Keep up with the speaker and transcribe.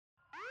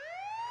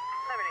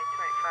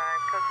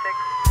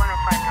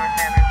105 North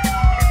Avenue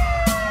 52.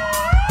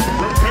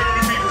 Prepare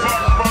to be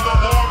fucked by the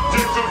long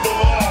dick of the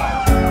law.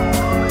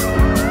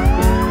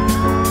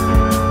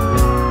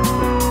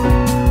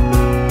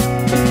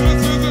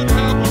 This isn't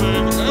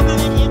happening.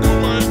 Everyone look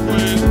away,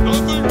 please.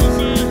 Nothing to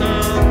see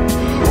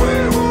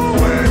here.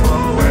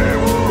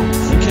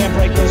 You can't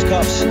break those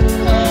cuffs.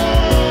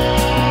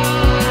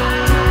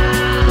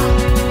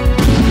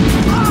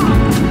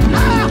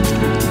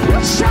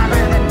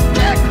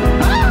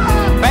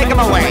 Take him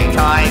away,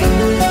 Ty.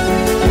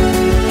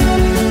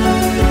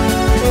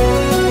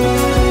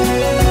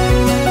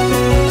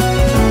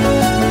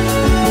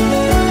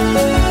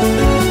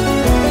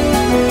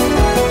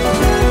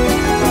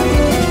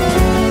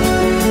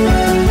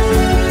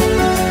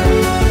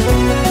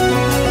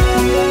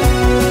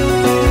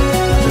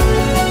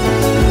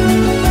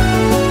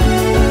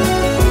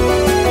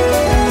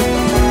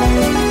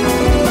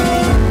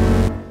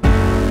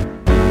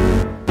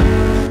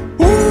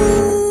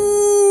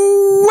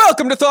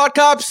 Welcome to Thought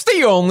Cops,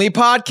 the only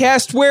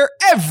podcast where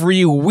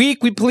every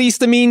week we police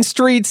the mean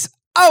streets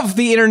of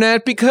the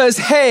internet because,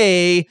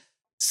 hey,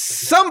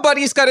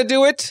 somebody's got to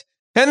do it.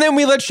 And then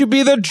we let you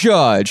be the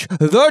judge,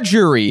 the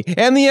jury,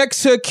 and the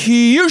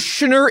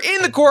executioner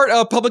in the court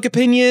of public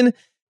opinion.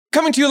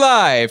 Coming to you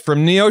live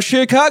from Neo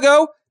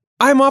Chicago,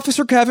 I'm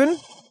Officer Kevin.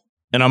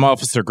 And I'm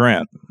Officer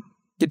Grant.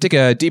 You take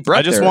a deep breath.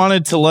 I just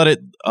wanted to let it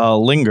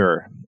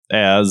linger,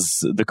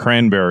 as the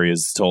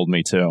Cranberries told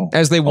me to.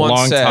 As they once said. A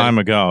long said. time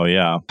ago,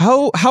 yeah.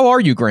 How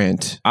are you,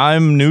 Grant?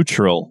 I'm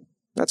neutral.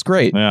 That's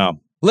great. Yeah.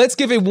 Let's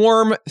give a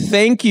warm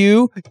thank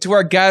you to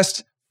our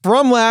guest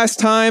from last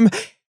time,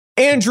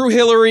 Andrew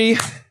Hillary.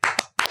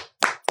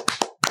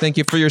 Thank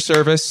you for your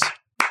service.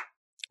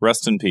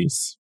 Rest in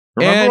peace.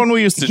 Remember when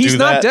we used to do that? He's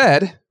not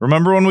dead.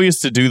 Remember when we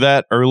used to do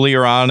that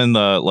earlier on in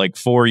the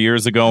 4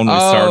 years ago when we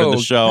started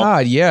the show?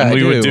 God, yeah, and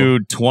we I would do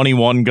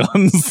 21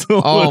 guns.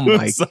 Oh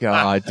my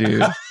God,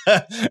 dude!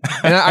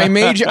 And I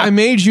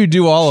made you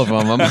do all of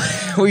them.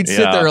 We'd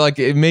sit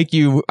there make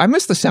you. I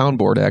miss the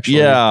soundboard actually.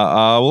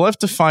 Yeah, we'll have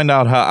to find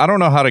out how. I don't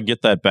know how to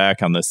get that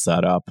back on this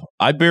setup.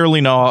 I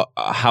barely know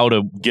how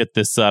to get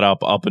this setup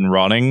up and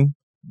running.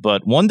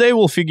 But one day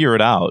we'll figure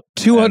it out.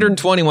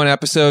 221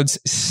 episodes,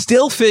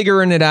 still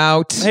figuring it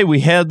out. Hey, we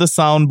had the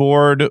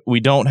soundboard. We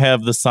don't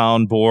have the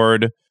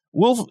soundboard.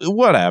 We'll,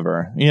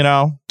 whatever, you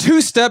know?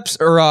 2 steps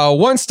or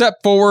 1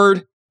 step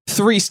forward,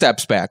 3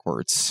 steps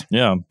backwards.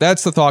 Yeah.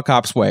 That's the Thought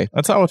Cops way.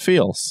 That's how it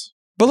feels.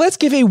 But let's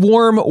give a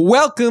warm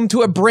welcome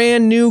to a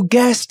brand new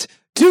guest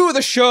to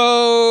the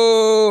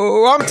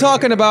show. I'm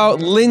talking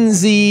about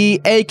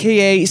Lindsay,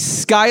 a.k.a.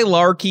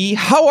 Skylarky.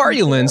 How are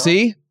you,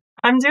 Lindsay?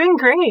 I'm doing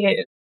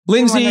great.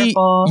 Lindsay,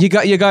 you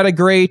got a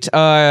great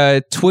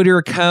Twitter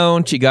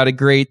account. You got a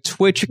great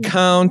Twitch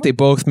account. They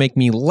both make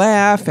me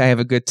laugh. I have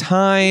a good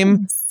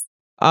time.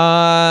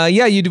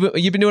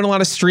 You've been doing a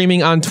lot of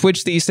streaming on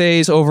Twitch these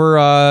days.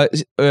 Over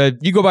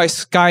you go by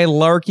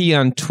Skylarky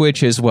on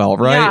Twitch as well,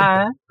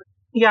 right?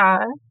 Yeah.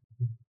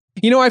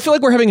 You know, I feel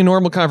like we're having a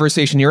normal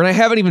conversation here, and I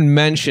haven't even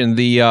mentioned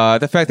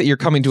the fact that you're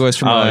coming to us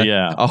from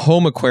a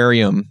home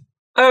aquarium.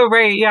 Oh,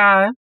 right,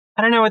 yeah.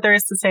 I don't know what there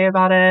is to say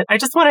about it. I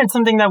just wanted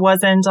something that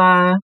wasn't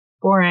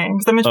boring.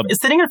 Because I'm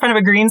sitting in front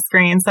of a green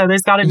screen, so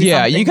there's got to be something.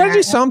 Yeah, you got to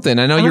do something.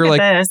 I know you're like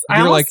this.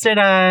 I almost did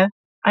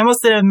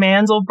a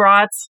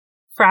Mandelbrot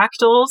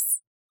fractals.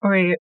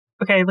 Wait,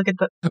 okay, look at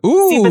the.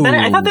 Ooh. See, but then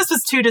I thought this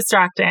was too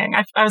distracting.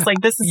 I was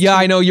like, this is. Yeah,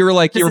 I know you were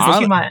like too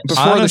much.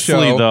 Before honestly,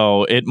 the show.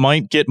 Though, it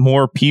might get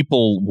more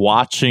people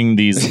watching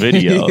these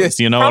videos.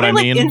 You know Probably what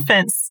I mean?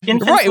 Infants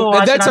right. Will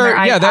watch That's it on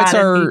our their that's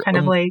iPad our and kind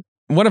of like.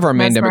 One of our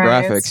main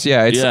demographics.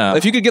 Yeah.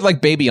 If you could get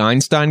like Baby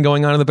Einstein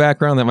going on in the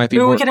background, that might be.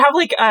 We could have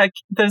like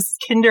those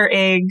Kinder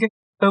Egg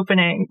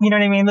opening. You know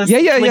what I mean? Those,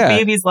 yeah.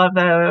 Babies love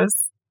those.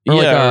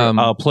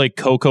 Or play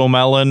Coco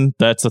Melon.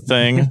 That's a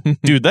thing,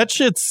 dude. That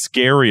shit's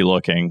scary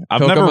looking.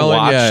 I've never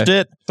watched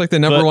it. It's like the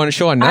number one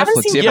show on Netflix. I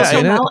haven't seen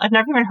Coco Melon. I've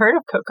never even heard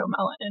of Coco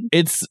Melon.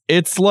 It's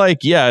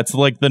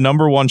like the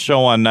number one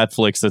show on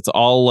Netflix. It's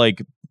all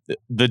like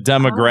the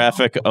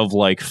demographic of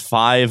like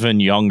 5 and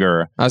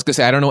younger. I was gonna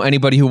say I don't know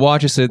anybody who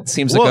watches it.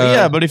 Seems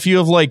but if you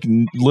have like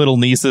little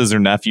nieces or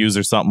nephews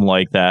or something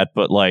like that,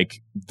 but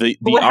like the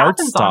art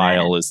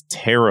style is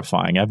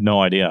terrifying. I have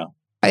no idea.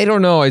 I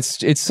don't know.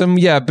 It's some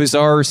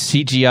bizarre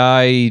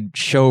CGI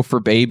show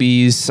for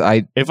babies.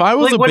 If I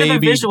was like, a what baby, are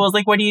the visuals?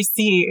 Like, what do you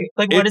see?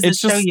 Like, what does it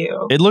show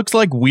you? It looks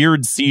like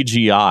weird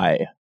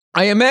CGI.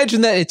 I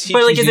imagine that it teaches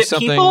but like, is you it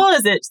something. People?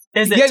 Is it?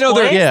 Yeah, no,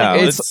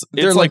 toys?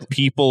 It's like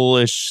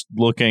people-ish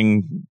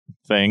looking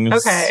things.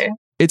 Okay.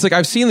 It's like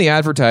I've seen the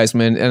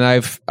advertisement and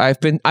I've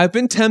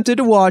been tempted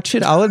to watch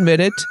it. I'll admit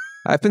it.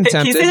 I've been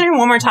tempted. Can you say that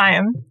one more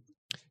time?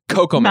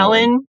 Coco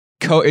Melon.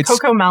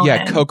 Coco Melon.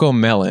 Yeah, Coco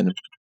Melon.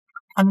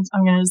 I'm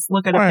going to just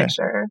look at a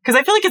picture because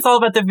I feel like it's all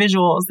about the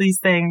visuals, these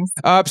things.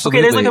 Absolutely.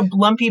 Okay, there's like a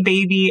lumpy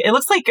baby. It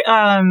looks like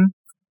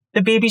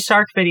the Baby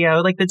Shark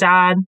video, like the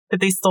dad that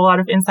they stole out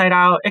of Inside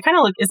Out. It kind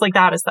of is like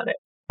that aesthetic.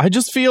 I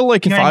just feel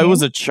like if I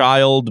was a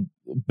child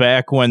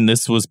back when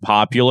this was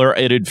popular,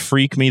 it'd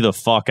freak me the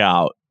fuck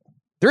out.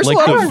 There's like a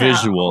lot the I of don't know.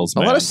 visuals, a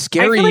man. lot of I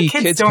scary feel like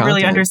kids don't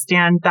really content.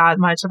 understand that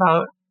much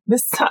about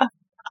this stuff.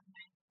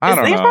 I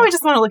don't They know. probably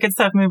just want to look at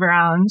stuff move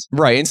around.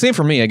 Right, and same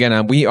for me.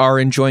 Again, we are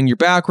enjoying your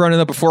background,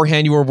 and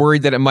beforehand you were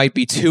worried that it might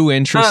be too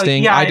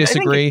interesting. Oh, yeah, I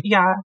disagree.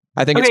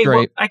 I think okay, it's great.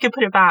 well, I could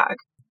put it back.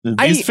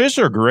 These fish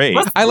are great.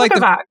 I like flip it the-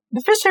 back.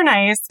 The fish are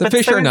nice. The but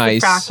fish so are is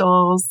nice. The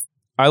fractals.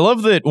 I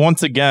love that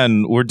once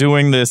again we're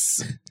doing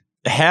this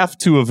half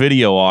to a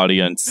video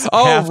audience,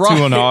 Oh, half right.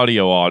 to an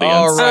audio audience.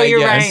 Oh, right, you're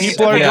yes. right.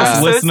 People are Okay, just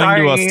I'm so listening to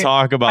sorry. us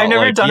talk about I've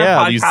never like, done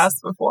yeah, a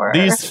podcast before.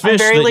 these I'm fish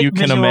very, that like, you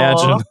can visual.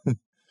 imagine.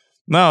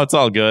 No, it's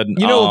all good.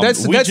 You know, We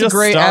that's a just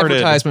great started.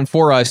 advertisement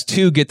for us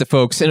to get the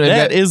folks in.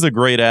 That is a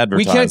great We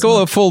advertisement. can't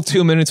go a full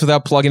 2 minutes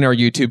without plugging our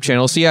YouTube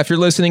channel. So yeah, if you're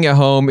listening at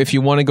home, if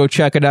you want to go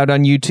check it out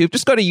on YouTube,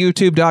 just go to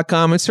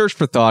youtube.com and search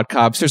for Thought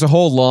Cops. There's a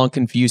whole long,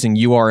 confusing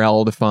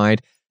URL to find.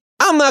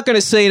 I'm not going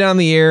to say it on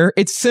the air.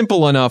 It's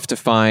simple enough to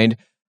find.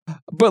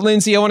 But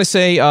Lindsay, I want to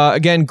say,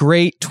 again,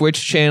 great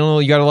Twitch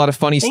channel. You got a lot of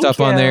funny Thank stuff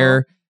on you.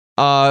 there.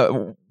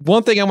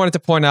 One thing I wanted to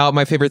point out,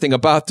 my favorite thing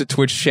about the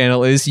Twitch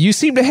channel is you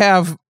seem to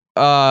have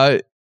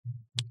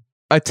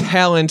a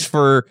talent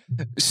for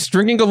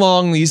stringing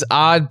along these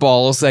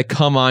oddballs that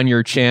come on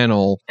your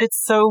channel.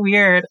 It's so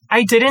weird.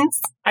 I didn't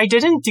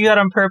do that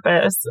on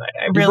purpose.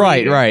 I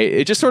really, Right.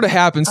 It just sort of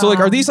happens. So, like,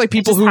 are these like it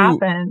people just who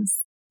happens.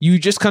 you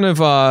just kind of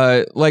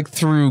like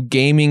through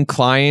gaming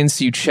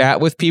clients, you chat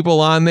with people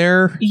on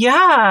there?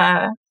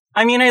 Yeah.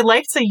 I mean, I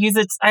like to use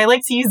it. I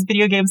like to use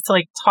video games to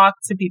like talk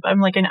to people. I'm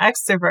like an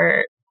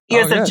extrovert,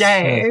 ESFJ,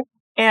 yes.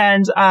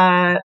 and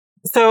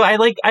so I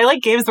like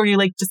games where you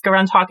like just go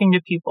around talking to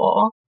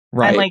people.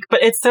 Right. And like,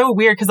 but it's so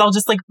weird because I'll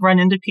just like run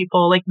into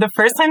people. Like the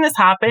first time this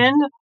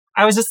happened,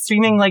 I was just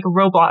streaming like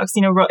Roblox.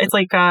 You know, it's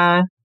like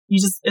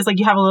it's like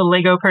you have a little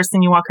Lego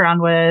person you walk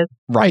around with,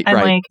 right. and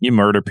like You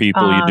murder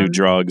people, you do Um,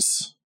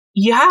 drugs.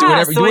 yeah. Do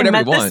whatever- so do I whatever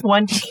met you this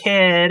one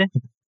kid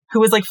who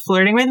was like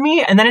flirting with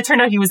me, and then it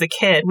turned out he was a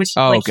kid, which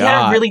Oh, like he had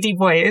God. a really deep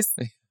voice.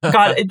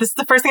 God, this is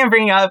the first thing I'm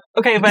bringing up.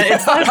 Okay, but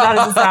it's not as bad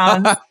as it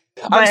sounds.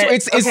 But,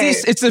 it's okay.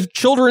 it's a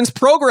children's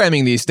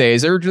programming these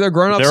days. They're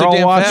growing up They're so all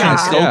damn watching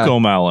fast. Yeah. Coco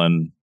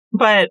Melon.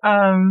 But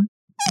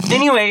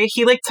anyway,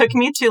 he like took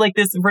me to like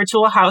this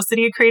virtual house that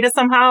he had created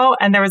somehow,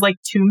 and there was like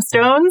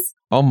tombstones,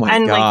 Oh my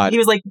and god! like he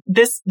was like,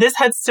 this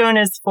headstone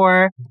is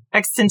for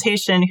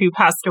Extentation, who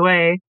passed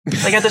away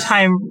like at the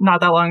time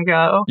not that long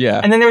ago. Yeah.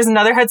 And then there was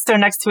another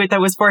headstone next to it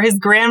that was for his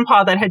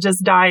grandpa that had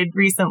just died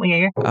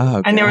recently,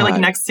 Oh, and they were like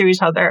God. next to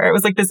each other. It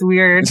was like this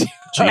weird.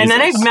 And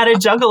then I Jesus. met a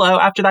juggalo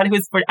after that who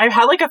was. I've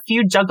had like a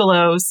few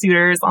juggalo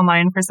suitors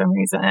online for some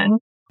reason.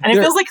 And it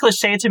There- feels like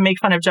cliche to make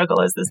fun of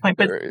juggalos at this point,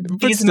 but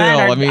these still, men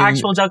are I mean,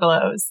 actual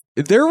juggalos.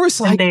 There was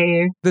And like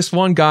they this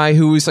one guy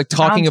who was like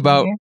talking found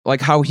about me. like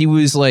how he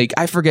was like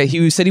I forget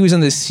said he was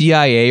in the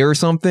CIA or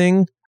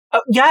something.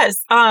 Oh, yes.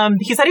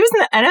 He said he was in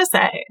the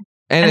NSA.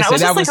 And I that said,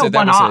 was just like a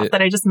that was one-off it.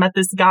 that I just met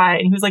this guy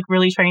and he was like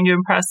really trying to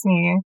impress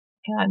me.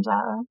 And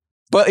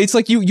But it's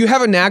like you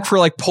have a knack for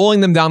like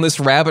pulling them down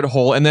this rabbit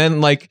hole and then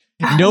like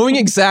knowing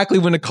exactly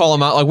when to call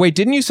them out. Like, wait,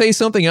 didn't you say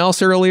something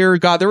else earlier?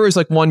 God, there was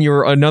like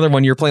another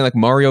one you were playing like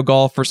Mario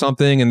Golf or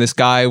something, and this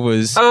guy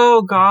was.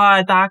 oh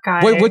God, that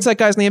guy. What's that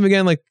guy's name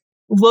again? Like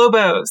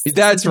Lobos. is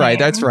that's his right. name.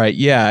 That's right.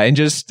 Yeah, and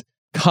just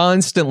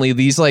constantly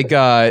these like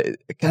God,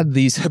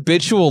 these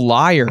habitual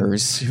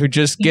liars who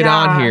just get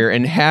on Yeah. here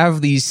and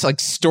have these like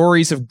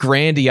stories of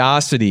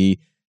grandiosity.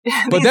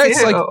 But They that's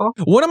do. like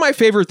one of my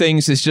favorite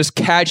things is just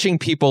catching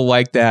people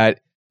like that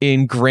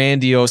in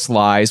grandiose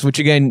lies, which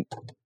again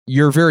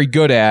you're very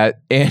good at,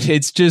 and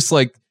it's just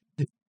like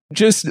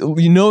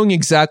knowing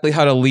exactly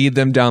how to lead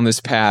them down this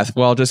path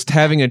while just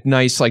having a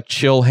nice like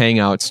chill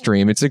hangout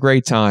stream. It's a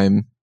great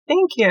time.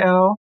 Thank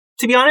you.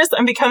 To be honest,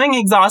 I'm becoming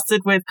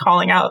exhausted with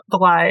calling out the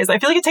lies. I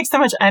feel like it takes so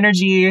much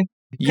energy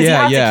because you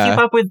have to keep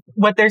up with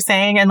what they're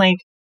saying and like,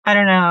 I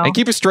don't know. And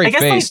keep a straight I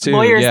guess face like too.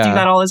 lawyers yeah. do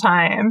that all the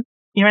time.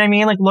 You know what I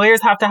mean? Like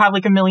lawyers have to have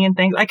like a million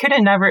things. I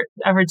couldn't ever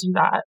do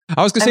that.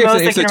 I was gonna At say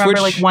most, I if can the remember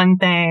Twitch like one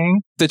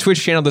thing. the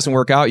Twitch channel doesn't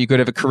work out, you could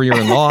have a career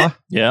in law.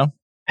 Yeah.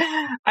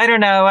 I don't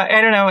know.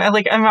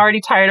 Like I'm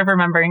already tired of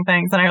remembering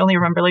things, and I only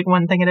remember like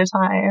one thing at a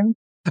time.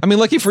 I mean,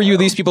 lucky for you,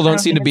 these people I don't don't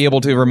seem think to be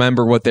able to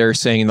remember what they're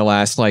saying in the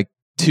last like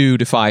 2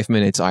 to 5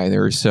 minutes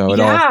either. So it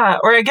all Yeah,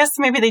 or I guess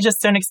maybe they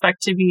just don't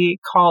expect to be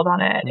called on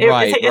it.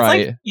 Right, it's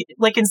right.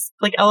 like in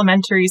like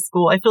elementary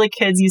school. I feel like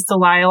kids used to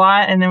lie a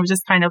lot, and it was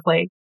just kind of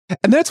like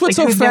and that's what's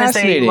like, so who's gonna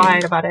say fascinating.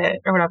 lied about it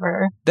or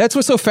whatever. That's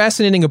what's so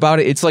fascinating about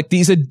it. It's like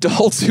these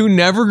adults who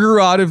never grew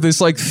out of this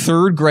like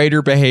third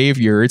grader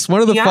behavior. It's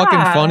one of the Yeah. fucking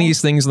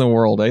funniest things in the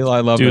world. I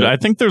love Dude, it. I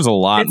think there's a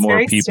lot It's more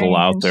very people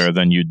out strange. there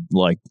than you'd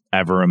like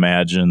ever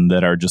imagine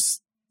that are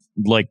just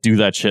like do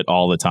that shit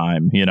all the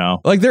time, you know?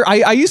 Like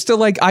I used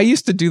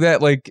to do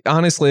that. Like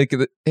honestly,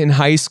 like in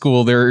high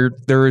school, there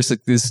was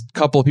like this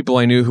couple of people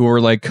I knew who were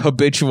like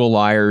habitual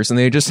liars, and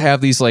they just have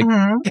these like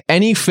Mhm.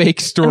 any fake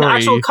story. An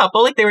actual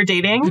couple, like they were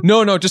dating.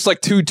 No, just like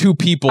two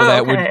people Oh,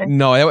 that okay.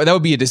 would that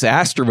would be a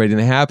disaster waiting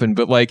to happen.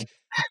 But like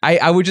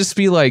I would just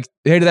be like,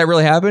 hey, did that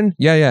really happen?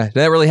 Yeah. Did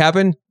that really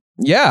happen?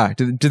 Yeah.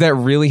 Did that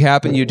really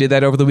happen? You did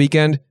that over the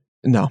weekend?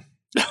 No.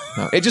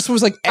 No, it just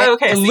was like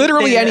Okay, so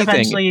literally they anything.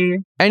 eventually-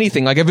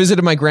 Anything. Like I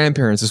visited my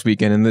grandparents this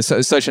weekend and this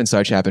such and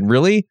such happened.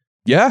 Really?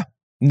 Yeah?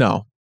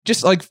 No.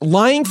 Just like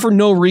lying for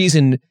no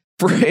reason.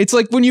 It's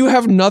like when you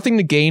have nothing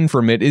to gain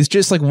from it is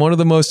just like one of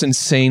the most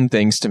insane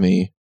things to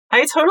me.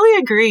 I totally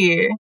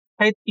agree.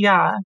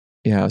 Yeah.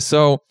 Yeah.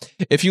 So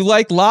if you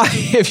like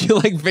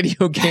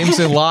video games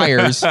and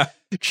liars,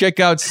 check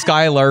out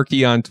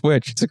Skylarky on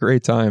Twitch. It's a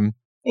great time.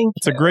 Thank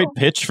It's a you. great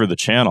pitch for the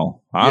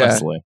channel,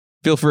 honestly.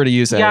 Feel free to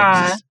use that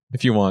Yeah.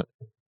 if you want.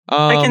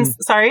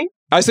 Sorry?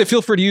 I say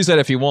feel free to use that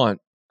if you want.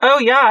 Oh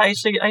yeah, I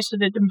should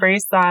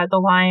embrace that. The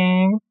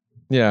lying.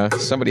 Yeah,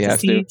 somebody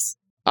has to.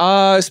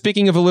 Deceit.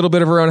 Speaking of a little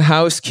bit of our own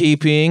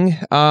housekeeping,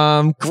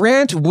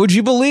 Grant, would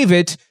you believe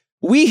it?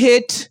 We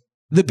hit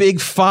the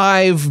big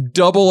 500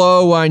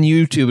 on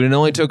YouTube, and it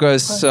only took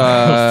us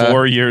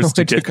 4 years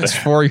to it get took us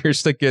there. 4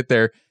 years to get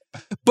there.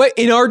 But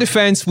in our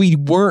defense, we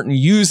weren't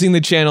using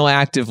the channel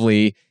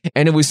actively,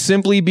 and it was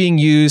simply being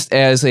used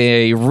as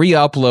a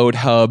re-upload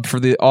hub for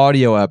the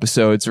audio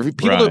episodes. Or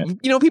people,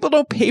 Right. people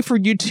don't pay for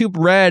YouTube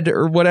Red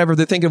or whatever.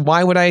 They're thinking,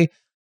 why would I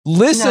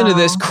listen to No.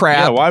 this crap?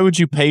 Yeah, why would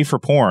you pay for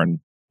porn?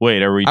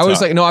 Wait, are we? I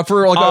was like, no,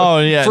 for like, Oh,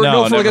 yeah, for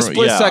like a never-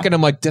 split yeah. second,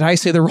 I'm like, did I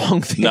say the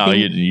wrong thing? no,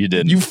 you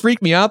didn't. You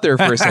freaked me out there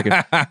for a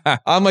second.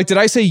 I'm like, did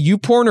I say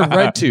YouPorn or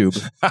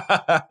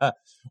RedTube?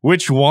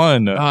 Which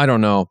one? I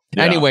don't know.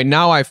 Yeah. Anyway,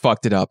 now I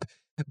fucked it up.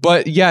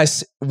 But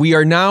yes, we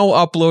are now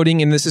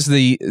uploading, and this is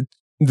the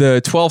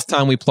 12th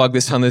time we plug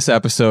this on this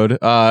episode.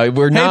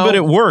 We're now, Hey, but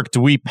it worked.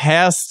 We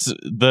passed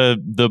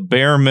the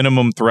bare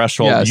minimum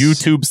threshold. Yes.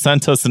 YouTube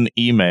sent us an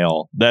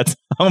email. That's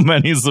how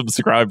many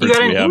subscribers You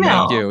got we an have email.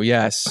 now. Thank you.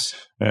 Yes,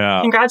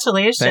 Yeah.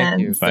 Congratulations. thank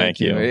you. Thank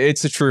you.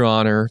 It's a true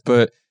honor.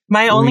 But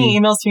My only We-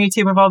 emails from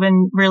YouTube have all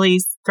been really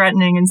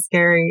threatening and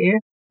scary.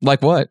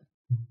 like what?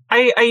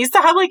 I used to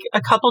have like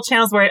a couple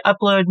channels where I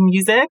upload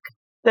music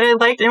that I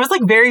liked. And it was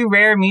like very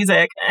rare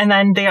music. And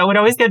then they would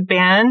always get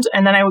banned.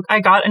 And then I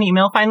got an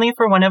email finally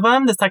for one of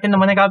them, the second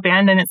one that got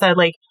banned. And it said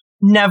like,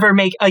 never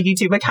make a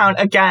YouTube account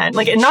again.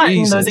 Like not in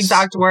Jesus. those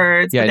exact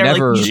words. Yeah, but they're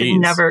never- like, you should Jeez.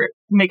 never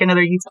make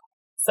another YouTube.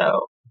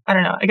 So I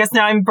don't know. I guess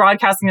now I'm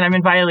broadcasting and I'm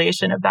in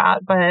violation of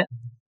that, but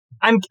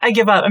I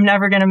give up. I'm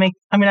never going to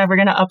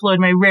upload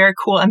my rare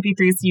cool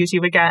MP3s to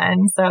YouTube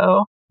again.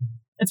 So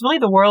it's really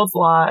the world's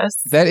loss.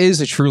 That is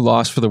a true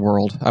loss for the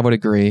world. I would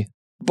agree.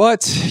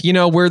 But,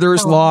 where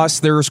there's Oh. loss,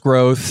 there's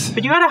growth.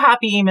 But you got a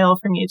happy email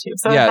from YouTube.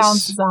 So Yes. it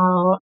balances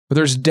out. But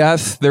there's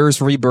death,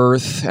 there's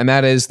rebirth, and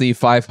that is the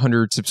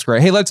 500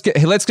 subscribe. Hey, let's get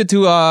to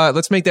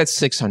let's make that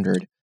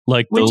 600.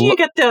 Like When do you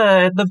get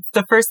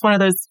the first one of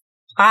those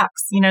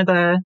plaques?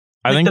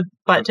 I think the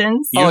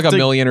buttons? You Oh, like have a to-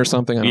 million or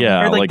something. I don't know.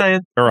 yeah, Or like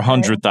the or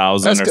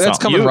 100,000 or something. That's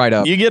coming right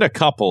up. You get a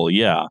couple,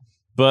 yeah.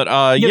 But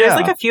yeah, yeah,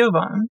 there's like a few of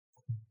them,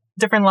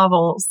 different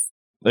levels.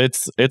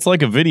 it's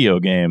like a video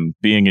game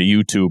being a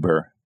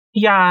YouTuber.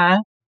 Yeah,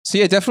 So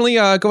yeah, definitely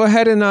go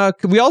ahead and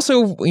we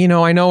also,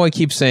 I know I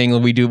keep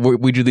saying we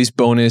do these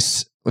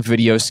bonus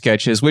video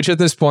sketches, which at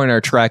this point our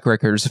track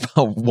record is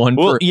about one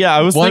Well, per yeah, I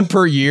was one thinking,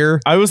 per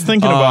year. I was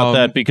thinking about Um,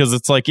 that because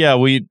it's like, yeah,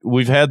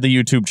 we've had the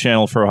YouTube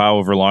channel for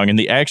however long, and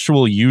the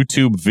actual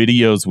YouTube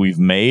videos we've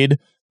made,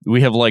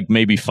 we have like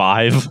maybe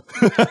 5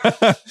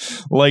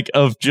 like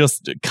of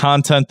just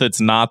content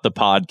that's not the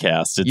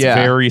podcast. It's Yeah.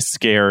 very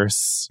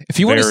scarce. If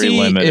you want to very see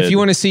limited. if you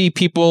want to see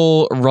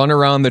people run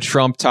around the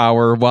Trump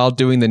Tower while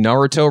doing the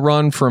Naruto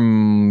run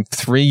from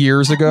 3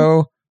 years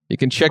ago, you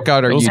can check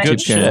out our That was YouTube good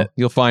channel. shit.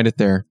 You'll find it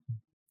there.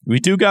 We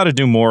do got to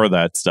do more of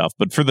that stuff.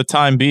 But for the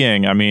time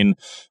being, I mean,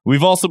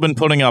 we've also been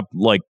putting up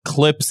like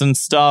clips and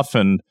stuff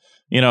and,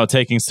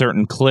 taking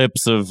certain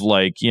clips of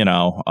like,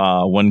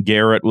 when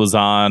Garrett was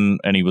on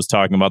and he was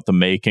talking about the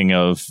making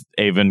of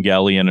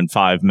Evangelion in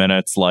 5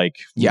 minutes. Like,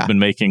 Yeah. we've been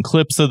making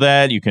clips of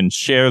that. You can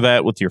share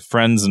that with your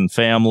friends and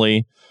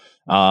family.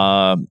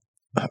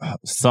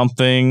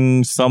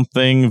 Something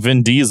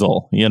Vin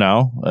Diesel,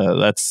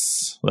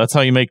 that's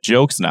how you make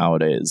jokes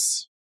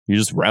nowadays. You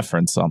just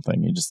reference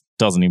something. It just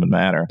doesn't even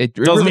matter. It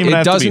doesn't even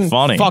have to be doesn't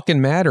funny. fucking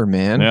matter,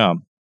 man. Yeah.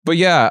 But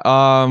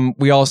yeah,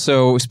 we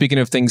also, speaking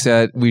of things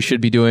that we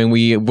should be doing,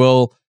 we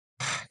will.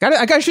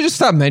 I should just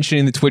stop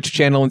mentioning the Twitch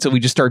channel until we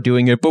just start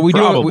doing it. But we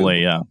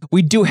Probably, yeah.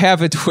 we do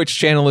have a Twitch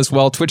channel as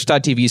well,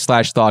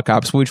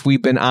 twitch.tv/ThoughtCops, which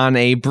we've been on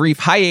a brief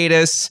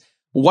hiatus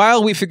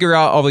while we figure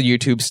out all the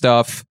YouTube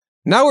stuff.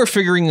 Now we're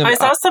figuring I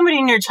saw somebody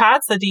in your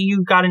chat said that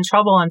you got in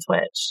trouble on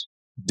Twitch.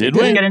 Did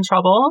Didn't we? get in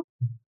trouble?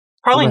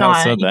 Probably Who the hell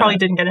not. said You that? probably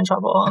didn't get in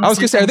trouble. I was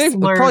gonna say, are they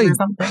Slurs probably or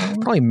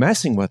something? probably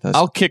messing with us.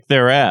 I'll kick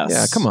their ass.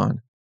 Yeah, come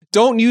on.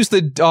 Don't use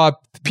the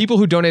people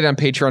who donate on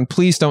Patreon.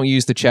 Please don't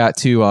use the chat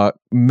to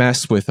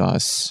mess with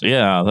us.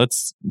 Yeah,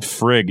 that's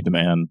frigged,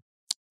 man.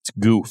 It's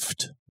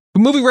goofed.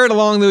 Moving right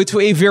along, though, to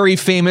a very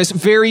famous,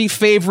 very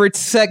favorite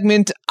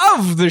segment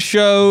of the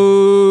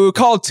show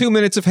called 2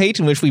 Minutes of Hate,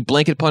 in which we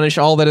blanket punish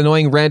all that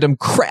annoying random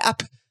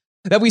crap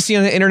that we see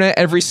on the internet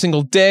every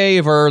single day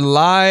of our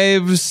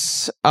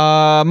lives.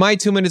 My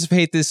 2 Minutes of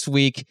Hate this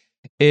week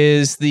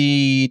is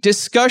the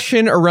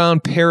discussion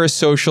around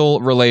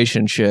parasocial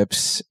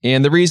relationships.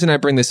 And the reason I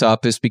bring this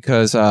up is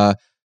because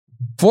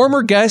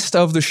Former guest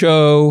of the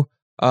show,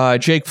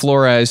 Jake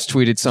Flores,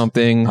 tweeted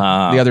something the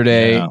other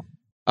day.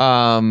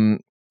 Yeah.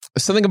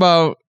 Something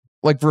about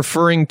like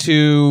referring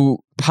to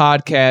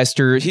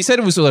podcasters. He said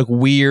it was like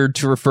weird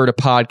to refer to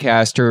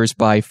podcasters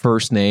by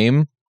first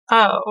name.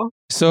 Oh.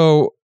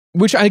 So,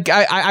 which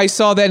I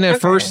saw that, and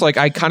at first, like,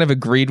 I kind of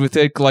agreed with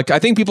it. Like, I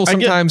think people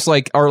sometimes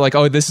are like,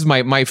 oh, this is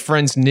my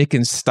friends Nick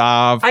and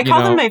Stav. I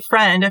call them my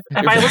friend. If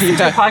I listen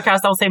to a podcast,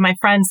 I'll say my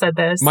friend said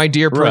this. My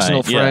dear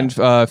personal friend,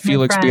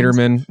 Felix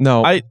Biederman.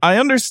 No, I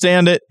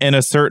understand it in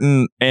a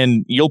certain,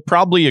 and you'll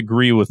probably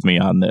agree with me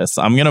on this.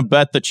 I'm going to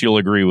bet that you'll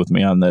agree with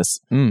me on this.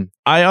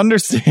 I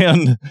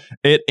understand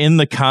it in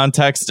the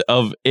context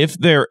of if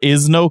there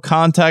is no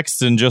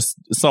context and just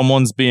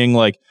someone's being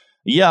like,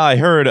 yeah, I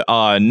heard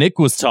Nick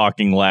was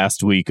talking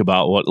last week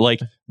about what,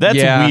 like,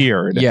 that's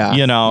weird. Yeah.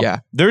 You know,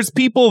 there's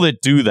people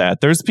that do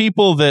that. There's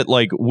people that,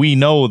 like, we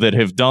know that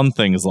have done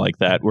things like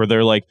that where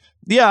they're like,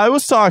 yeah, I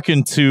was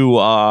talking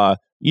to,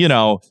 you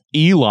know,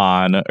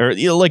 Elon, or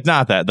like,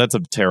 not that. That's a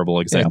terrible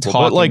example.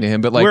 Talking but like, to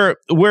him, but like,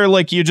 where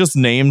like you just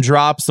name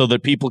drop so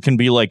that people can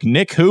be like,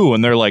 Nick who?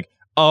 And they're like,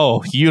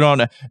 oh, you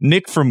don't,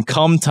 Nick from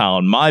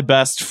Cumtown, my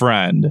best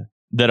friend.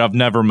 That I've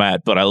never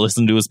met, but I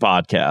listened to his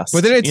podcast.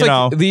 But then it's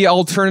like the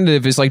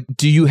alternative is like,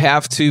 do you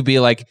have to be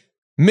like,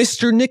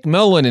 Mr. Nick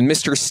Mellon and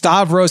Mr.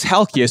 Stavros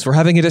Halkias were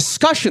having a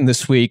discussion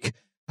this week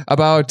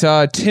about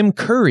Tim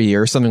Curry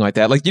or something like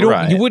that. Like, you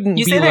don't, you wouldn't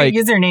you be say like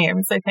their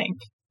usernames, I think.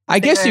 I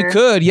guess you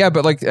could, yeah,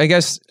 but like, I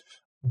guess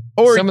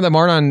or some of them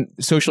aren't on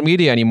social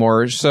media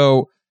anymore.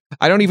 So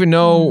I don't even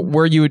know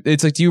where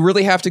it's like, do you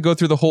really have to go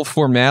through the whole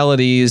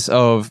formalities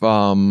of,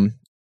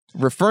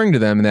 referring to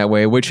them in that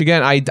way, which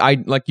again,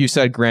 I like you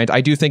said, Grant,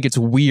 I do think it's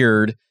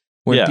weird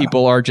when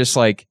people are just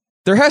like,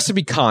 there has to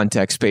be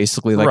context,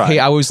 basically. Like, hey,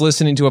 I was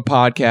listening to a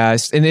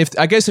podcast, and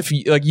if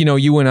you, like, you know,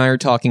 you and I are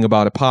talking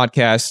about a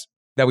podcast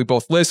that we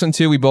both listen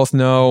to, we both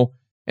know,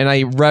 and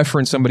I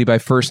reference somebody by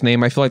first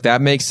name, I feel like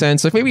that makes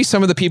sense. Like maybe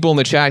some of the people in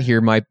the chat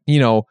here might, you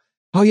know,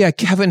 oh yeah,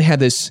 Kevin had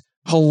this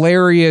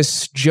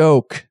hilarious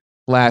joke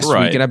last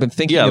week, and I've been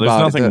thinking about it. Yeah,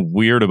 there's nothing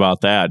weird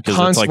about that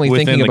because it's like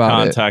within the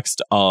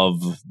context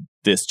of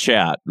this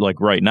chat, like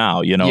right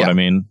now, you know what I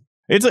mean?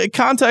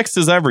 Context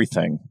is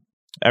everything.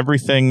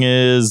 Everything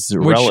is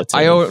relative.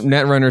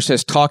 Netrunner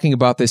says talking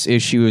about this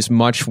issue is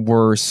much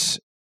worse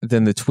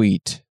than the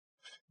tweet.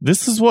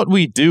 This is what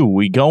we do.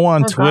 We go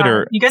on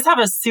Twitter. God. You guys have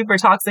a super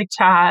toxic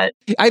chat.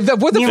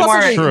 What the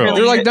fuck is true?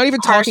 They're like not even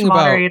talking about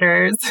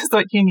moderators. Is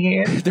what you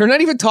need. They're not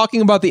even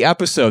talking about the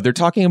episode. They're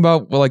talking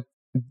about like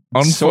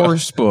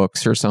source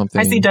books or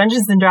something. I see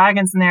Dungeons and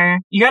Dragons in there.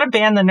 You got to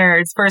ban the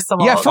nerds first of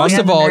all. Yeah, first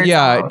of all,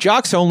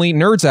 jocks only,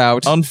 nerds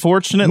out.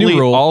 Unfortunately,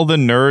 all the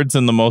nerds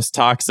and the most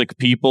toxic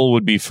people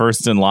would be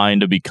first in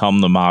line to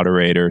become the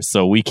moderator,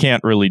 so we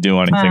can't really do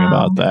anything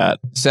about that.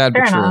 Sad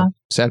but true.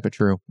 Sad but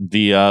true.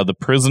 The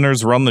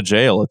prisoners run the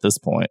jail at this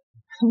point.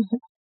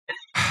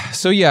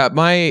 So yeah,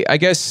 I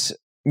guess,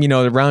 you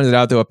know, to round it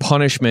out, though, a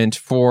punishment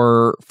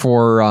for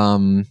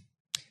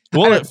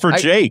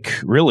Jake,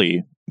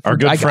 really. Our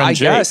good friend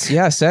Jake. Guess,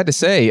 yeah, sad to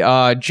say.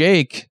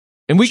 Jake,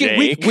 and we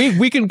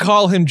can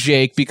call him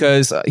Jake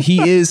because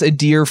he is a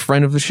dear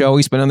friend of the show.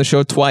 He's been on the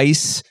show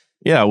twice.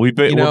 Yeah, we're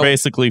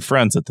basically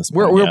friends at this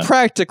point. We're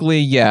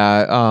practically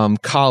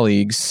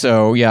colleagues.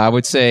 So yeah, I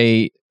would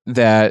say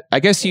that I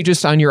guess you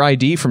just on your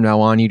ID from now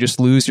on, you just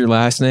lose your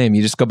last name.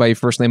 You just go by your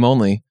first name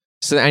only.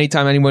 So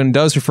anytime anyone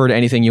does refer to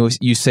anything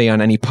you say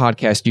on any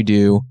podcast you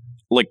do,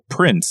 like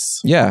Prince,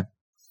 yeah,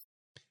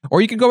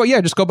 or you could go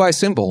just go by a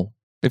symbol.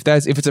 If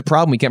it's a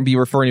problem, we can't be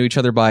referring to each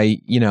other by,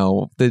 you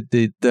know,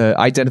 the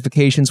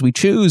identifications we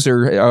choose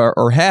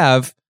or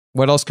have.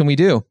 What else can we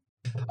do?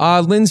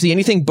 Lindsay,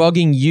 anything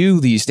bugging you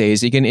these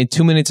days? Again, in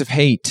 2 minutes of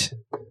hate,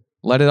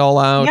 let it all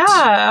out.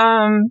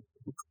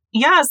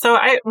 Yeah. So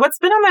what's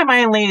been on my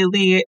mind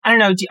lately? I don't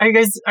know. Are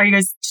you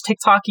guys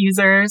TikTok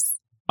users?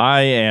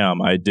 I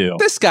am. I do.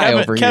 This guy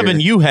over here. Kevin,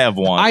 you have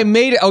one. I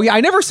made it. Oh, yeah. I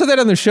never said that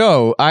on the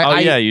show.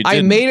 You did.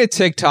 I made a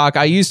TikTok.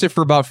 I used it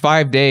for about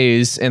 5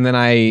 days, and then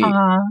I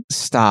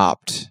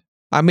stopped.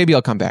 Maybe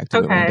I'll come back to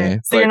it one day.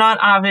 So you're not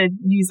avid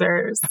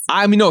users.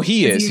 I mean, no,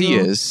 he is. He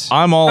is.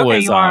 I'm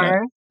always on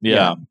it.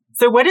 Yeah.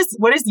 So what is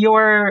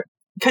your?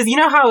 Because you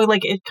know how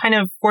like it kind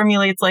of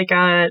formulates like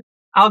a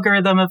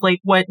algorithm of like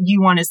what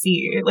you want to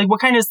see. Like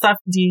what kind of stuff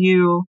do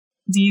you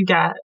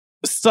get?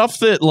 Stuff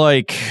that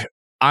like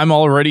I'm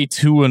already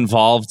too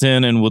involved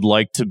in and would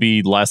like to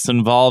be less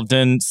involved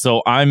in.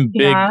 So I'm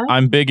big. Yeah.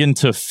 I'm big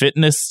into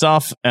fitness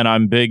stuff, and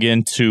I'm big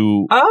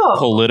into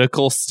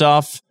political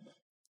stuff.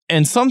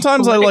 And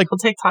sometimes I like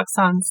TikTok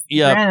sounds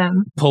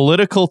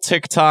political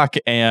TikTok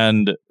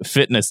and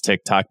fitness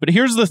TikTok. But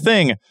here's the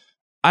thing: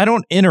 I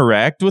don't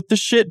interact with the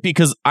shit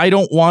because I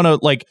don't want to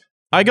like.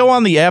 I go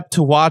on the app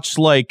to watch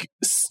like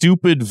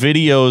stupid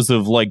videos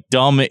of like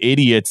dumb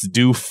idiots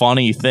do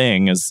funny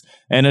things.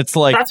 And it's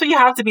like, that's what you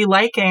have to be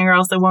liking or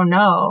else it won't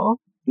know.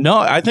 No,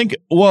 I think,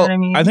 what I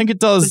mean? I think it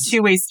It's a does.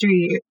 two-way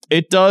street.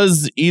 It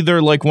does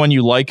either like when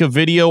you like a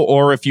video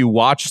or if you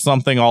watch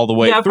something all the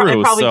way Yeah,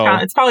 through.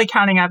 it's probably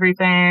counting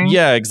everything.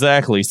 Yeah,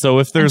 exactly. So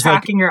if and there's like,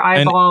 tracking your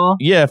eyeball.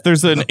 if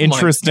there's an my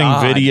interesting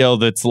God. video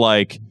that's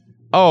like,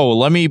 oh,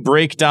 let me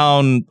break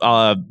down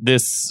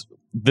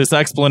this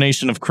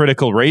explanation of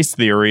critical race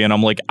theory, and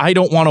I'm like, I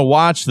don't want to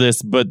watch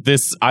this, but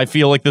I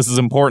feel like this is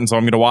important, so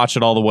I'm going to watch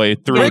it all the way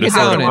through Break to it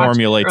sort down of and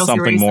formulate watch it, or else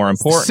something you're more racist.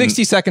 important.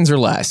 60 seconds or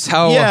less.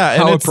 How Yeah,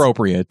 and it's-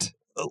 appropriate.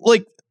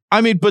 Like, I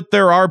mean, but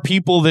there are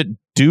people that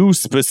do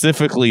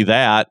specifically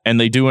that, and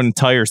they do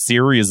entire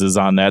series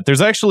on that.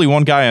 There's actually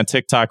one guy on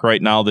TikTok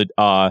right now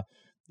that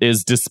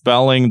is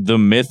dispelling the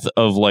myth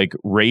of like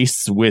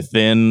race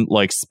within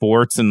like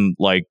sports and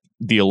like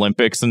the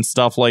Olympics and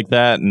stuff like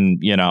that. And,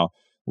 you know,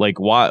 like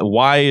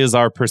why is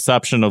our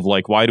perception of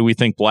like, why do we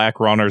think black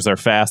runners are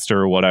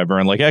faster or whatever?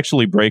 And like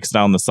actually breaks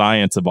down the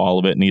science of all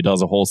of it. And he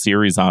does a whole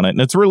series on it.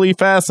 And it's really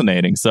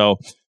fascinating. So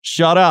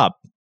shut up,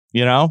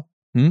 you know?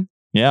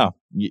 Yeah.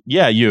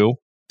 Yeah, you.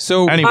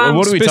 So Anyway,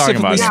 what are we talking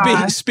about? specifically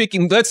Yeah.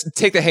 speaking, let's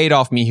take the hate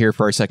off me here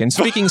for a second.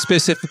 Speaking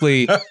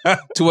specifically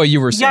to what you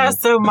were saying. Yeah,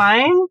 so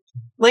mine,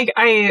 like,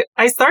 I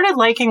started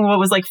liking what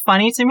was, like,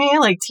 funny to me,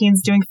 like,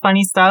 teens doing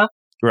funny stuff.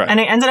 Right.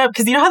 And I ended up,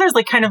 because you know how there's,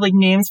 like, kind of, like,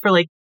 names for,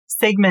 like,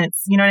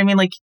 segments, you know what I mean?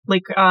 Like,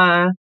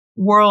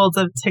 worlds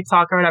of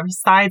TikTok or whatever,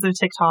 sides of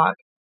TikTok.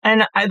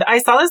 And I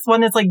saw this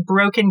one that's, like,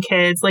 broken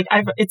kids. Like,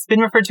 it's been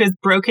referred to as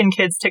broken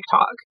kids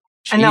TikTok.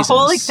 And the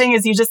whole, like, Jesus. thing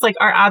is you just, like,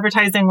 are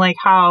advertising, like,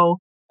 how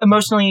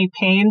emotionally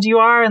pained you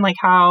are and, like,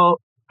 how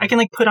I can,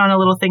 like, put on a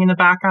little thing in the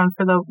background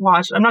for the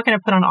watch. I'm not going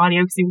to put on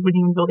audio because you wouldn't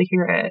even be able to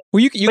hear it. Well,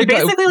 you But could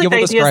basically, like, you the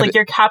will idea is, describe like, it.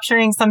 you're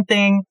capturing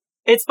something.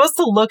 It's supposed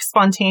to look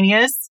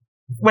spontaneous.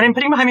 What I'm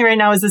putting behind me right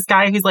now is this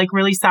guy who's, like,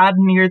 really sad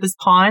near this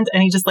pond,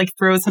 and he just, like,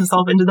 throws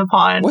himself into the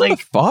pond. What Like,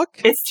 the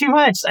fuck? it's too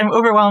much. I'm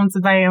overwhelmed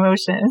by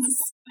emotions.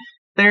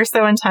 They're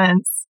so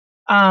intense.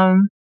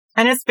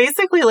 And it's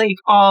basically, like,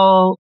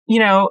 all, you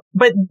know,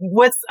 but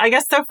what's, I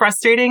guess, so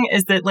frustrating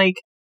is that, like,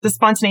 the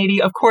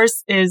spontaneity, of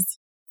course, is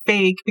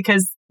fake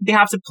because they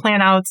have to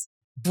plan out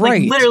like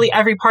Right. literally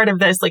every part of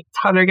this, like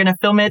how they're going to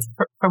film it,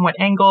 from what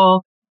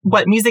angle,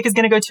 what music is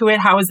going to go to it,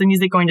 how is the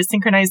music going to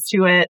synchronize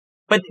to it.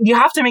 But you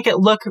have to make it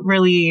look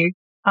really,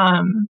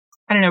 I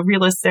don't know,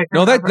 realistic. Or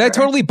No, that whatever.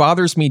 totally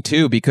bothers me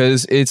too,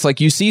 because it's like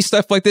you see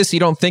stuff like this, you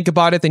don't think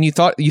about it, then you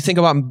think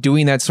about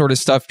doing that sort of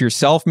stuff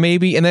yourself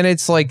maybe, and then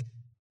it's like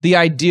the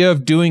idea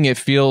of doing it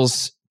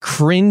feels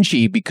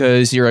cringy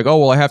because you're like, oh,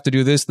 well, I have to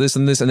do this, this,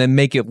 and this, and then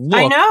make it look.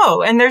 I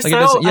know. And they're like it so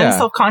doesn't- yeah.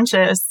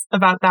 self-conscious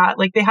about that.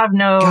 Like they have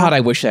no, God, I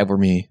wish that were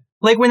me.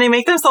 like when they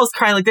make themselves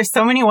cry, like there's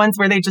so many ones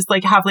where they just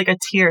like have like a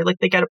tear, like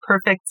they get a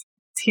perfect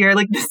tear.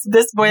 Like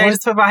this boy I What?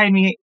 just put behind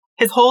me,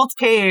 his whole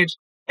page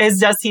is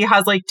just, he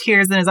has like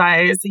tears in his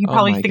eyes. He Oh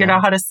probably my figured God.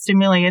 out how to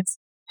stimulate.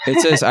 It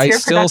says, I Tear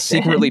still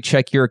production. secretly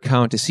check your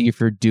account to see if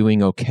you're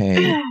doing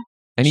okay.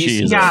 And he's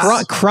Jesus.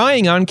 Yeah.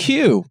 crying on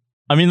cue.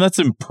 I mean, that's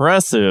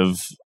impressive,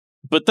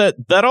 but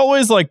that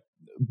always like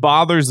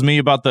bothers me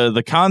about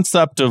the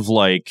concept of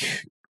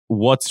like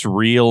what's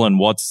real and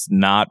what's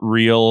not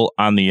real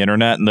on the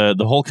internet, and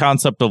the whole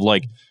concept of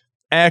like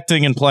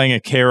acting and playing a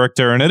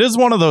character. And it is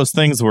one of those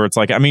things where it's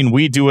like, I mean,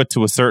 we do it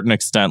to a certain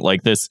extent.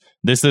 Like this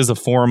is a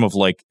form of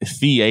like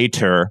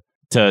theater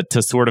to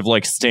sort of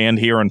like stand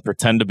here and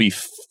pretend to be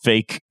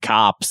fake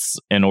cops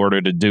in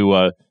order to do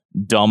a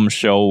dumb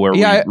show where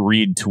Yeah, we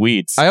read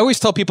tweets. I always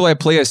tell people I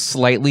play a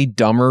slightly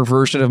dumber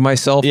version of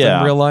myself Yeah.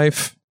 in real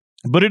life.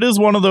 But it is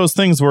one of those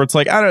things where it's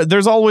like,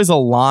 there's always a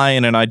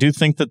line, and I do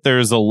think that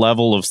there's a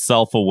level of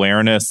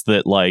self-awareness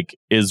that like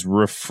is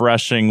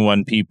refreshing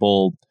when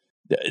people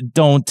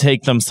don't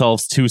take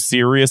themselves too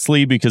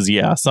seriously, because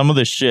yeah, some of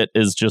the shit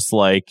is just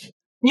like,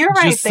 You're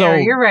right Just there.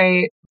 so- You're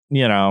right.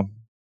 you know,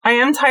 I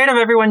am tired of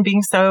everyone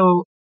being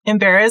so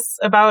embarrassed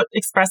about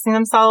expressing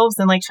themselves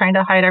and like trying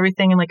to hide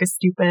everything in like a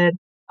stupid,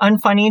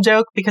 unfunny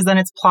joke because then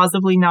it's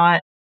plausibly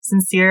not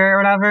sincere or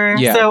whatever.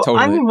 Yeah, so totally.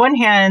 on one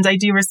hand, I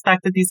do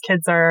respect that these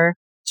kids are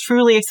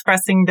truly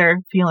expressing their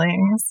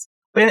feelings.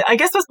 But I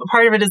guess what's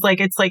part of it is like,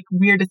 it's like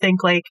weird to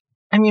think like,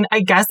 I mean,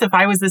 I guess if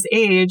I was this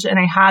age and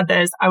I had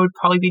this, I would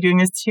probably be doing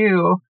this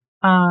too.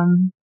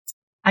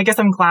 I guess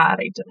I'm glad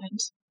I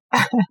didn't.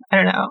 I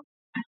don't know.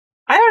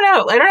 I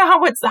don't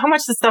know how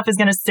much this stuff is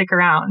going to stick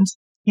around.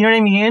 You know what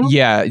I mean?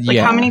 Yeah, Like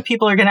yeah. how many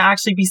people are going to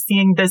actually be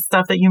seeing this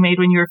stuff that you made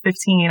when you were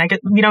 15? I guess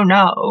we don't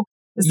know.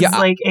 This Yeah, is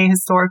like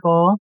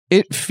ahistorical.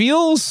 It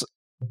feels,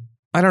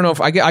 I don't know if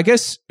I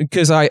guess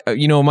because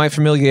my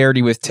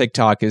familiarity with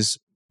TikTok is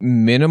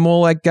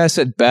minimal, I guess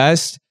at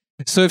best.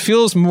 So it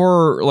feels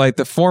more like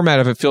the format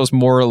of it feels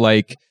more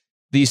like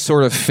these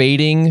sort of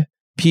fading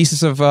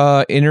pieces of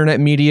internet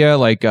media,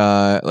 like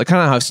kind of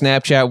how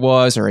Snapchat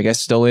was, or I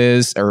guess still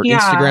is, or Yeah.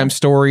 Instagram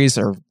stories,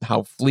 or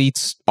how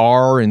fleets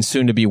are and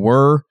soon to be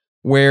were,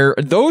 where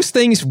those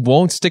things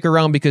won't stick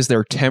around because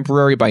they're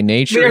temporary by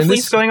nature. Wait, are And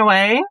fleets this, going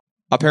away?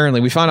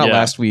 apparently, we found out Yeah.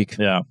 last week.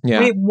 yeah,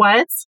 Yeah. Wait,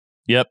 what?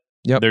 yep,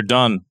 Yep. they're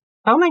done,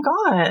 Oh my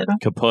God.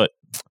 kaput.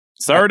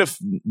 Sorry to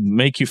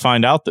make you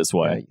find out this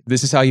way.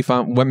 This is how you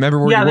found.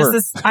 Remember where you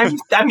were.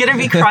 I'm gonna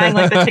be crying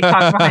like the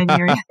TikTok behind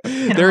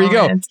you. There you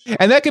go.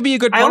 And that could be a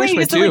good I only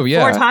punishment used it too.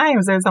 like 4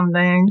 times or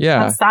something. Yeah.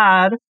 That's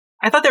sad.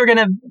 I thought they were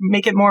gonna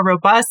make it more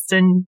robust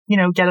and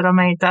get it on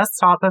my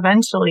desktop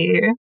eventually,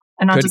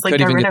 and not just like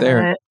get rid of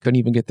it. Couldn't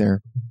even get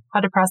there.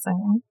 How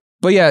depressing.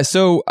 But yeah,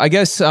 so I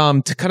guess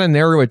to kind of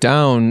narrow it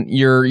down,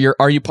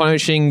 are you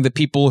punishing the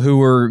people who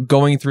are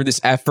going through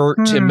this effort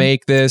to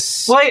make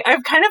this? Well,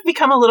 I've kind of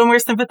become a little more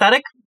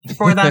sympathetic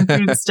for them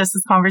through just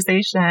this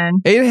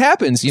conversation. It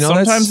happens,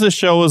 Sometimes the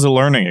show is a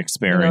learning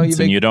experience,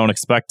 and you don't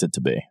expect it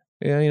to be.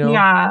 Yeah,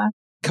 Yeah.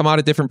 Come out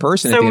a different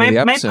person. So at the end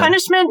of the my episode.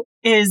 punishment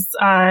is,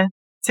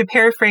 to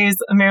paraphrase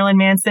Marilyn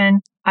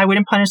Manson, I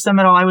wouldn't punish them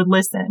at all. I would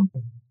listen.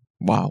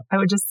 Wow. I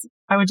would just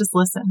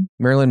listen.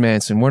 Marilyn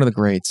Manson, one of the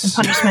greats. And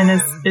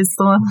punishment is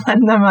to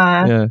lend them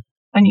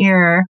an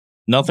ear.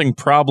 Nothing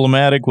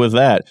problematic with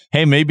that.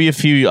 Hey, maybe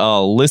if you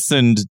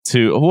listened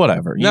to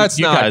whatever. That's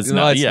not.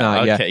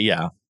 Okay,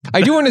 yeah.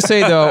 I do want to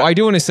say though. I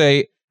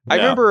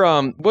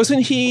remember.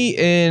 Wasn't he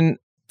in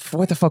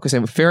what the fuck was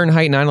that?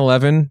 Fahrenheit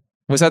 9/11?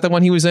 Was that the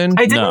one he was in?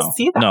 I didn't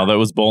see that. No, that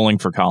was Bowling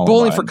for Columbine.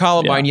 Bowling for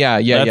Columbine. Yeah.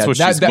 That's what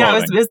she's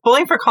it was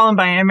Bowling for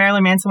Columbine, and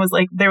Marilyn Manson was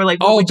like, they were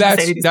like, what would you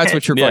say to these that's kids?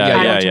 what you're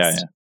going. Yeah.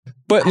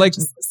 But like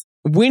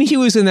when he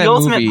was in that the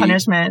movie, ultimate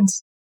punishment.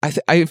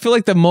 I feel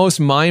like the most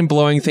mind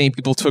blowing thing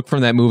people took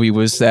from that movie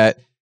was that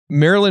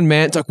Marilyn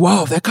Manson. Like,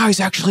 wow, that guy's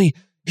actually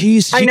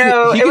he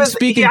can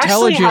speak he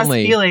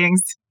intelligently. Has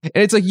feelings. And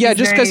it's like, yeah,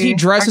 just because he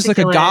dresses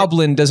articulate. like a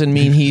goblin doesn't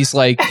mean he's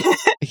like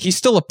he's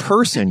still a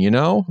person,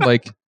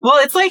 Like,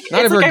 well, it's like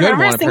not a very good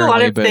one, I've seen a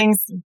lot of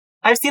things.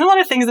 I've seen a lot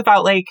of things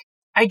about like,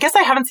 I guess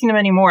I haven't seen them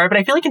anymore, but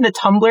I feel like in the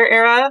Tumblr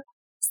era,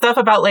 stuff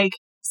about like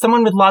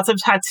someone with lots of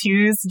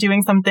tattoos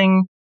doing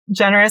something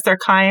generous or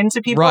kind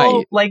to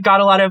people, like got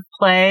a lot of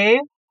play.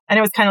 And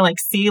it was kind of like,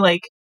 see,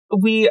 like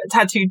we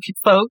tattooed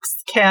folks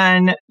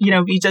can,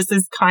 be just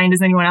as kind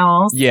as anyone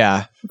else.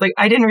 Yeah. Like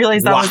I didn't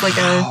realize that was like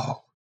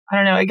I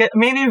don't know.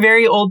 Maybe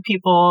very old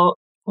people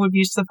would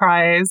be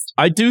surprised.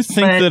 I do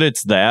think that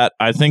it's that.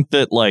 I think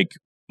that like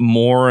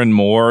more and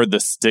more the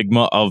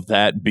stigma of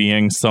that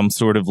being some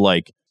sort of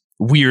like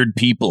weird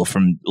people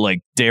from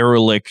like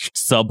derelict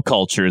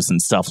subcultures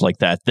and stuff like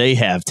that. They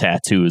have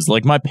tattoos.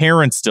 Like my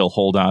parents still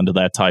hold on to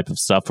that type of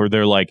stuff where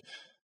they're like,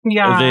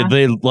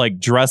 they like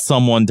dress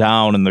someone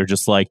down and they're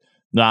just like,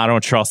 no, I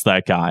don't trust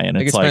that guy. And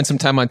they could spend some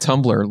time on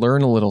Tumblr,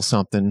 learn a little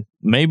something.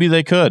 Maybe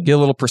they could get a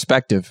little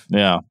perspective.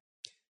 Yeah.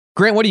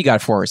 Grant, what do you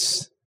got for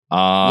us?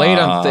 Lay it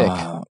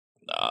on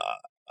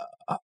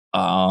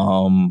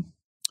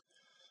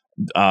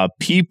thick.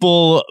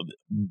 People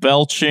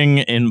belching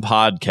in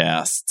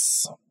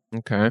podcasts.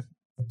 Okay.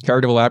 Care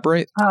to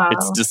elaborate?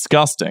 It's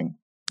disgusting.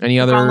 Any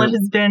other? The gauntlet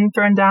has been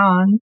thrown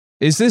down.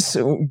 Is this?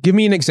 Give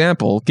me an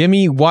example. Give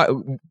me why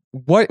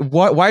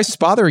is this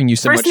bothering you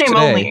so much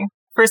today?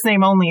 First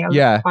name only.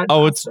 Yeah.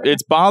 Oh,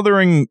 it's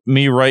bothering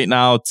me right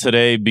now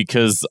today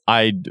because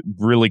I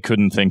really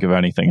couldn't think of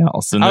anything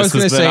else, and this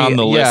has been on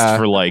the list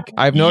for like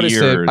I've noticed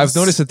years. I've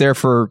noticed it there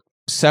for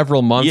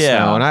several months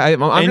now, and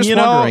I'm just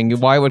wondering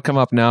why it would come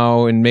up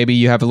now, and maybe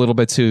you have a little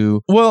bit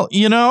to go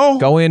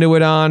into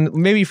it on.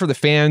 Maybe for the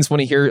fans want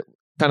to hear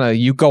kind of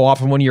you go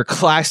off on one of your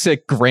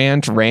classic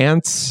Grant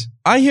rants.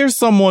 I hear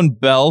someone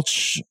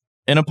belch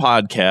in a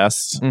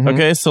podcast. Mm-hmm.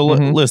 Okay, so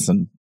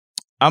listen.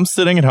 I'm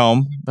sitting at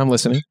home. I'm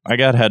listening. I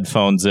got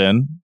headphones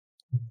in,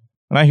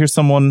 and I hear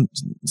someone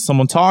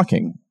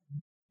talking,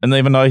 and they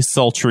have a nice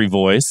sultry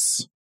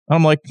voice. And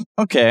I'm like,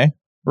 okay,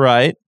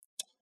 right.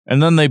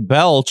 And then they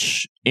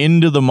belch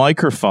into the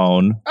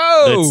microphone.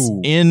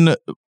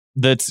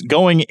 That's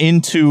going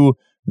into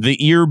the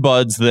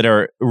earbuds that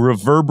are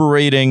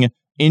reverberating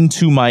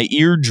into my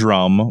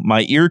eardrum,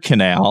 my ear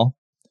canal,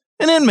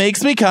 and it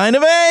makes me kind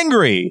of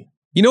angry.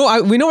 We know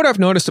what I've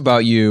noticed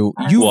about you.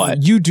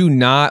 You do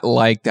not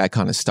like that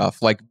kind of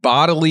stuff. Like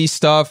bodily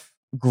stuff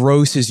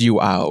grosses you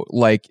out.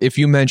 Like if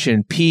you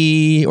mention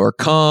pee or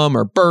cum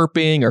or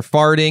burping or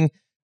farting,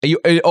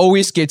 it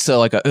always gets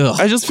like a ugh.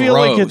 I just feel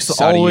like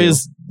it's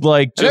always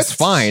like that's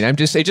fine.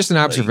 It's just an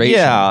observation.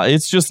 Yeah,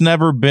 it's just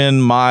never been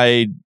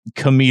my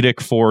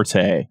comedic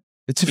forte.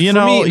 It's I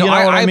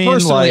mean?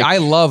 Personally, like, I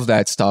love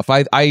that stuff.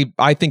 I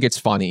think it's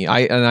funny.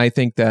 I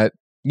think that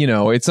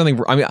it's something.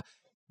 I mean.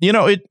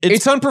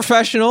 It's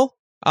unprofessional.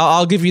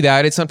 I'll give you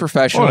that. It's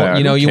unprofessional.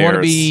 Whatever, you want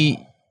to be,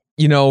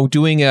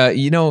 doing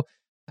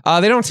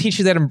they don't teach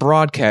you that in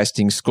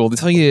broadcasting school. They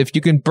tell you if you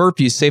can burp,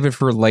 you save it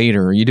for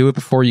later. You do it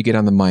before you get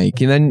on the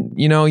mic. And then,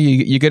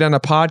 you get on a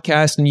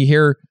podcast and you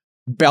hear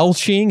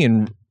belching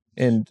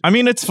and I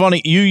mean, it's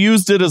funny. You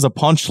used it as a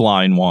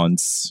punchline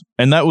once,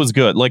 and that was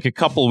good. Like a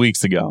couple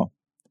weeks ago.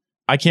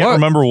 I can't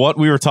remember what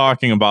we were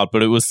talking about,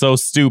 but it was so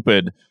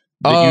stupid.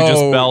 That you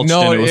just belched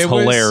and it was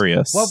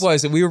hilarious. What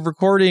was it? We were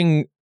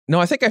recording. No,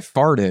 I think I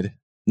farted.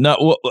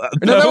 No,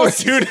 that was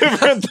two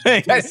different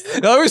things.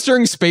 That was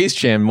during Space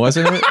Jam,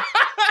 wasn't it?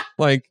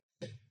 Like,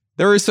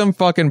 there was some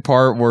fucking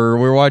part where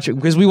we're watching,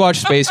 because we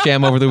watched Space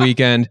Jam over the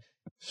weekend,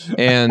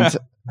 and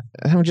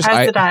I'm just.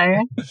 As did I.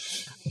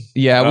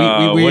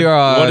 Yeah, we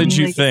what did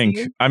you Legacy. think?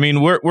 I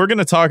mean, we're going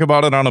to talk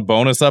about it on a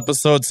bonus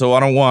episode, so I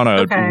don't want to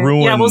Okay.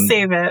 ruin. Yeah, we'll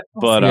save it.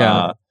 But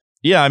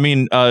Yeah. I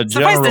mean, Suffice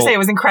general. to say, it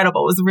was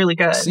incredible. It was really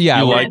good.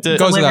 Yeah, You well, liked it?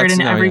 Goes Delivered without in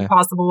saying, every yeah.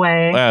 possible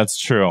way. That's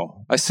true.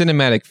 A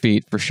cinematic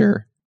feat for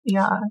sure.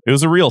 Yeah. It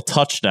was a real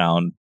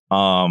touchdown.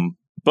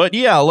 But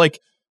yeah, like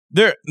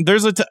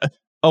there's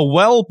a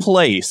well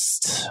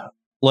placed,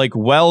 like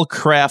well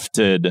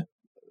crafted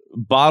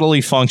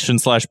bodily function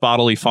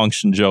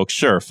joke.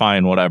 Sure,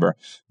 fine, whatever.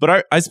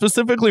 But I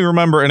specifically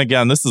remember, and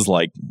again, this is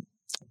like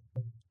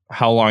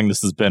how long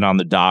this has been on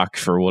the dock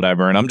for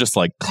whatever, and I'm just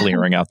like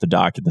clearing out the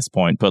dock at this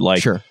point. But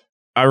like, Sure.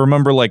 I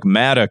remember like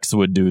Maddox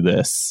would do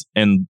this,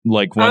 and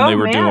like when they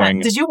were doing.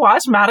 Did you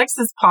watch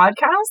Maddox's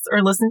podcast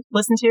or listen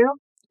to?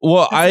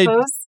 Well, I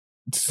suppose?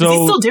 so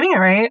He's still doing it,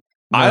 right?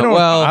 I No, don't.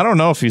 well- I don't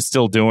know if he's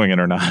still doing it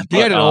or not. He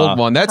had an old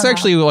one. That's Uh-huh.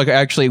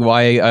 actually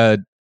why a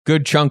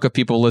good chunk of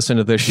people listen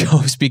to this show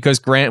is because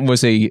Grant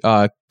was a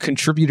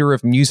contributor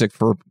of music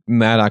for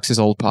Maddox's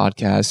old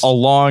podcast. a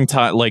long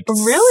time, like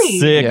Really?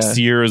 6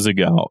 years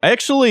ago.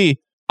 Actually,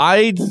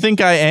 I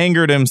think I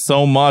angered him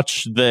so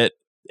much that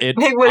Wait,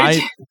 what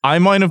did I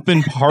might have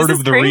been part This of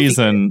is the crazy.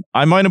 reason.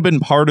 I might have been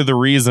part of the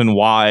reason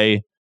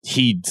why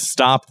he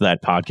stopped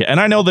that podcast. And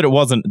I know that it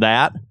wasn't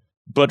that,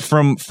 but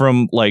from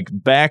like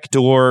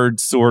backdoor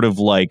sort of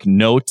like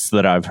notes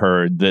that I've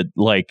heard, that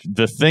like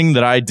the thing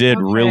that I did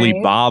really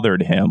Okay.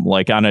 bothered him,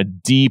 like on a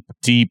deep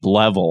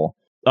level.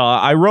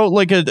 I wrote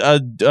like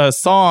a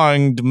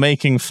song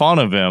making fun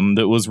of him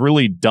that was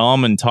really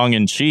dumb and tongue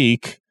in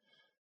cheek.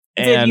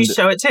 Did you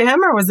show it to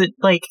him, or was it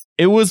like?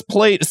 It was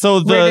played.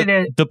 So Where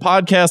did the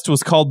podcast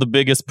was called The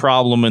Biggest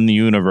Problem in the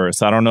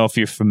Universe. I don't know if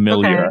you're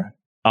familiar.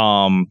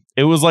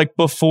 It was like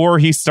before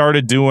he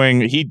started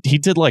doing. He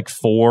did like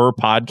 4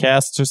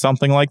 podcasts or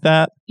something like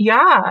that.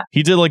 Yeah.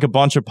 He did like a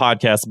bunch of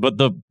podcasts, but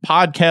the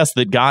podcast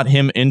that got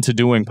him into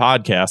doing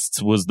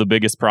podcasts was The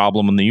Biggest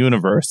Problem in the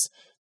Universe.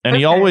 And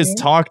he Okay. always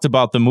talked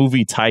about the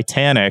movie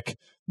Titanic.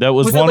 That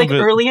was Was it one like of it.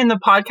 early in the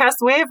podcast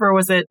wave, or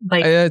was it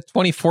like?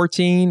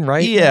 2014,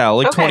 right? Yeah,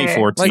 like Okay.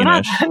 2014 So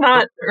ish.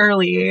 not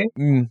early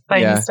by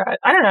any Yeah. stretch.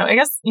 I don't know. I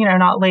guess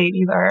not late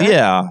either.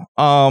 Yeah.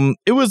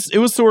 It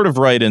was sort of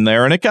right in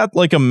there, and it got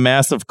like a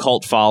massive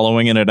cult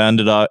following, and it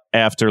ended up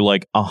after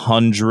like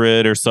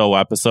 100 or so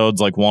episodes,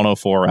 like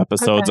 104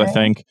 episodes, I Okay.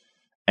 think.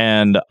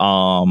 And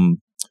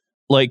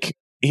like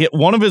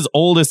one of his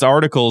oldest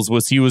articles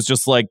was he was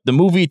just like, the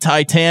movie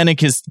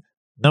Titanic is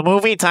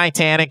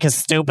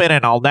stupid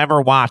and I'll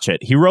never watch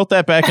it. He wrote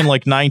that back in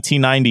like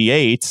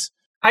 1998.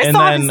 I And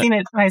still haven't then- seen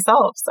it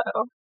myself. So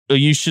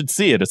You should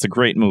see it. It's a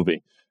great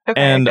movie. okay,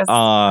 And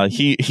I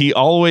guess- he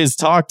always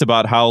talked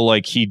about how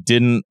like he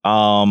didn't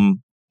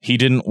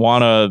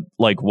want to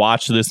like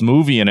watch this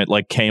movie, and it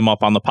like came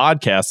up on the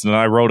podcast, and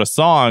I wrote a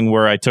song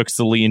where I took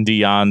Celine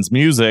Dion's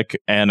music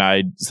and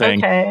I sang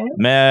okay.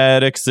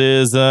 Maddox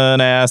is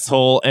an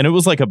asshole, and it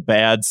was like a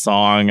bad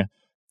song.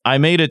 I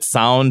made it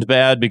sound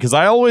bad because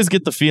I always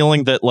get the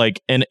feeling that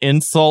like an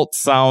insult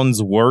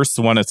sounds worse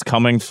when it's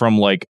coming from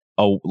like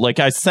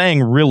I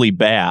sang really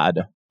bad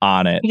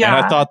on it, and I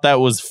Yeah. thought that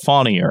was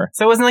funnier.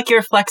 So it wasn't like you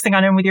were flexing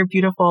on him with your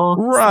beautiful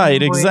Right,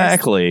 singing voice.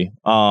 exactly.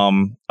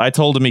 I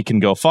told him he can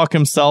go fuck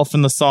himself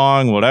in the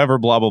song, whatever,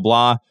 blah, blah,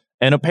 blah.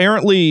 And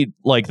apparently,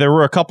 like, there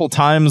were a couple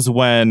times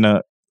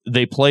when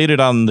they played it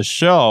on the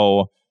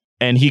show,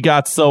 and he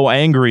got so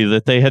angry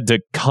that they had to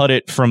cut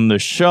it from the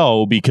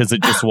show because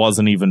it just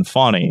wasn't even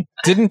funny.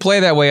 Didn't play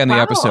that way on the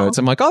Wow. episodes.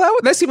 I'm like, oh,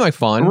 that seemed like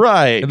fun.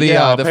 Right. The,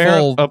 yeah. the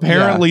full-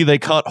 apparently, they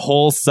cut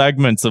whole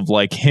segments of,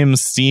 like, him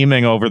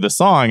steaming over the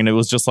song, and it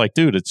was just like,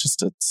 dude, it's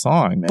just a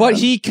song, man. But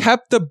he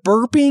kept the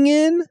burping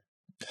in.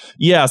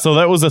 Yeah, so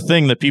that was a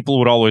thing that people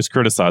would always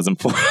criticize him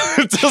for.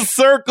 To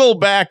circle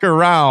back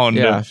around,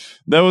 Yeah.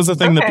 that was a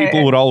thing that Okay.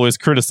 people would always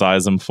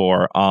criticize him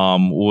for.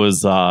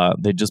 Was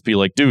they'd just be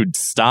like, "Dude,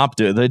 stop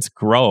it! It's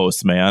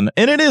gross, man."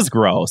 And it is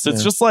gross.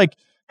 It's Yeah. just like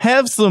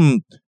have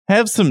some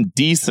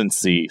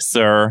decency,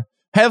 sir.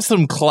 Have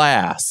some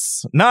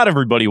class. Not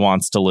everybody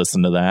wants to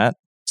listen to that.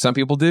 Some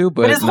people do,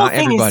 But but his whole not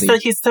thing everybody.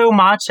 he's so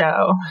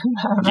macho.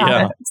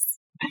 Yeah.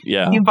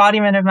 Yeah, The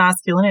embodiment of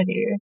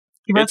masculinity.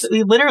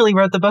 He literally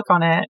wrote the book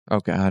on it. Oh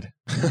God.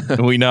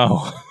 we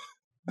know.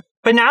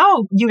 But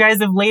now you guys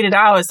have laid it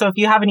out. So if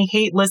you have any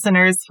hate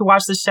listeners who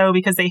watch the show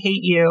because they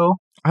hate you,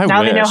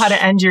 now they know how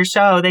to end your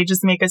show. They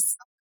just make a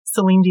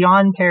Celine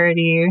Dion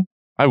parody.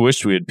 I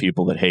wish we had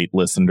people that hate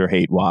listened or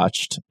hate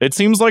watched. It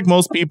seems like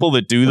most people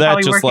that do that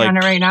Probably just working like on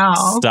it right now.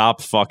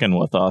 stop fucking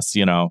with us.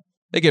 You know,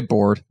 They get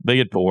bored. they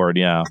get bored.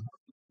 Yeah.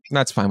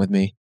 That's fine with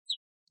me.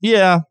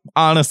 Yeah,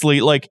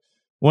 honestly, like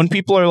when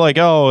people are like,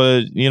 "Oh,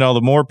 the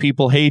more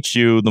people hate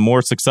you, the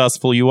more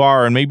successful you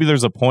are," and maybe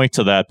there's a point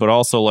to that, but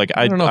also like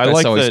I don't know if I that's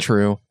like always that.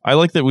 true. I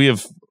like that we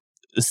have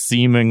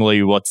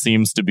seemingly what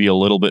seems to be a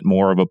little bit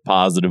more of a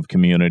positive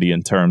community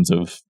in terms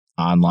of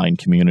online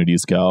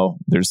communities go.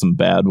 There's some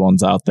bad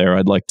ones out there.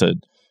 I'd like to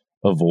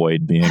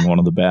avoid being one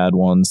of the bad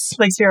ones.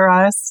 Like to your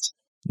arrest.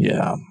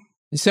 Yeah.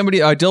 Somebody,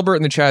 Dilbert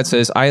in the chat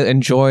says, "I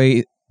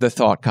enjoy the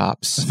Thought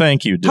Cops."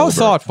 Thank you, How Dilbert.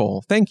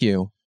 thoughtful. Thank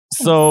you.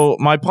 So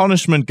my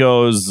punishment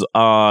goes,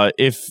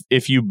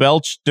 if you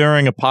belch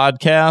during a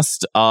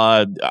podcast,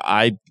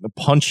 I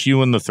punch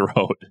you in the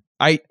throat.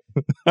 I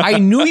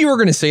knew you were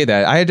going to say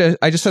that.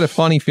 I just had a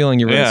funny feeling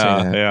you were going to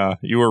say that. Yeah,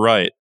 you were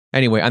right.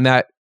 Anyway, on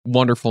that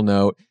wonderful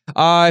note,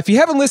 if you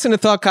haven't listened to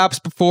Thought Cops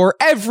before,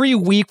 every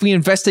week we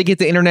investigate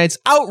the internet's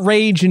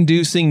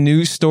outrage-inducing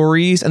news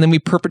stories, and then we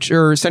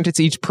sentence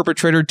each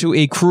perpetrator to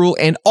a cruel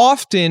and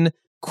often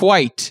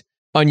quite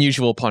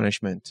unusual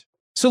punishment.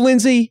 So,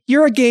 Lindsay,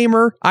 you're a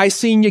gamer. I've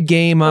seen you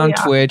game on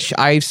Twitch.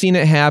 I've seen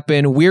it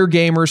happen. We're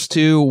gamers,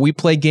 too. We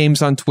play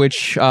games on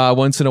Twitch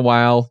once in a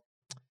while.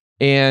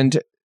 And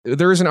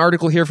there is an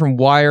article here from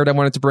Wired I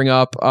wanted to bring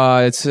up.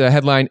 It's a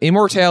headline,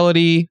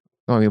 Immortality.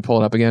 Oh, I'm going to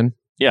pull it up again.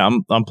 Yeah,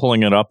 I'm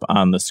pulling it up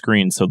on the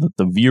screen so that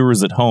the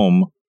viewers at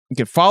home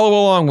can follow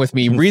along with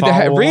me. Read the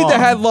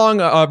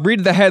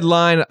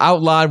headline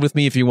out loud with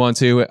me if you want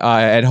to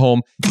at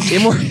home.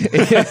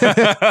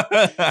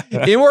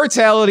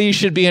 Immortality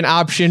should be an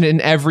option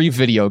in every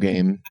video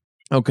game.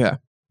 Okay.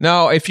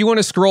 Now, if you want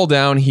to scroll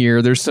down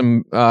here, there's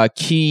some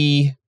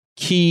key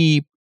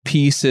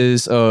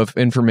pieces of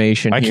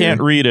information. I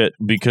can't read it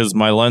because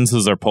my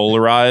lenses are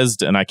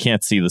polarized and I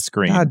can't see the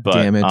screen. God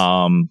damn it.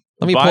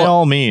 By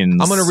all means,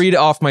 I'm going to read it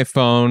off my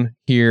phone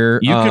here.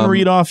 You can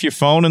read off your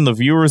phone, and the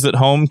viewers at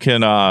home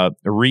can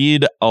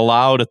read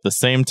aloud at the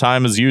same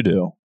time as you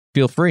do.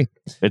 Feel free.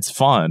 It's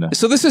fun.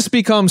 So this has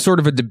become sort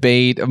of a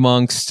debate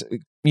amongst,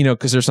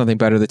 because there's something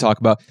better to talk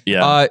about.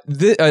 Yeah.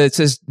 It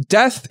says,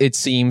 death, it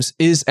seems,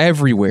 is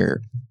everywhere.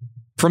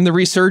 From the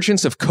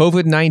resurgence of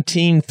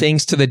COVID-19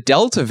 thanks to the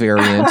Delta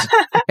variant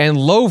and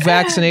low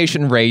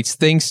vaccination rates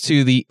thanks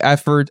to the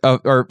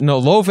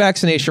low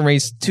vaccination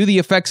rates to the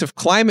effects of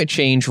climate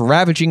change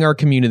ravaging our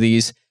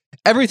communities,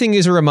 everything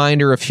is a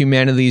reminder of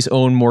humanity's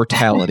own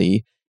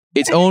mortality,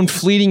 its own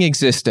fleeting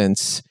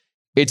existence.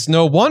 It's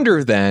no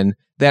wonder, then,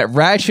 that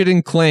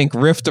Ratchet & Clank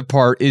Rift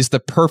Apart is the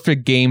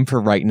perfect game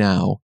for right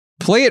now.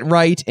 Play it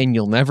right and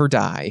you'll never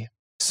die.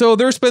 So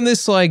there's been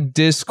this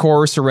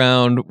discourse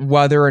around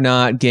whether or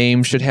not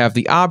games should have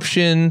the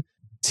option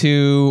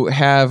to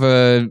have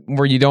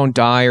where you don't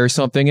die or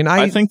something. And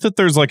I think that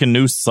there's a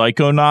new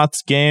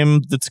Psychonauts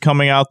game that's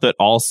coming out that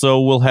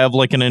also will have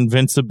an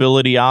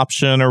invincibility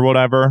option or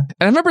whatever.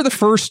 And I remember the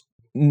first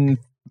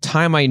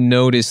time I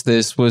noticed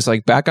this was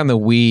back on the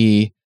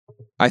Wii.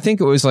 I think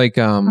it was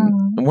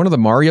one of the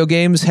Mario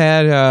games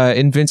had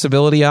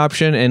invincibility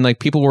option, and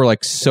people were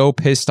so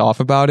pissed off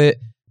about it.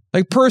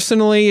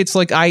 Personally, it's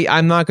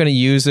I'm not going to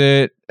use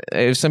it.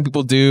 If some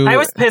people do. I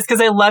was pissed because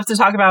I love to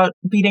talk about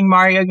beating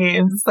Mario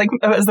games. It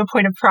was the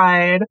point of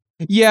pride.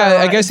 Yeah, so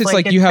I guess it's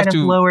you have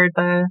to lowered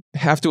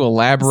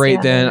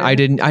elaborate. Then I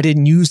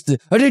didn't use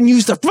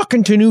the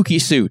fucking Tanuki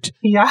suit.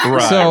 Yeah,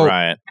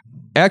 right.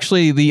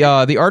 Actually,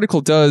 the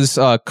article does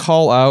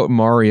call out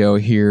Mario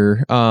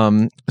here.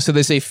 So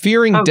they say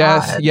fearing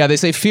death. God. Yeah, they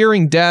say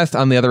fearing death,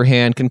 on the other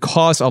hand, can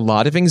cause a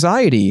lot of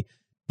anxiety.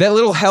 That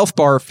little health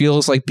bar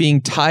feels like being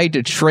tied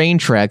to train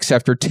tracks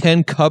after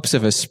 10 cups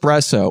of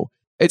espresso.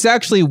 It's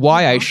actually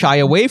why I shy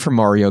away from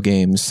Mario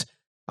games.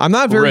 I'm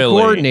not very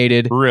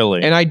coordinated.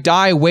 Really? And I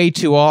die way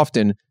too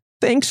often.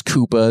 Thanks,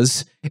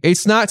 Koopas.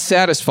 It's not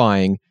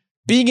satisfying.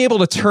 Being able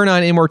to turn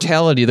on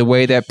immortality the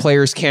way that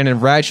players can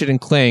in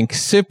Ratchet & Clank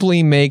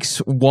simply makes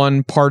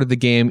one part of the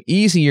game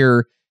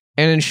easier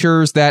and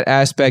ensures that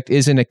aspect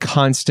isn't a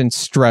constant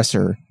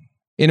stressor.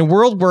 In a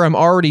world where I'm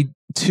already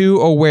too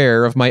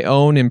aware of my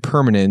own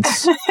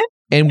impermanence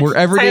and where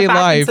everyday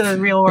life the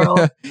real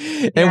world.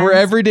 where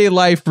everyday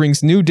life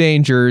brings new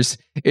dangers,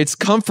 it's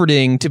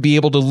comforting to be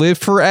able to live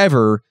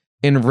forever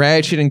in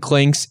Ratchet &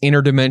 Clank's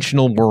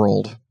interdimensional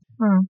world.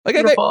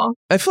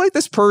 I feel like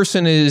this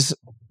person is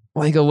a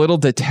little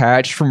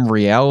detached from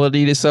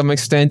reality to some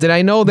extent, and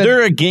I know that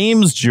they're a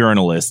games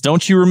journalist.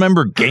 Don't you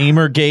remember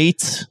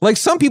Gamergate?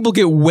 Some people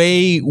get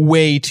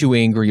way too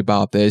angry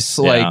about this.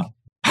 Yeah.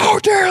 How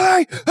dare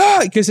they?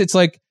 Because it's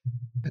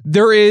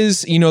there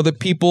is, the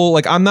people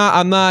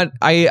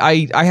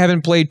I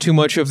haven't played too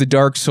much of the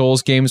Dark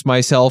Souls games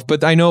myself,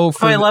 but I know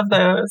I love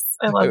those.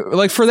 I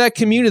love for that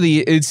community,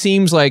 it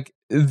seems like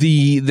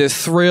the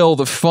thrill,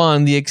 the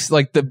fun,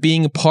 the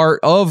being part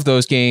of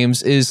those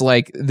games is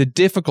the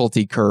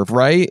difficulty curve,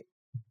 right?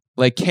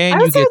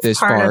 Can you get this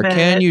far?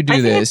 Can you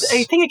do this?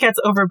 I think it gets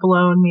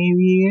overblown,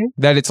 maybe.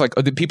 That it's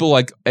the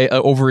people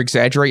over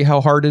exaggerate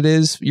how hard it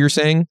is, you're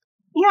saying?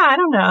 Yeah, I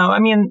don't know. I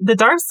mean, the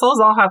Dark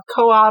Souls all have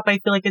co-op. I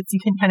feel like you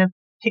can kind of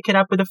pick it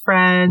up with a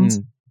friend.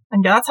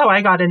 And that's how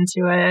I got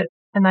into it.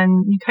 And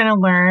then you kind of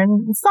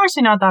learn. It's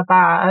actually not that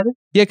bad.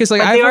 Yeah, because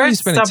I've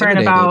always been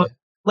intimidated about,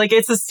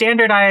 it's a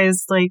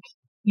standardized,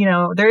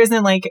 there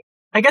isn't I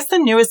guess the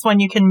newest one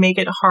you can make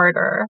it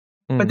harder,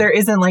 but there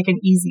isn't an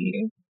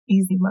easy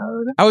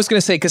mode. I was going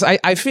to say, because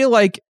I feel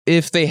like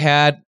if they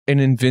had an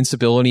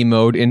invincibility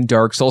mode in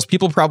Dark Souls,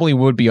 people probably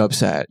would be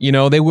upset.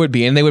 They would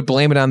be, and they would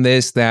blame it on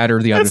this, that,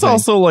 or the other thing. It's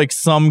also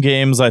some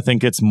games, I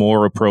think it's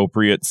more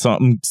appropriate.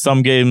 Some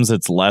games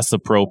it's less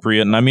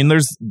appropriate. And I mean,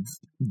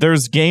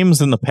 there's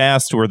games in the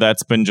past where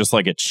that's been just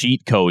a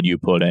cheat code you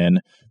put in.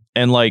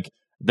 And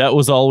that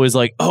was always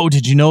like, oh,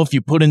 did you know if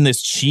you put in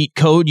this cheat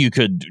code, you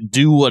could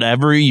do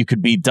whatever? You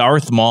could be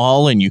Darth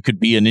Maul and you could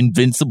be an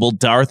invincible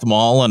Darth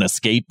Maul on a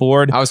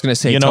skateboard. I was going to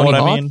say You know Tony what I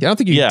Hawk. mean? I don't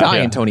think you die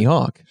in Tony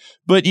Hawk.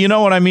 But you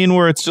know what I mean?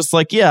 Where it's just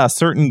like, yeah,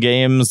 certain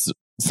games,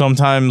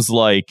 sometimes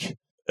like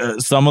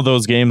some of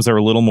those games are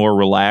a little more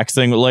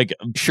relaxing. Like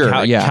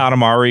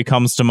Katamari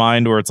comes to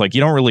mind, where it's like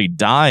you don't really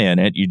die in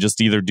it. You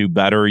just either do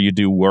better or you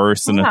do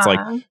worse. And it's like,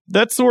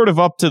 that's sort of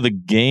up to the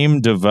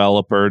game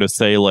developer to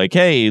say like,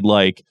 hey,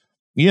 like,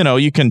 you know,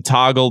 you can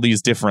toggle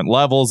these different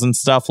levels and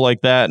stuff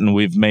like that. And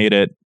we've made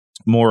it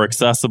more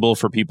accessible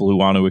for people who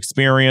want to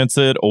experience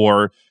it,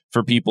 or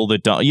for people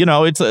that don't, you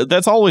know,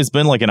 that's always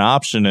been like an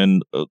option.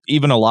 And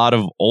even a lot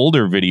of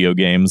older video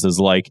games is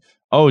like,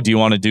 oh, do you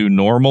want to do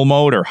normal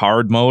mode or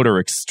hard mode or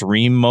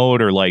extreme mode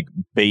or like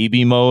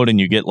baby mode? And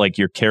you get like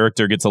your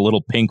character gets a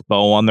little pink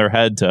bow on their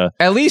head to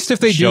at least if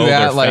they show do that,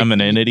 their like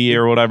femininity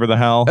or whatever the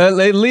hell.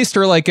 At least,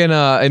 or like in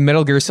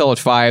Metal Gear Solid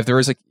 5, there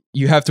was like,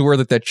 you have to wear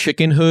like that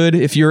chicken hood.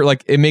 If you're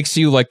like, it makes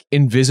you like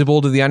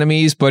invisible to the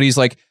enemies. But he's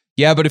like,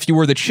 yeah, but if you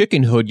wear the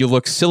chicken hood, you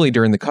look silly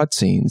during the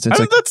cutscenes. It's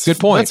like, that's good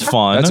point. That's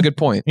fun. That's a good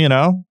point. You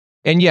know?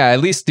 And yeah, at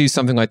least do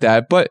something like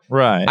that. But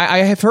right. I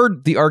have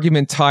heard the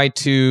argument tied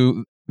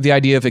to the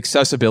idea of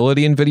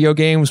accessibility in video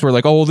games, where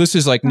like, oh, well, this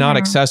is like not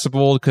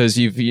accessible because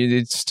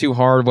it's too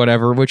hard,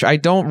 whatever, which I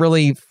don't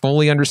really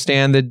fully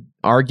understand the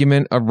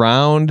argument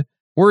around,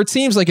 where it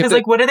seems like, because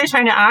like, what are they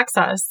trying to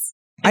access?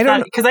 I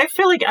don't, because I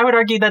feel like I would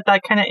argue that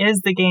kind of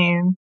is the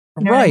game.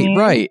 You know right, what I mean?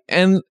 right.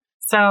 And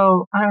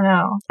so I don't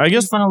know. I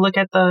guess just want to look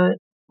at the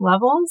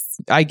levels.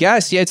 I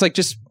guess, yeah, it's like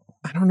just,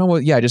 I don't know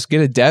what, yeah, just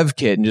get a dev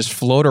kit and just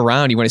float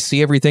around. You want to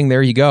see everything,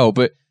 there you go.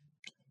 But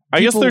I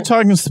guess they're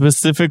talking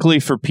specifically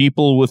for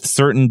people with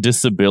certain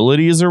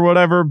disabilities or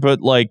whatever, but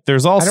like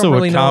there's also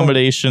really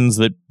accommodations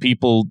that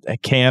people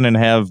can and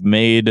have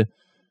made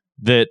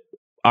that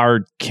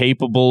are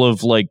capable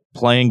of like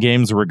playing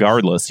games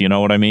regardless. You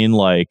know what I mean?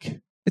 Like,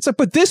 it's like,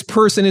 but this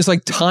person is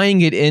like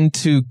tying it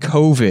into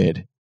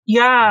COVID.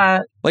 Yeah,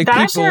 like that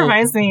actually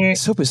reminds me.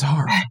 It's so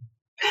bizarre.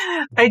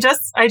 I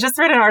just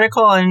read an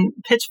article on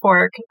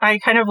Pitchfork. I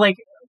kind of like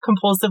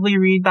compulsively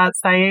read that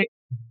site.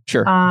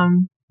 Sure.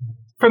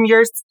 From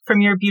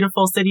your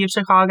beautiful city of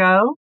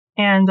Chicago,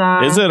 and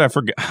is it? I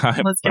forget.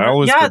 I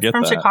always forget it's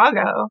from that.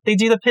 Chicago. They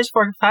do the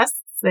Pitchfork Fests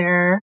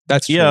there.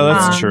 That's true. Yeah,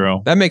 that's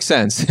true. That makes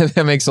sense.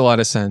 That makes a lot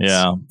of sense.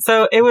 Yeah.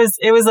 So it was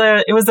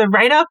a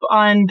write up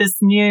on this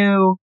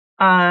new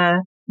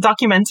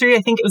documentary.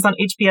 I think it was on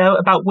HBO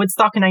about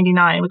Woodstock in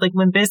 '99 with like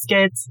Limp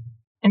Bizkit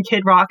and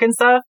Kid Rock and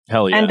stuff.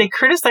 Hell yeah. And they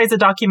criticized the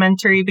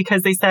documentary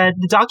because they said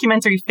the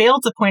documentary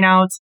failed to point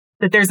out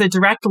that there's a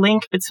direct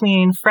link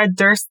between Fred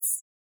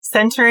Durst's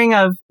centering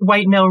of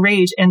white male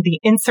rage and the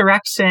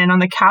insurrection on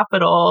the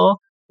Capitol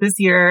this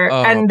year.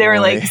 And they were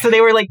like, so they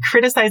were like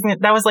criticizing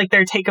it. That was like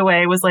their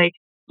takeaway was like,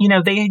 you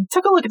know, they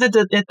took a look at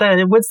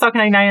the Woodstock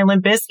 99 and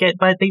Limp Bizkit,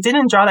 but they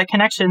didn't draw that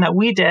connection that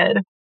we did.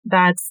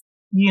 That's,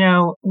 you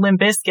know, Limp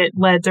Bizkit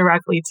led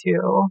directly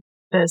to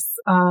this,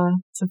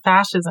 to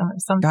fascism or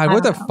something. God,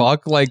 what the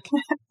fuck? Like,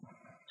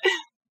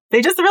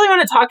 they just really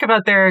want to talk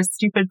about their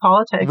stupid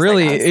politics.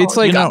 Really, it's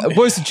like,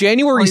 was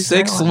January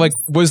 6th, like,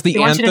 was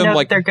the anthem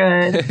like they're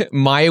good.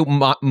 My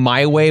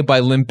Way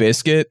by Limp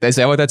Bizkit? Is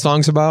that what that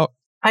song's about?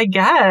 I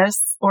guess.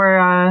 Or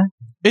I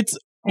did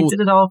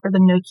it all for the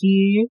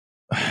nookie.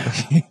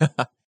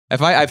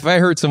 If I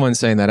heard someone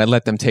saying that, I'd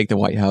let them take the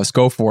White House.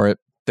 Go for it.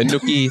 The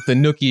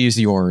nookie is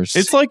yours.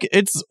 It's like,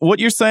 what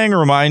you're saying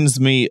reminds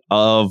me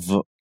of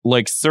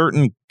like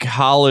certain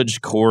college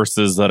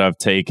courses that I've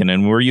taken,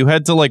 and where you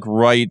had to like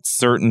write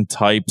certain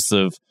types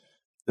of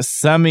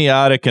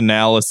semiotic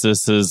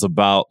analyses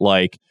about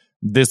like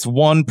this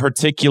one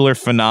particular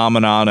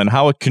phenomenon and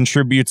how it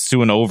contributes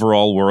to an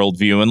overall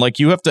worldview. And like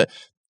you have to,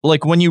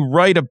 like when you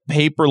write a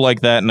paper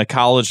like that in a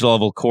college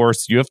level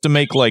course, you have to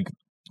make like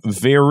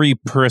very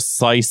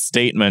precise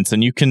statements,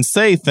 and you can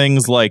say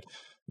things like,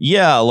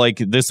 yeah, like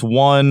this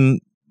one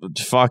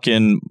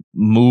fucking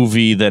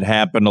movie that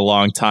happened a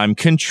long time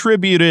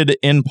contributed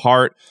in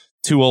part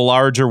to a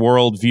larger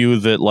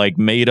worldview that like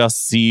made us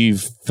see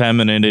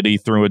femininity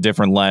through a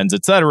different lens,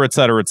 et cetera, et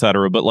cetera, et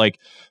cetera. But like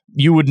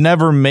you would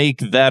never make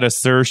that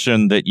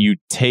assertion that you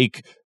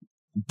take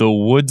the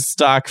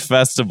Woodstock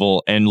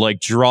Festival and like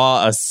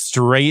draw a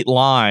straight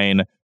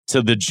line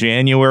to the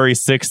January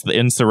 6th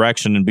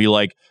insurrection and be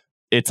like,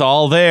 it's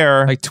all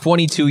there. Like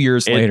 22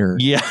 years later.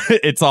 Yeah,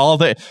 it's all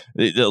there.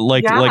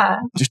 Like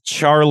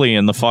Charlie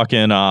in the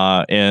fucking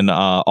in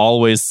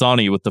Always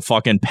Sunny with the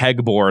fucking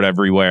pegboard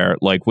everywhere,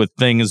 like with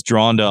things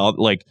drawn to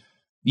like,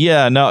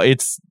 yeah, no,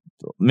 it's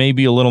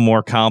maybe a little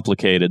more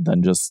complicated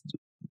than just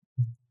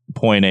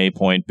point A,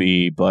 point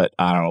B, but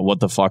I don't know. What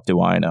the fuck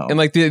do I know? And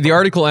like the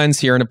article ends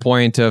here in a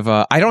point of,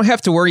 I don't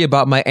have to worry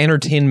about my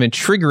entertainment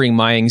triggering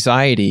my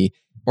anxiety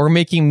or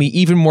making me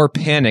even more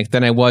panicked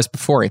than I was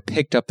before I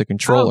picked up the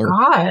controller.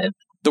 Oh, God.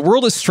 The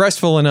world is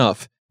stressful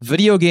enough.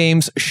 Video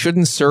games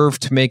shouldn't serve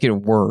to make it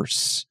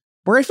worse.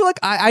 Where I feel like,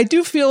 I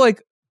do feel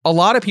like a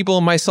lot of people,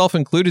 myself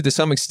included to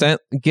some extent,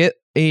 get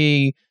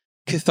a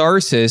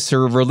catharsis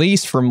or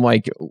release from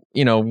like,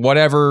 you know,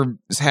 whatever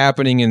is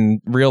happening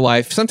in real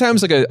life.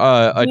 Sometimes like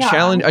a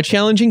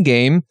challenging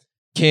game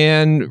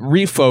can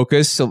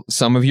refocus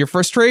some of your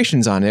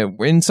frustrations on it.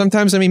 And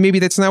sometimes, I mean, maybe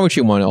that's not what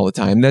you want all the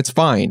time. That's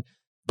fine.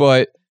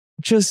 But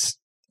just...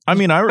 but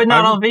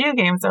not all video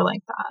games are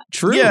like that.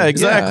 True. Yeah,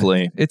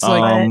 exactly. Yeah. It's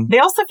like... they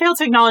also fail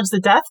to acknowledge the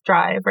death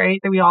drive, right?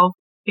 That we all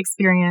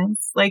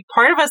experience. Like,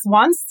 part of us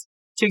wants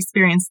to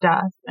experience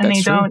death, and That's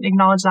they true. don't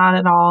acknowledge that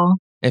at all.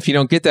 If you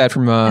don't get that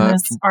from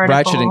this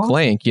Ratchet and article.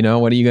 Clank, you know,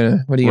 what are you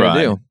gonna Right.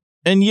 do?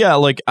 And yeah,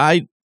 like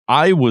I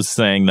was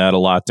saying that a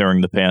lot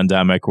during the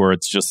pandemic, where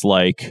it's just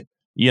like,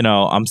 you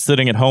know, I'm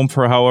sitting at home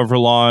for however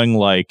long,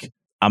 like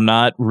I'm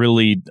not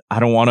really,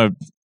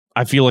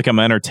 I feel like I'm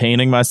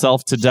entertaining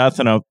myself to death.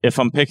 And if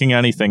I'm picking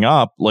anything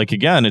up, like,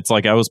 again, it's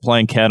like I was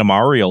playing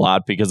Katamari a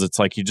lot because it's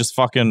like you just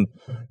fucking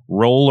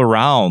roll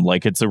around.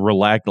 Like, it's a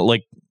relaxed,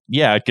 like,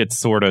 yeah, it gets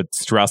sort of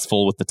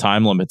stressful with the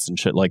time limits and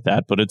shit like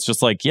that. But it's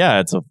just like, yeah,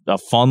 it's a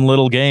fun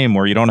little game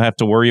where you don't have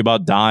to worry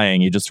about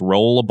dying. You just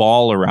roll a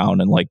ball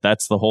around and like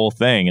that's the whole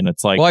thing. And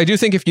it's like, Well, I do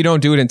think if you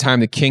don't do it in time,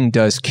 the king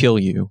does kill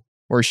you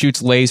or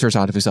shoots lasers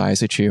out of his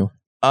eyes at you.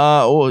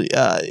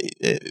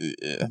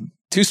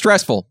 Too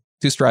stressful.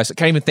 Too stressful.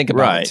 Can't even think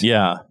about right. it.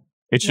 Yeah.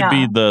 It should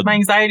be My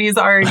anxiety is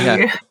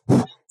already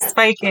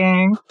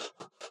spiking.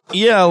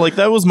 Yeah, like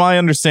that was my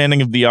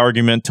understanding of the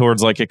argument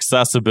towards like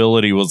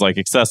accessibility was like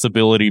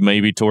accessibility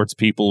maybe towards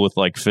people with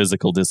like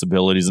physical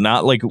disabilities,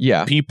 not like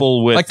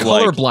people with like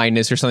color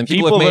blindness or something.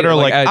 People have that made are it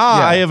like, yeah.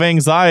 I have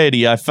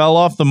anxiety. I fell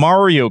off the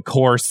Mario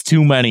course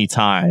too many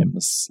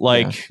times.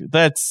 Like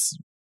that's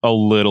a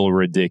little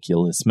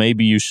ridiculous.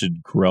 Maybe you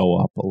should grow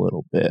up a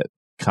little bit.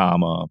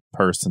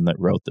 Person that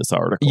wrote this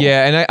article.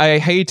 Yeah, and I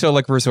hate to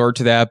like resort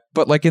to that,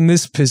 but like in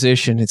this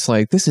position, it's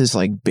like this is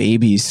like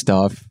baby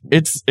stuff.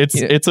 It's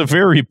a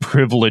very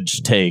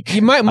privileged take.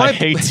 I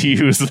hate to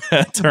use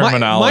that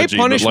terminology.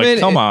 My punishment, but like,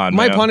 come on,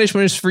 my man.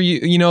 punishment is for you.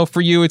 You know, for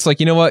you, it's like,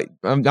 you know what?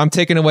 I'm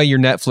taking away your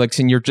Netflix,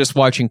 and you're just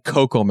watching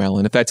Coco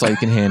Melon, if that's all you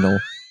can handle.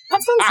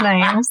 That sounds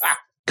nice.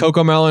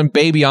 Coco Melon,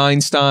 Baby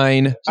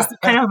Einstein, Just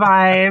kind of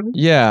vibe.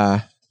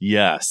 Yeah.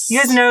 Yes. You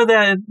guys know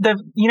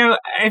you know,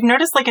 I've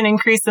noticed like an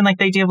increase in like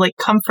the idea of like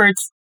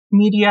comforts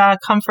media,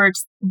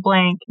 comforts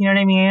blank. You know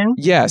what I mean?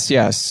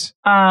 Yes.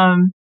 I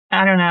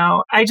don't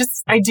know.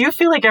 I do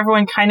feel like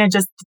everyone kind of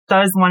just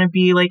does want to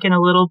be like in a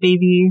little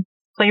baby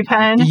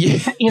playpen.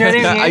 Yeah. You know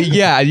what I mean?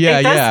 Yeah.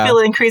 It does feel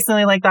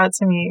increasingly like that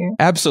to me.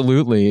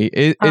 Absolutely.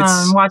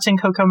 It's watching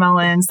Coco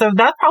Melon. So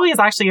that probably is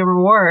actually a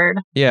reward.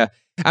 Yeah.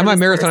 I might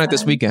marathon it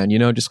this weekend, you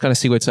know, just kind of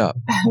see what's up.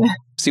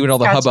 See what all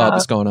the Catch hubbub up.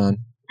 is going on.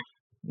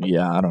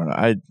 Yeah, I don't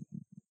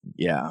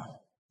know.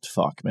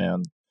 Fuck,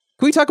 man.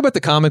 Can we talk about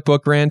the comic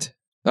book, Grant?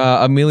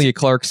 Amelia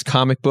Clark's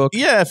comic book?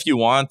 Yeah, if you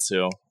want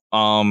to.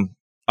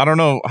 I don't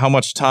know how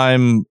much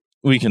time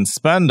we can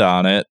spend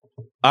on it.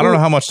 I don't know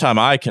how much time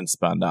I can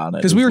spend on it.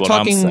 Because we were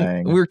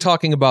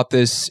talking about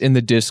this in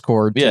the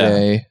Discord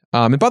today.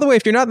 And by the way,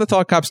 if you're not in the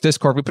Thought Cops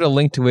Discord, we put a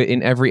link to it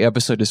in every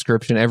episode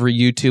description, every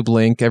YouTube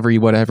link, every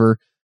whatever.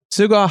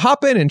 So go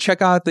hop in and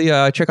check out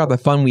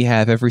the fun we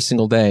have every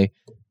single day.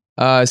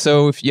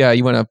 So if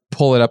you want to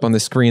pull it up on the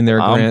screen there,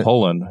 Grant. I'm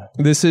pulling.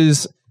 This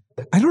is,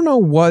 I don't know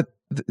what,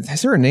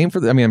 is there a name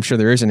for I mean, I'm sure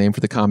there is a name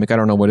for the comic. I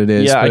don't know what it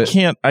is. Yeah, but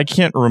I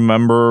can't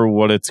remember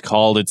what it's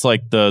called. It's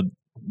like the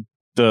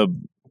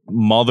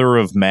Mother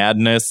of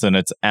Madness, and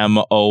it's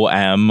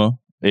MOM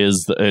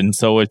and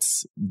so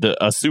it's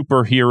a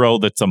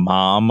superhero that's a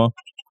mom,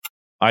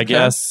 I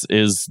guess,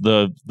 is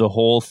the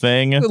whole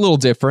thing. A little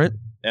different.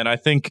 And I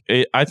think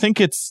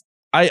it's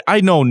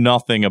I know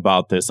nothing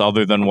about this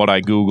other than what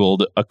I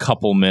Googled a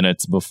couple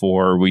minutes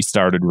before we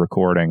started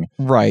recording.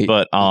 Right.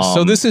 But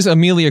so this is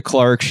Amelia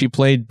Clark. She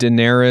played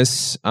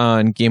Daenerys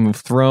on Game of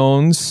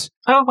Thrones.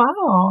 Oh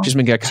wow! She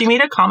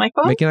made a comic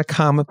book. Making a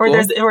comic book,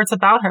 or it's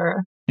about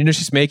her. You know,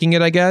 she's making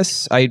it. I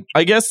guess. I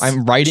guess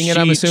I'm writing it.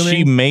 I'm assuming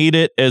she made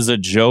it as a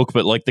joke,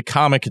 but like the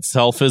comic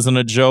itself isn't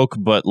a joke.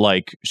 But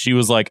like she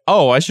was like,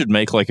 "Oh, I should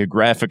make like a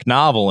graphic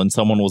novel," and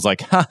someone was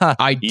like, "Ha,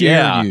 I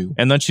dare you!"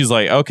 And then she's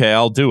like, "Okay,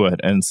 I'll do it."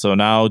 And so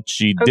now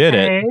she did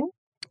it.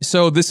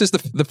 So this is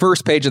the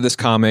first page of this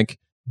comic.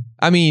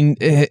 I mean,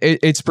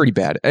 it's pretty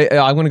bad.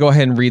 I'm going to go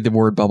ahead and read the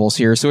word bubbles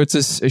here. So it's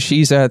this.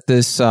 She's at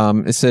this.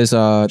 It says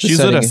she's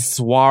at a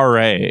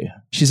soiree.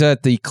 She's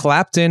at the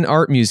Clapton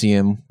Art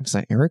Museum. Is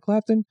that Eric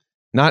Clapton?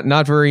 Not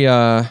very.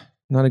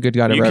 Not a good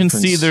guy to reference. You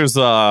can see there's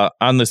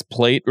on this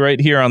plate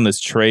right here on this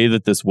tray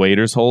that this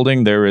waiter's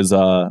holding. There is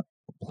a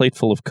plate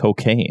full of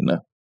cocaine.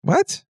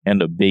 What?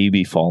 And a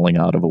baby falling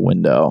out of a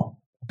window.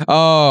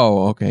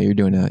 Oh, okay. You're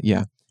doing that.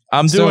 Yeah.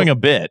 I'm doing a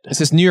bit. This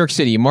is New York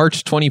City,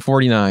 March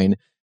 2049.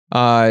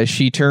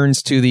 She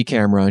turns to the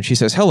camera and she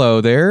says, "Hello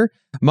there.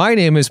 My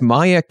name is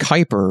Maya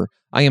Kuiper.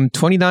 I am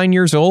 29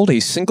 years old, a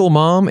single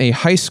mom, a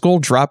high school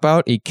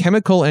dropout, a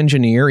chemical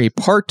engineer, a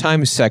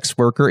part-time sex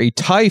worker, a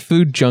Thai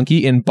food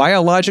junkie, and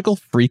biological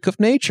freak of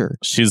nature.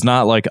 She's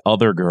not like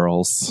other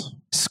girls.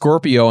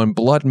 Scorpio and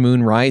blood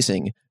moon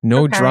rising.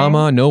 No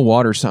drama, no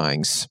water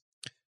signs."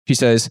 She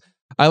says,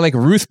 I like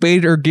Ruth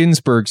Bader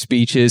Ginsburg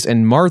speeches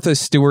and Martha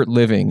Stewart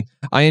living.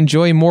 I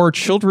enjoy more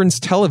children's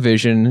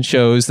television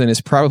shows than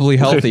is probably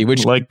healthy,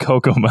 which like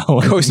Coco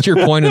Melon. goes to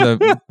your point of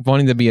the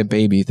wanting to be a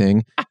baby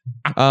thing.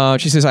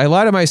 She says, I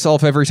lie to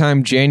myself every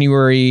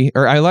January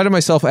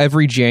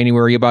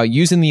about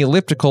using the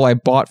elliptical I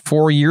bought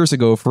 4 years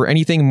ago for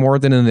anything more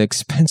than an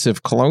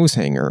expensive clothes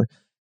hanger.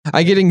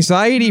 I get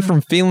anxiety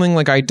from feeling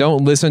like I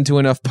don't listen to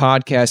enough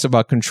podcasts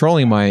about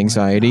controlling my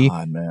anxiety.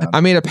 God, man. I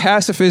made a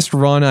pacifist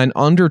run on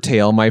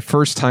Undertale my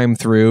first time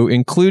through,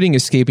 including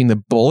escaping the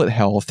bullet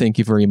hell. Thank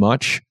you very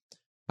much.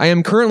 I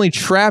am currently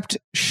trapped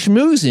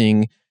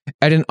schmoozing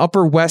at an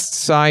Upper West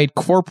Side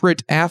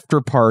corporate after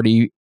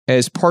party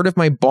as part of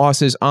my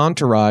boss's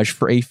entourage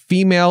for a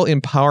female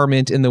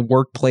empowerment in the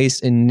workplace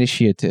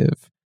initiative.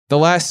 The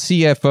last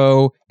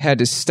CFO had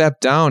to step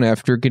down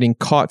after getting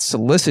caught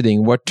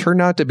soliciting what turned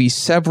out to be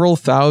several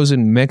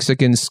thousand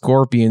Mexican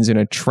scorpions in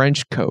a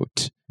trench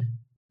coat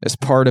as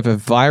part of a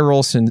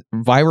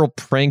viral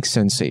prank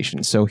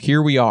sensation. So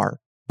here we are.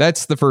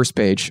 That's the first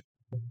page.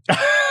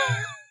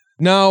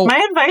 No.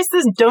 My advice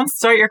is don't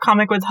start your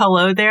comic with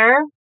hello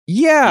there.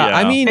 Yeah, Yeah.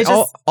 I mean, It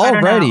just- I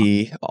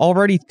don't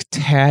already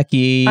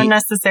tacky.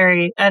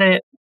 Unnecessary.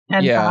 Edit.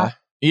 Yeah.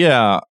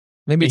 Yeah.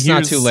 Maybe it's not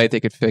Here's- too late. They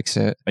could fix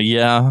it.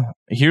 Yeah.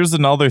 Here's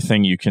another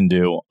thing you can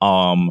do.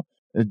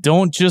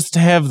 Don't just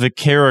have the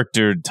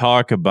character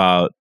talk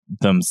about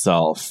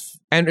themselves.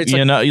 And it's You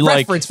like, know, you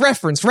like-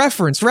 reference.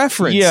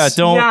 Yeah,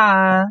 don't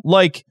Yeah.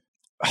 like.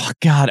 Oh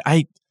God,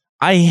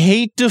 I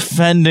hate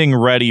defending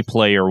Ready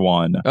Player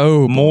One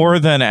Oh, more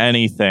than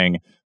anything,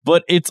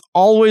 but it's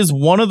always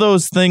one of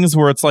those things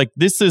where it's like,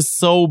 this is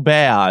so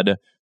bad,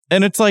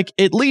 and it's like,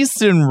 at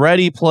least in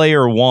Ready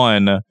Player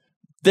One,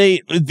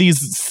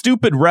 these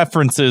stupid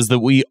references that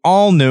we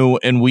all knew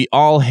and we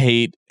all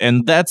hate,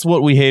 and that's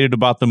what we hated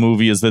about the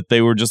movie, is that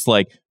they were just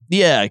like,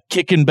 yeah,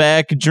 kicking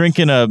back,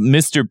 drinking a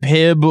Mr.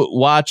 Pibb,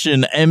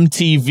 watching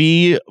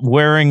MTV,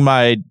 wearing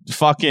my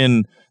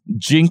fucking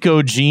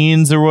Jinko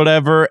jeans or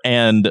whatever,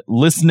 and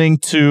listening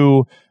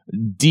to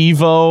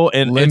Devo,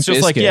 and Limp it's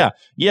just like, Bizkit.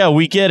 yeah,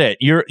 we get it.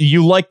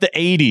 You like the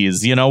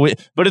 80s, you know,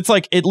 but it's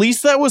like, at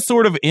least that was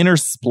sort of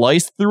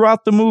interspliced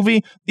throughout the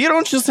movie. You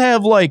don't just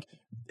have like,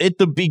 at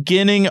the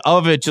beginning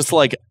of it, just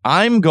like,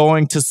 I'm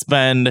going to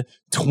spend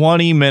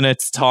 20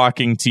 minutes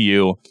talking to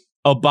you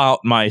about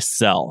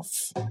myself.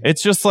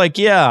 It's just like,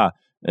 yeah,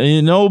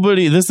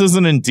 nobody, this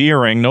isn't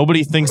endearing.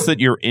 Nobody thinks that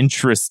you're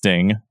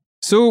interesting.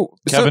 So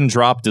Kevin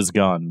dropped his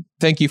gun.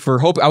 thank you for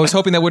hope. I was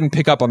hoping that wouldn't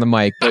pick up on the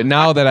mic, but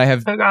now that I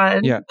have, Oh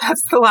God. Yeah.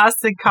 That's the last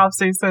thing cops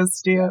are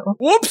supposed to do.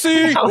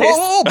 whoopsie, Now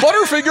oh,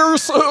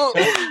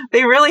 Butterfingers.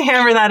 They really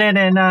hammer that in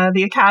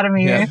the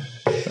academy. Yeah.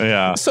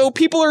 Yeah. So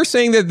people are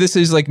saying that this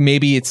is like,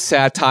 maybe it's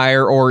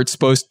satire or it's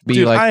supposed to be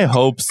Dude, like, I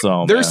hope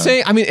so. they're man.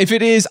 saying, I mean, if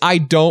it is, I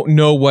don't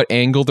know what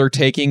angle they're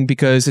taking,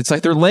 because it's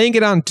like they're laying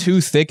it on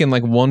too thick in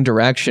like one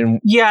direction.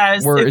 Yeah,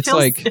 Where it it's feels,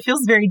 like- it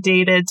feels very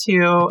dated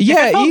too.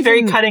 Yeah, if it felt very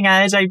even- cutting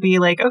edge, I'd be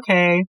like,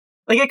 okay,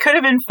 like it could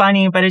have been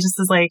funny, but it just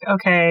is like,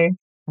 okay,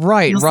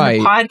 Right, you listen right.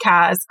 to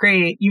podcasts,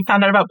 great. You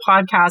found out about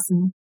podcasts,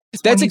 and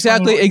That's 2020,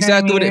 exactly you know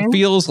exactly what I it mean?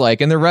 feels like.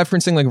 And they're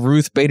referencing like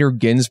Ruth Bader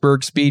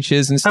Ginsburg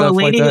speeches and Oh, stuff a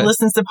like lady that. who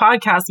listens to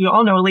podcasts. You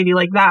all know a lady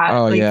like that.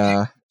 Oh Like,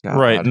 yeah. God.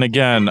 Right. And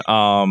again,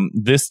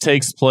 this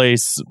takes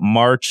place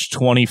March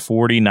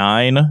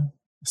 2049.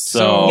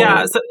 So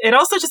Yeah. So it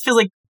also just feels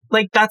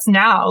like that's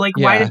now. Like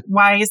Yeah.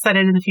 why set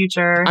it in the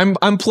future?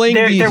 I'm playing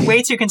They're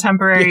way too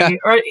contemporary, Yeah.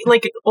 or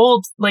like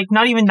old, like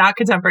not even that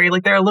contemporary.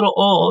 Like they're a little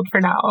old for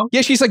now.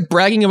 Yeah, she's like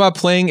bragging about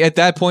playing at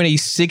that point a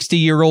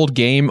 60-year-old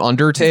game,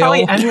 Undertale.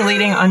 Probably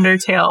emulating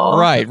Undertale.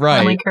 Right, right.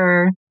 On like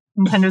her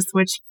Nintendo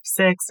Switch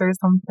 6 or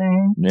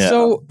something. yeah.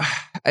 So,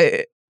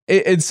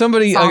 it's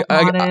somebody. Soft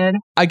I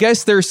modded.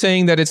 guess they're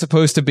saying that it's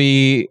supposed to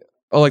be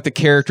like the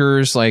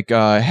characters like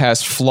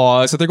has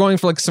flaws. So they're going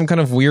for like some kind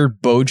of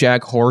weird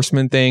BoJack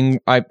Horseman thing,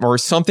 or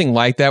something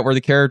like that, where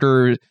the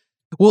character,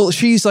 well,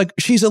 she's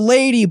a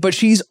lady, but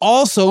she's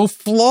also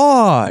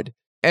flawed.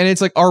 And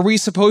it's like, are we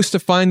supposed to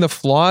find the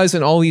flaws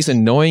in all these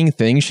annoying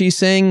things she's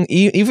saying?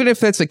 Even if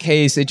that's the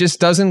case, it just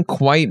doesn't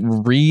quite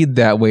read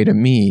that way to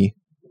me.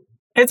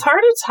 It's hard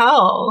to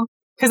tell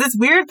because it's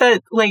weird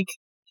that like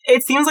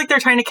it seems like they're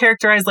trying to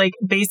characterize like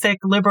basic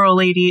liberal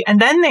lady, and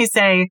then they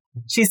say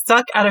she's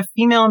stuck at a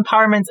female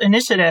empowerment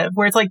initiative,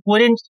 where it's like,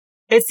 wouldn't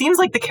it seems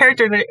like the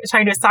character they're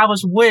trying to establish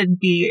would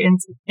be in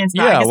I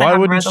yeah, guess I why haven't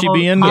wouldn't read the she whole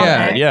be into comic.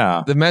 that?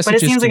 Yeah. The message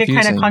But it is seems like it kind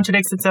confusing. of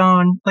contradicts its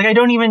own. Like I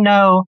don't even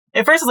know.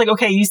 At first, it's like,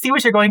 okay, you see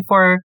what you're going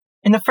for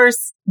in the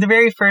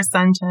very first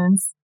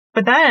sentence,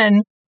 but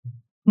then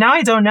now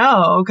I don't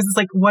know, because it's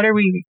like, what are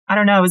we? I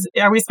don't know.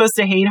 Are we supposed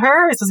to hate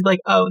her? It's supposed to be like,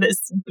 oh,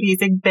 this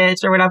basic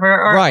bitch or whatever,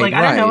 or Right, like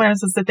I don't know right. what I'm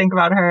supposed to think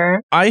about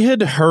her. I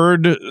had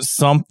heard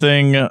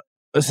something,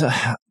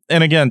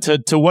 and again,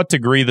 to what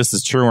degree this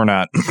is true or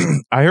not,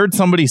 I heard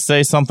somebody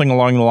say something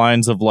along the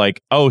lines of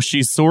like, oh,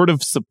 she's sort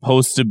of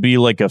supposed to be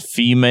like a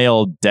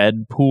female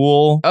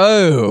Deadpool.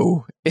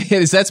 Oh,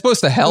 is that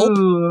supposed to help?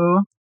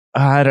 Ooh.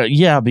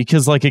 Yeah,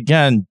 because like,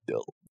 again,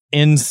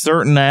 in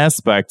certain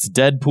aspects,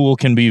 Deadpool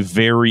can be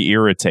very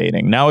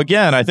irritating. Now,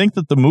 again, I think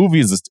that the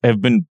movies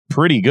have been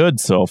pretty good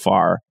so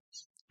far.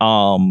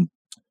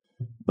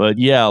 But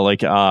yeah,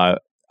 like I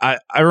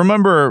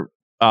remember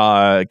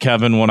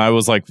Kevin, when I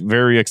was like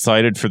very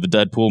excited for the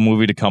Deadpool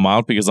movie to come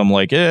out, because I'm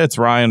like, it's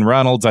Ryan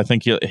Reynolds. I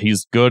think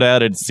he's good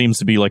at it. It seems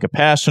to be like a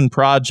passion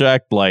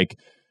project. Like,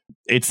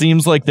 it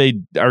seems like they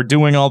are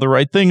doing all the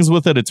right things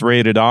with it. It's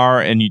rated R.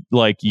 And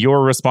like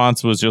your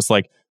response was just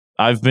like,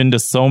 I've been to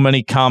so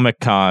many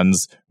Comic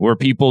Cons where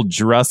people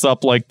dress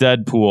up like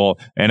Deadpool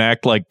and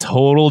act like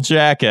total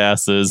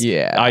jackasses.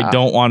 Yeah. I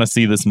don't want to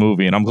see this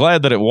movie. And I'm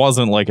glad that it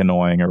wasn't like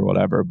annoying or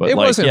whatever. But It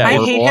like, wasn't yeah, I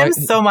horrible. hate him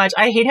so much.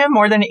 I hate him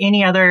more than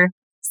any other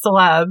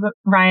celeb.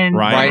 Ryan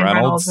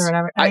Reynolds or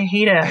whatever. I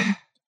hate him.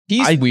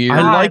 He's weird.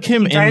 I like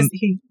him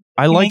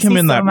I like makes him me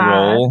in so that mad.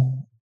 role.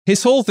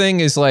 His whole thing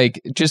is like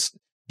just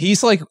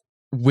he's like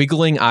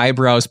wiggling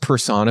eyebrows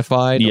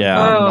personified.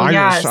 Yeah. Oh,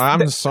 yes.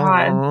 I'm so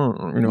God.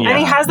 you know. And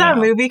he has that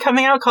yeah. movie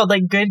coming out called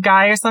like Good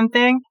Guy or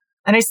something.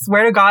 And I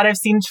swear to God, I've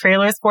seen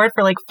trailers for it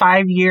for like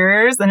 5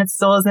 years and it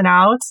still isn't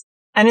out.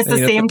 And it's the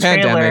You know, same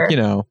trailer. pandemic, you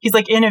know. He's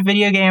like in a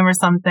video game or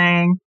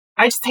something.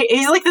 I just hate,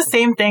 he's like the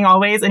same thing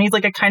always. And he's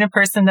like a kind of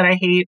person that I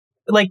hate.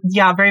 Like,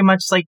 yeah, very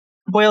much like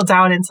boiled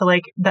down into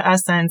like the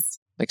essence.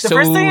 Like The so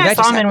first thing I that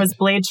saw just him in happened. was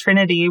Blade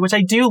Trinity, which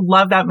I do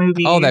love that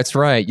movie. Oh, that's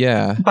right.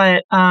 Yeah.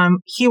 But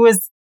he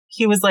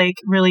was like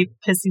really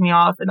pissing me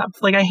off, and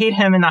like I hate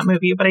him in that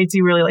movie, but I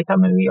do really like that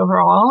movie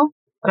overall.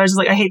 But I was just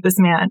like, I hate this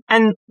man,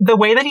 and the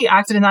way that he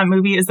acted in that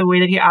movie is the way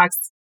that he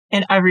acts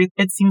in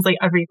it seems like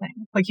everything.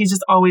 Like he's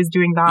just always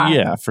doing that.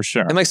 Yeah, for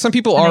sure. And like some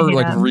people And I are hate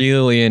like him.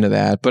 really into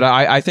that, but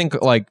I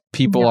think like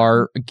people Yeah.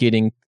 are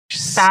getting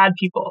Bad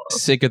people.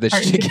 sick of this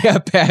Are shit. into Yeah,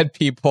 bad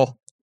people.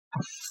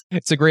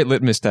 It's a great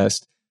litmus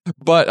test.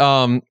 But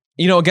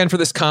you know, again for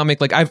this comic,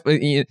 like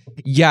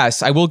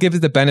yes, I will give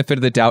it the benefit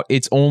of the doubt.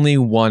 It's only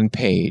one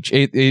page.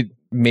 It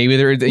maybe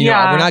there. You know,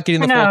 Yeah, we're not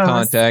getting the who full knows?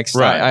 context.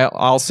 Right.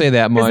 I'll say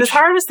that Because much. it's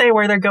hard to say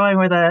where they're going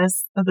with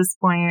us at this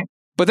point.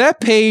 But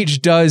that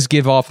page does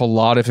give off a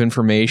lot of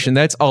information.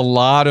 That's a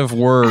lot of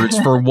words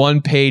for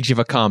one page of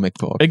a comic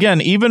book.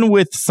 Again, even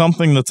with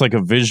something that's like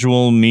a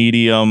visual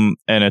medium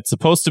and it's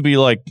supposed to be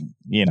like,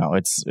 you know,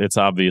 it's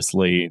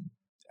obviously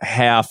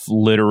half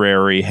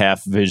literary,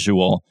 half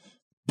visual,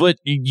 but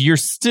you're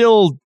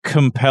still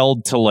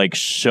compelled to like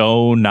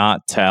show,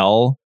 not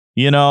tell,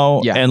 you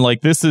know? Yeah. And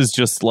like this is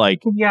just like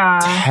Yeah.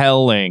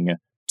 telling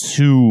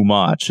too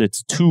much.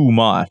 It's too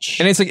much.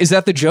 And it's like, is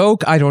that the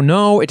joke? I don't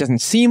know. It doesn't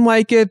seem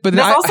like it. But then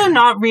That's also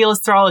not real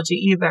astrology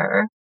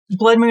either.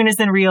 Blood moon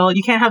isn't real.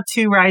 You can't have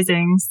two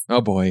risings oh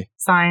boy.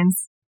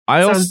 signs.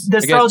 I So also the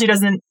astrology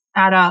doesn't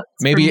add up.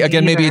 for Maybe me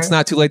again, maybe either. it's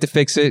not too late to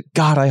fix it.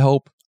 God, I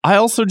hope. I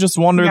also just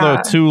wonder Yeah.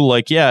 though too,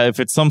 like, yeah,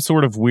 if it's some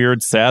sort of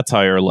weird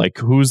satire, like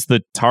who's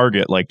the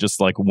target? Like just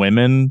like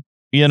women,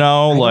 you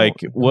know, I like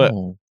don't what,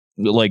 know.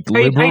 like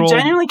I liberal,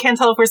 genuinely can't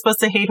tell if we're supposed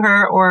to hate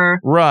her or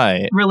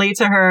right? relate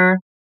to her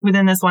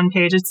within this one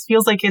page. It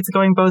feels like it's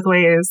going both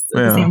ways at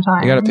the same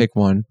time. You got to pick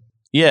one.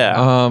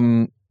 Yeah,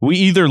 we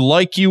either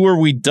like you or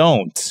we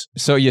don't.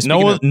 So yes,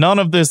 None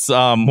of this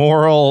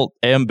moral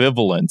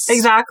ambivalence.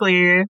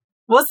 Exactly.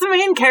 What's the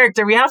main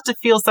character? We have to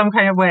feel some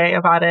kind of way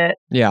about it.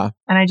 yeah.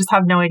 And I just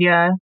have no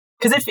idea.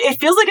 Because it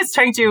feels like it's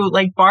trying to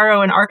like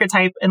borrow an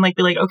archetype and like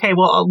be like, okay,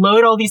 well, I'll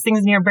load all these things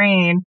in your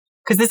brain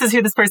because this is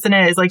who this person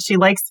is. Like she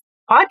likes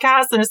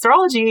podcasts and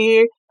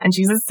astrology and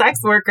she's a sex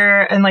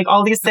worker and like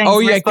all these things. Oh,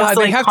 We're yeah, supposed God, to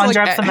they like have to, conjure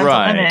like, up some mental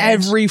right. image.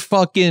 Every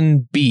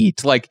fucking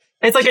beat, like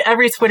It's like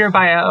every Twitter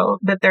bio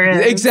that there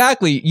is.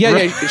 exactly. Yeah,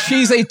 yeah.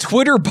 She's a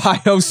Twitter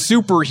bio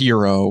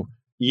superhero.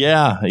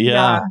 Yeah.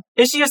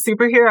 Is she a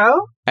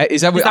superhero?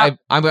 Is that what I'm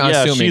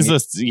Yeah, assuming?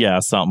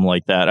 she's something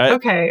like that.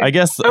 Okay. I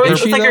guess Oh, Is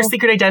it's she, like her though?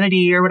 secret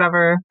identity or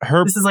whatever.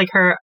 her This is like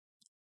her.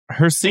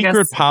 secret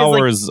 'cause, like-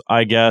 powers,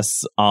 I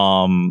guess.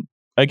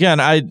 Again,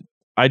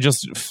 I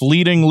just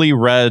fleetingly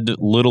read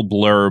little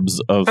blurbs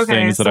of Okay,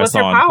 things so that I what's her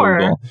saw on power?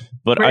 Google,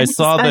 but We're I in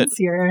saw that suspense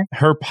here.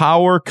 her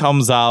power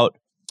comes out.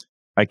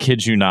 I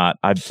kid you not.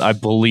 I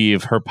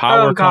believe her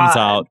power Oh, comes God.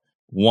 out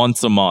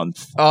once a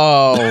month.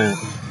 Oh,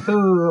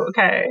 Ooh,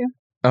 okay.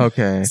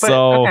 okay. But,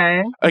 So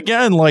okay.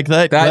 again, like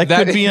that That-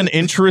 could be an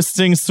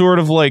interesting sort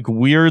of like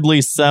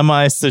weirdly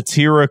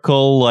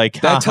semi-satirical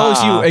like That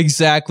tells you haha.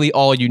 exactly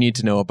all you need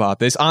to know about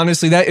this.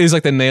 Honestly, that is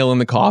like the nail in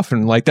the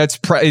coffin. Like it's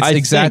I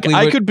exactly.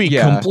 think I what- could be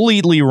yeah.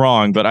 completely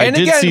wrong, but I And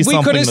did again, see we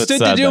something could have that stood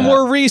said to do that.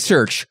 more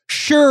research.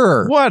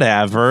 Sure,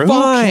 Whatever.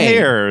 Fine. Who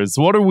cares?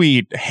 What are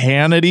we,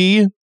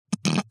 Hannity?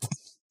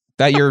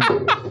 that your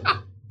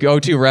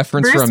go-to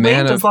reference Bruce for a Wayne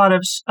man does of a lot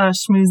of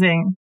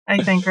schmoozing, I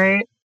think,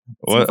 right?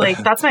 What? It's like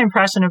that's my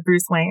impression of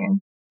Bruce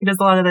Wayne. He does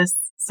a lot of this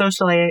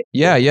socialite.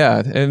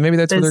 yeah, and maybe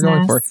that's what they're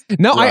going for.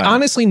 No, Right. I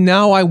honestly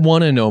now I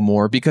want to know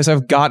more because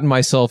I've gotten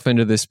myself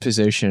into this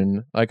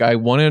position. Like I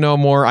want to know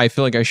more. I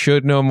feel like I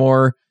should know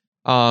more.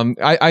 I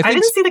I think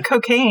didn't see the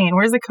cocaine.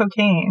 Where's the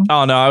cocaine?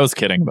 Oh no, I was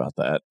kidding about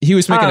that. he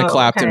was making a Oh,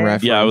 Clapton okay.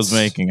 reference. Yeah, I was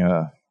making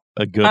a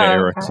good Oh,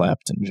 Eric okay.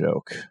 Clapton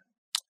joke.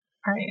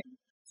 All right.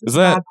 Is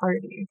that Bad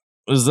party.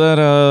 is that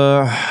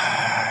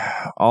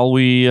all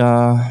we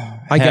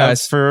I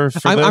guess for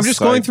I'm this. just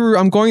going through.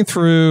 I'm going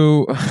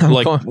through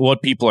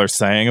what people are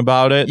saying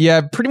about it.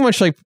 Yeah, pretty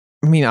much like.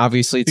 I mean,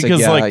 obviously, it's because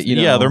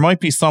there might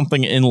be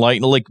something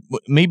enlightening. Like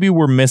maybe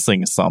we're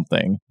missing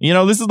something.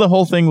 This is the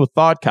whole thing with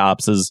Thought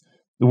Cops is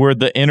we're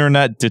the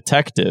internet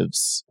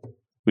detectives.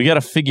 We got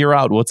to figure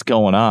out what's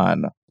going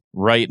on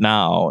right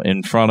now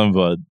in front of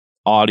a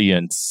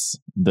audience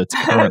that's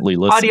currently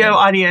listening. Audio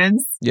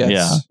audience. Yes.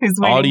 Yeah. Who's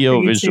waiting Audio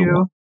for you visual.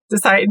 to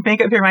decide,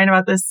 make up your mind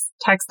about this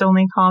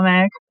text-only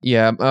comic.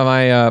 Yeah,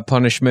 my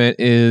punishment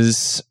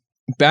is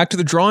back to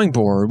the drawing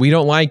board. We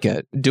don't like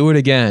it. Do it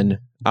again.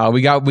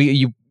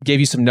 You gave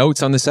you some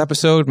notes on this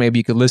episode. Maybe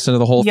you could listen to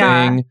the whole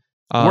thing.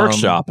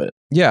 Workshop it.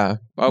 Yeah.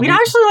 We'd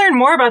actually learn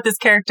more about this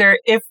character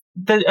if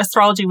the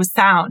astrology was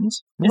sound,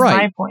 is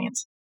my point.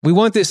 We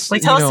want this.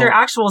 Like, tell us your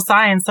actual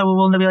sign so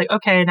we'll be like,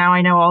 okay, now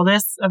I know all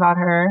this about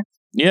her.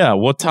 Yeah.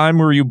 What time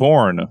were you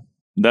born?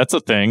 That's a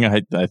thing,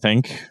 I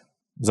think.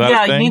 Is that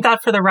a thing? You need that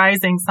for the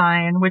rising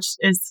sign, which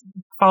is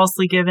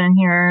falsely given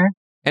here.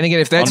 And again,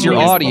 if that's your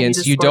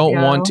audience, you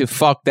don't want to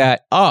fuck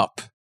that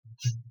up.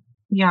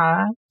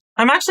 Yeah.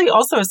 I'm actually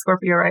also a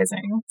Scorpio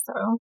rising, so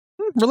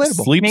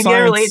relatable.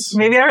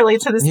 Maybe I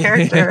relate to this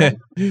character.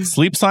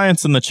 Sleep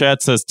Science in the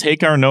chat says,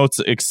 take our notes,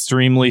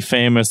 extremely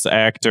famous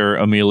actor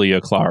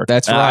Amelia Clark.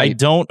 That's right. I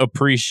don't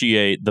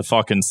appreciate the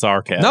fucking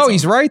sarcasm. No,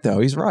 he's right, though.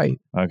 He's right.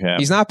 Okay.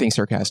 He's not being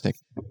sarcastic.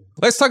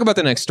 Let's talk about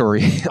the next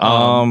story.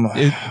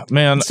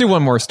 Man. Let's do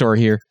one more story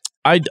here.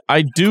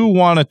 I do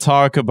want to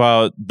talk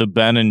about the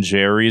Ben and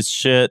Jerry's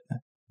shit,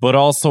 but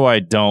also I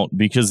don't,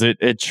 because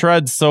it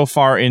treads so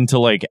far into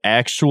like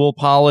actual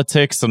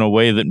politics in a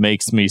way that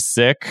makes me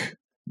sick.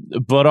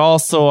 But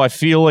also I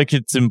feel like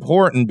it's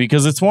important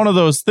because it's one of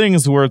those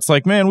things where it's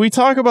like, man, we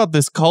talk about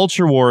this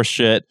culture war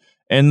shit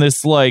and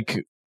this like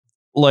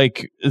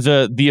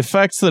the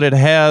effects that it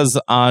has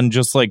on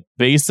just like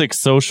basic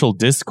social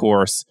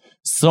discourse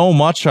so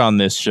much on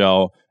this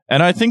show.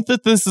 And I think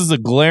that this is a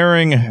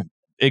glaring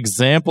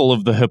example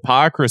of the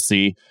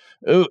hypocrisy.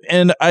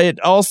 And I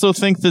also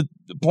think that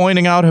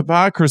pointing out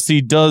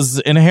hypocrisy does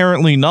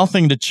inherently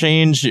nothing to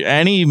change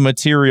any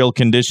material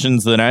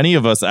conditions that any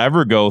of us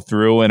ever go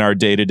through in our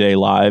day-to-day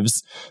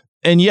lives.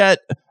 And yet,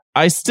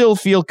 I still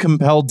feel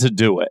compelled to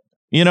do it.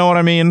 You know what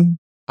I mean?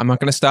 I'm not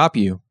going to stop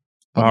you.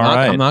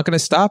 I'm not going to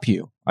stop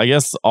you. I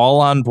guess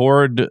all on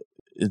board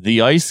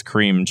the ice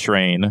cream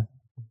train.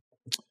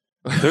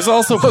 There's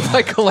also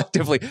like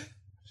collectively.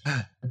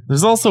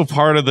 There's also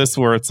part of this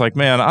where it's like,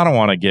 man, I don't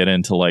want to get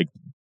into like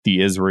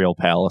the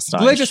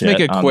Israel-Palestine. Let's just make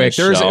it quick.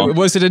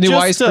 Was it a new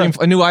ice cream?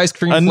 A new ice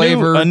cream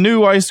flavor? A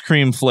new ice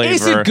cream flavor.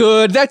 Is it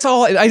good? That's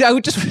all. I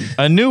would just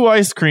a new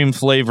ice cream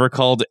flavor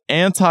called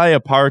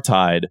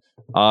anti-apartheid.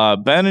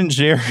 Ben and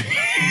Jerry.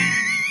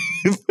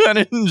 Ben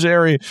and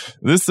Jerry.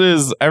 This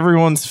is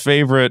everyone's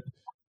favorite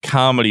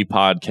comedy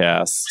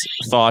podcast,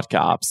 Thought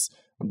Cops.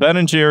 Ben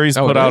and Jerry's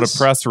put out a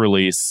press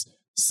release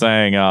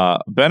saying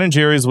Ben and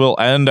Jerry's will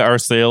end our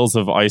sales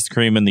of ice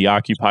cream in the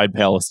occupied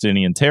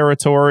Palestinian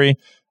territory.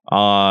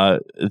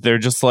 They're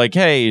just like,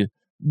 hey,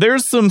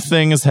 there's some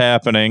things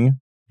happening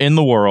in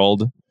the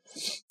world,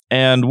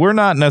 and we're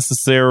not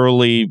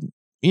necessarily,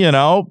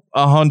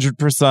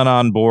 100%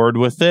 on board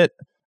with it.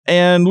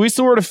 And we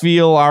sort of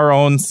feel our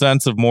own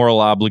sense of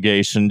moral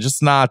obligation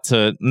just not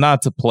to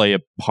play a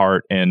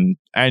part in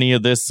any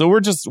of this. So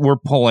we're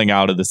pulling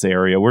out of this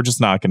area. We're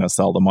just not going to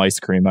sell them ice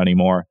cream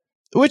anymore.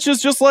 Which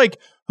is just like,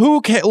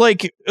 who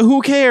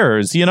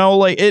cares?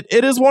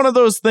 It is one of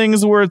those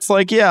things where it's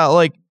like, yeah,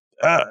 like,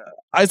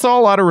 I saw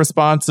a lot of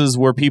responses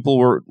where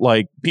people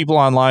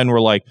online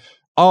were like,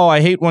 oh,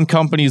 I hate when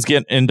companies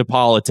get into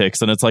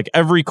politics. And it's like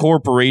every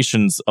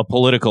corporation's a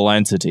political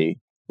entity.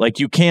 Like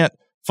you can't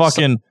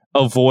fucking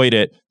avoid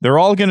it. They're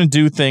all going to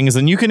do things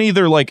and you can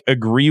either like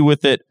agree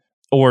with it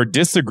or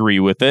disagree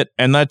with it.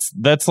 And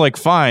that's like,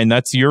 fine.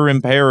 That's your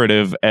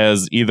imperative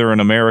as either an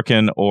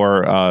American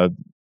or a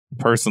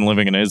person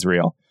living in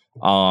Israel.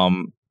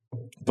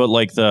 But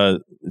like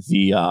the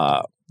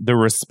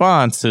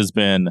response has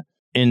been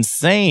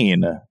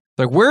insane.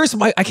 Like, where's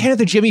I can't have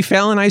the Jimmy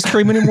Fallon ice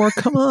cream anymore.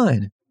 Come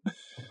on.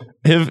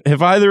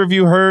 Have either of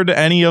you heard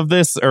any of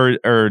this or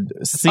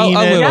seen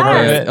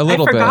it? A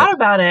little bit. I forgot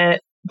about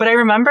it, but I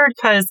remembered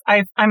because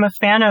I'm a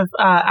fan of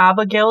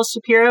Abigail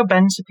Shapiro,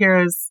 Ben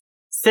Shapiro's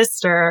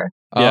sister,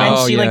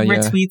 and she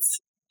retweets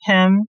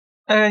him,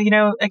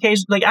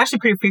 occasionally, like actually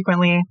pretty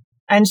frequently,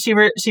 and she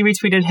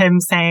retweeted him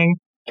saying,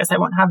 "Guess I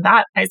won't have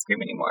that ice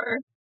cream anymore,"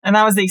 and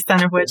that was the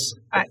extent of which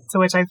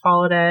I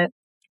followed it.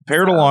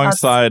 Paired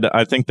alongside,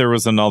 I think there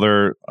was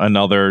another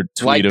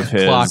tweet of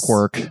his.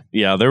 Clockwork.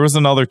 Yeah, there was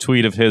another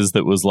tweet of his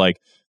that was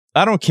like,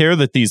 I don't care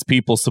that these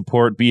people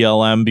support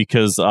BLM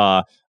because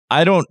I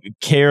don't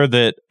care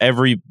that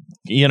I'm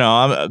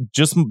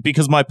just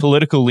because my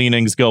political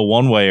leanings go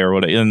one way or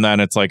what, and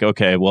then it's like,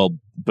 okay, well,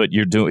 but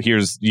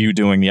here's you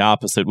doing the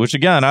opposite, which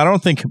again, I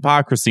don't think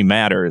hypocrisy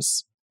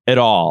matters at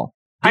all.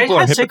 People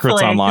are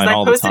hypocrites online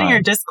all the time. I posted in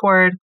your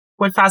Discord,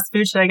 what fast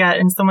food should I get?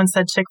 And someone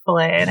said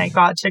Chick-fil-A, and I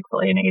got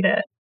Chick-fil-A and ate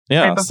it.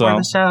 Yeah, right before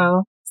the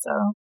show. So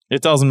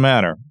it doesn't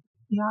matter.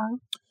 Yeah.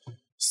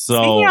 So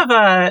Speaking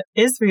of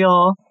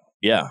Israel,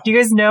 yeah. do you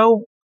guys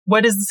know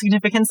what is the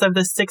significance of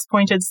the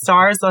 6-pointed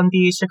stars on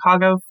the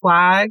Chicago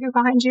flag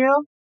behind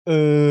you?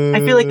 I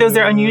feel like those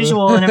are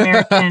unusual in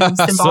American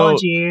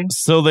symbology.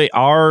 So they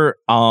are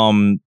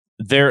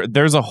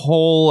there's a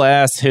whole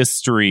ass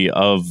history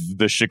of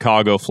the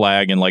Chicago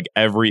flag and like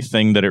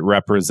everything that it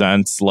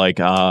represents. Like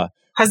has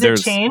it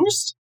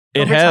changed?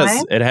 It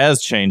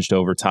has changed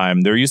over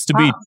time. There used to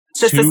be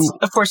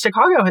of course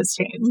Chicago has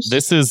changed.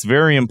 This is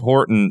very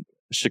important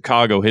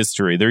Chicago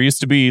history. There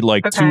used to be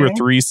like 2 or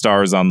 3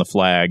 stars on the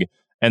flag,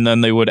 and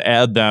then they would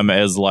add them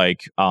as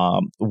like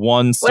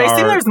 1 star. Well, I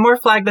assume there's more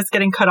flag that's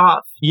getting cut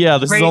off. Yeah,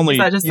 this is only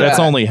that's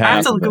only half. I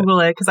have to Google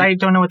it because I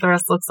don't know what the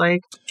rest looks like.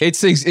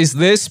 It's is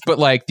this, but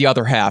like the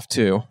other half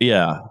too.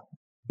 Yeah,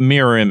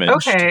 mirror image.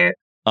 Okay.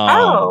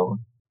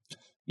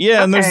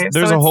 Yeah, and Okay,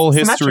 there's so a whole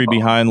it's history symmetrical.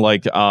 behind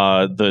like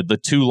the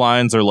 2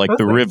 lines are like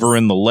the Perfect. river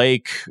and the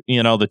lake.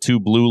 You know, the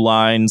 2 blue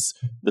lines.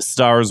 The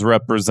stars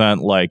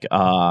represent like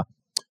the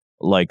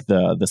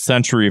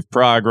century of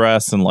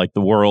progress and like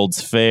the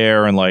World's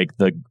Fair and like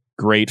the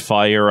Great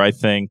Fire. I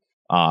think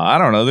I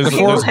don't know. There's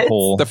a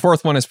whole. The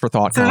 4th one is for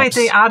thought. So wait,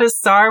 they add a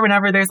star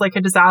whenever there's like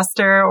a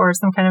disaster or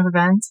some kind of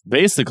event.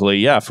 Basically,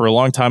 yeah. For a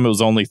long time, it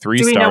was only 3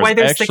 Do we stars. know why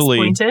they're Actually,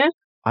 6-pointed?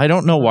 I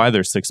don't know why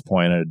they're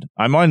 6-pointed.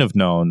 I might have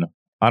known.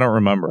 I don't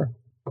remember.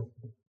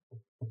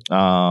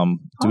 Do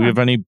we have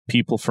any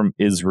people from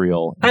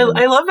Israel? I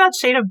love that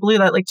shade of blue,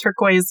 that like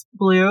turquoise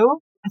blue.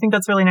 I think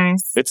that's really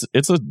nice. It's a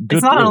good.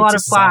 It's not blue. on a lot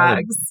It's of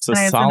flags. It's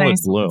a solid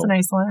blue. It's a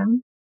nice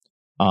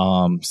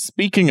one.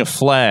 Speaking of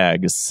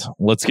flags,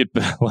 let's get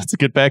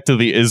back to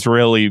the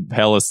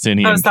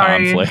Israeli-Palestinian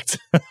conflict.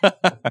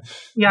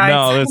 Yeah,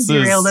 no, I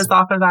derailed us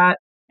off of that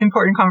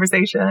important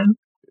conversation.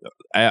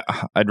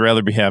 I'd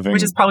rather be having,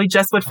 which is probably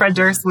just what Fred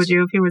Durst would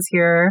do if he was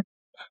here.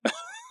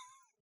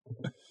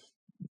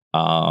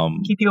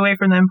 Keep you away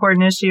from the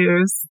important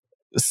issues.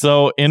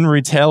 So in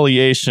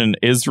retaliation,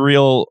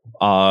 Israel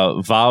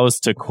vows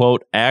to,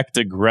 quote, act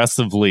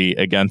aggressively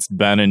against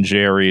Ben and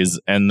Jerry's.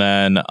 And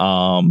then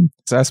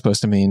what's that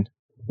supposed to mean?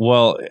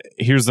 Well,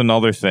 here's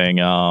another thing.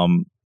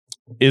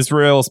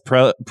 Israel's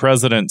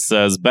president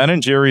says Ben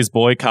and Jerry's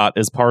boycott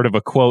is part of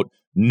a, quote,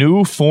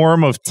 new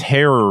form of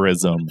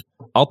terrorism.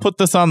 I'll put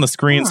this on the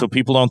screen so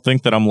people don't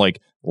think that I'm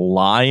like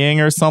lying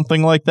or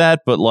something like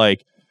that. But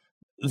like,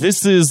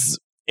 this is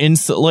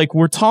like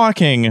we're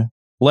talking.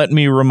 Let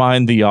me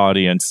remind the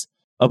audience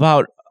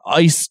about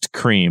iced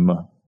cream.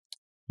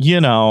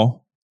 You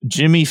know,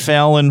 Jimmy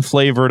Fallon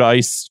flavored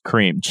ice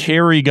cream.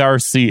 Cherry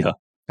Garcia.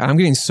 God, I'm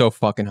getting so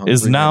fucking hungry.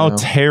 Is now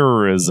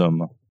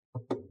terrorism.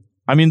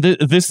 I mean,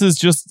 this is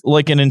just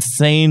like an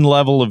insane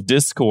level of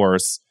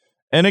discourse.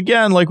 And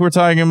again, like we're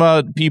talking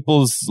about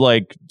people's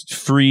like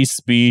free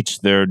speech,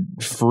 their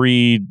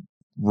free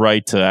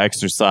right to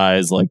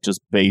exercise, like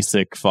just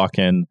basic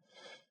fucking,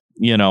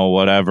 you know,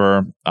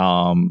 whatever.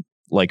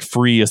 Like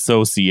free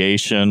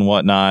association,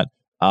 whatnot.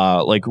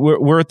 Like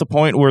we're at the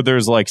point where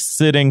there's like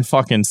sitting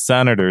fucking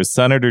senators.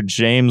 Senator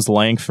James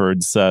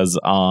Lankford says,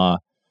 Ben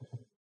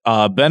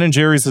and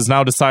Jerry's has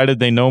now decided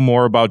they know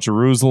more about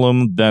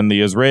Jerusalem than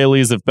the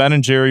Israelis. If Ben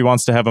and Jerry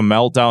wants to have a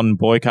meltdown and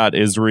boycott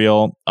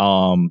Israel,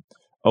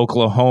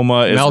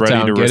 Oklahoma is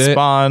ready to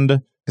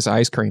respond. It's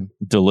ice cream.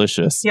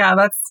 Delicious. Yeah,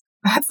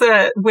 that's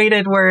a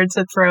weighted word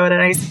to throw at an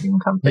ice cream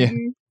company.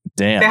 Yeah.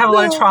 Damn. They have a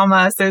lot of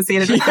trauma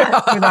associated with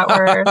that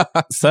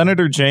word.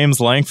 Senator James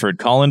Lankford,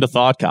 call into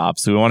Thought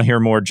Cops. We want to hear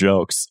more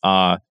jokes.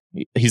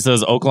 He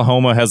says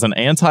Oklahoma has an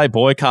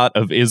anti-boycott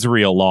of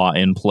Israel law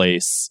in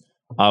place.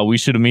 We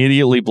should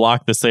immediately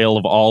block the sale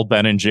of all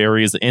Ben and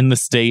Jerry's in the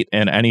state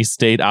and any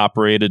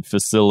state-operated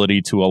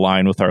facility to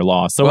align with our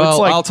law. So well, it's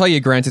like, I'll tell you,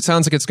 Grant, it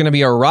sounds like it's going to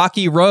be a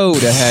rocky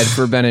road ahead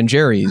for Ben and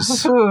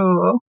Jerry's.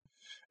 Ooh.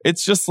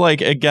 It's just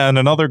like, again,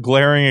 another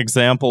glaring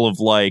example of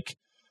like,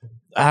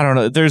 I don't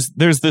know.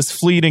 There's this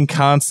fleeting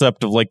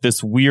concept of like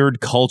this weird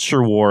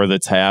culture war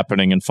that's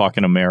happening in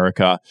fucking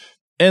America.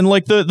 And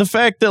like the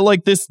fact that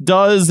like this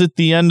does at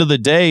the end of the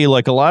day,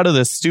 like a lot of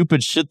this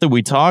stupid shit that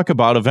we talk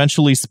about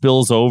eventually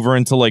spills over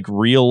into like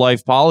real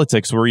life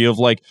politics where you have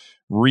like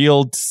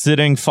real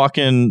sitting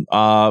fucking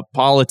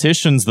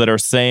politicians that are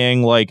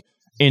saying like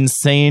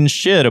insane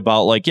shit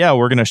about like, yeah,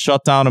 we're going to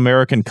shut down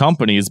American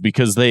companies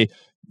because they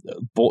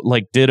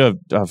did a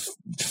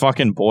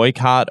fucking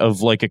boycott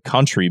of like a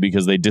country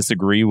because they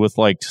disagree with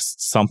like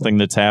something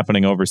that's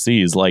happening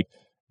overseas. Like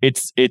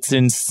it's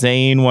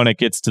insane when it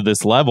gets to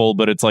this level,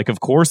 but it's like, of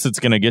course it's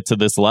going to get to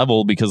this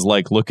level because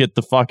like, look at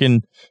the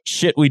fucking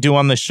shit we do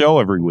on the show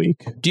every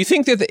week. Do you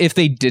think that if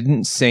they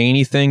didn't say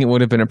anything, it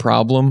would have been a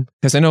problem?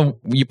 Because I know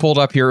you pulled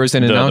up here, it was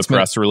an announcement. The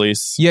press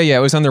release. Yeah,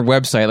 it was on their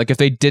website. Like if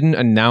they didn't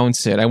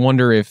announce it, I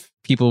wonder if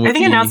people would I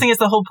think announcing is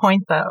the whole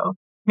point though.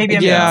 Maybe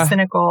I'm being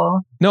cynical.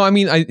 No, I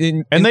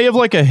mean, and they have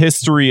like a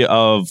history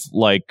of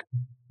like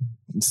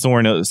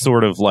sort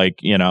of like,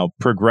 you know,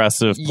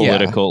 progressive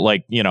political,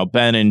 like, you know,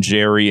 Ben and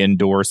Jerry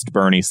endorsed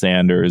Bernie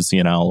Sanders,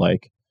 you know,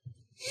 like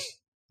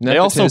they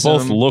also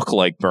both look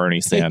like Bernie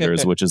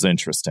Sanders, which is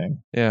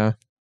interesting. Yeah.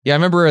 I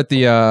remember at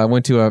the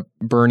went to a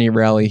Bernie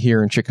rally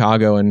here in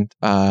Chicago, and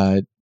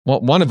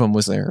Well, one of them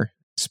was there,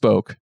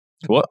 spoke.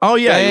 What? Oh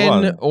yeah, he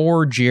Ben was.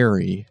 or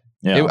Jerry.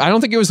 Yeah. I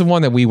don't think it was the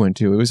one that we went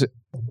to. It was a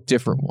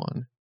different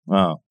one.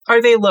 Oh,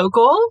 Are they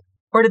local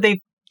or did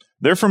they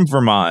they're from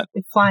Vermont.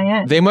 fly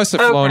in? They must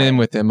have flown Okay. in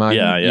with them.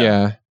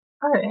 Yeah.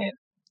 All right.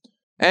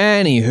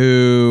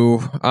 Anywho,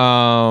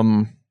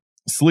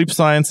 Sleep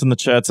Science in the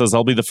chat says,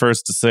 I'll be the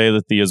first to say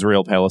that the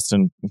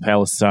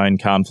Israel-Palestine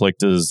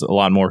conflict is a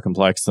lot more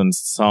complex than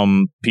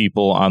some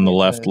people on the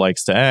left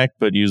likes to act,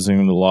 but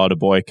using the law to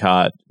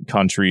boycott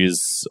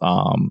countries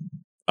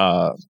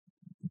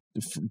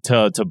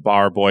to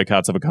bar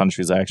boycotts of a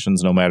country's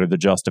actions, no matter the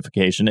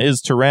justification,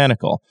 is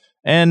tyrannical.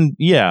 And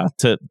yeah,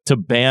 to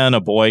ban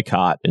a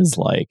boycott is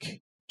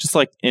just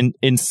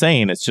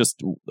insane. It's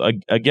just,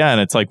 again,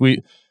 it's like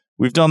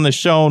we've done this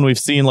show and we've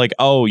seen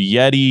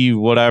Yeti,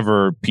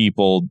 whatever,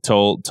 people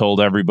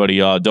told everybody,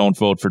 don't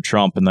vote for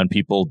Trump. And then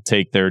people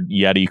take their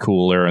Yeti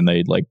cooler and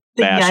they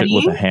bash it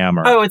with a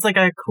hammer. Oh, it's like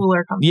a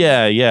cooler company.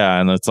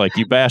 Yeah. And it's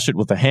you bash it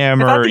with a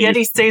hammer. I thought the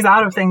Yeti stays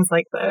out of things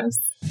like this.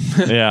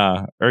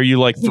 Yeah. Or you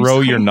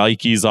throw your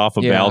Nikes off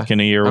a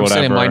balcony or I'm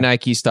whatever. setting my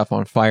Nike stuff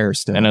on fire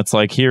still. And it's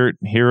here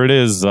it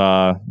is,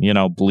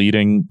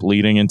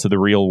 bleeding into the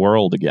real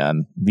world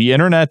again. The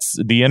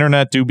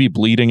internet do be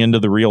bleeding into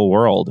the real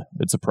world.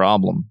 It's a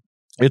problem.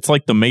 It's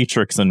like the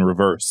Matrix in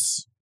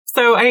reverse.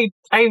 So I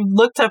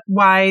looked up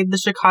why the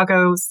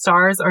Chicago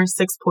stars are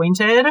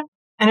 6-pointed,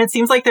 and it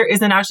seems like there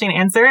isn't actually an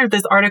answer.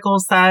 This article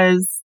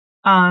says,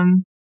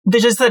 they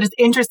just said it's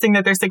interesting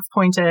that they're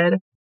 6-pointed.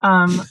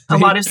 A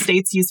lot of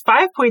states use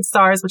 5-point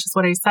stars, which is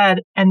what I said,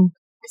 and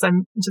because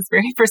I'm just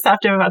very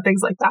perceptive about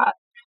things like that.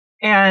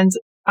 And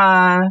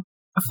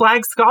a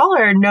flag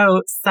scholar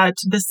notes that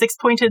the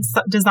 6-pointed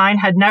design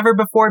had never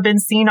before been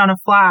seen on a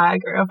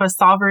flag of a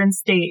sovereign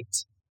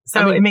state.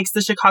 So it makes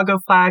the Chicago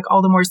flag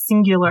all the more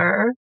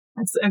singular.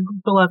 It's a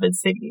beloved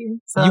city.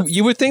 So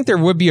you would think there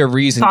would be a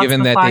reason,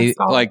 given that they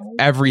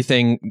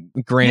everything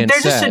grand.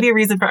 There just should be a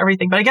reason for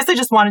everything, but I guess they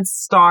just wanted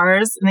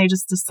stars, and they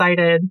just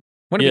decided.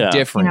 Want to be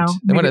different,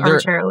 maybe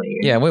arbitrarily.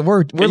 Yeah,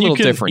 we're a little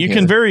different. You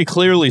can very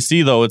clearly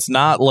see, though, it's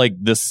not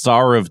the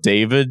Star of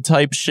David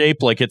type shape.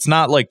 It's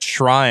not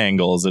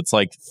triangles. It's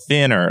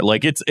thinner.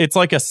 It's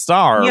like a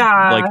star.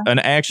 Yeah, an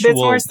actual. It's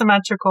more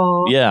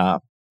symmetrical. Yeah,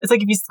 it's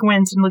if you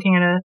squint and looking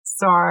at a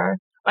star.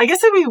 I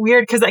guess it'd be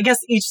weird because I guess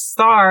each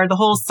star, the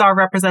whole star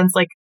represents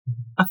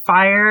a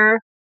fire.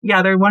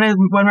 Yeah,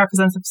 one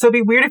represents. So it'd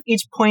be weird if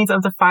each point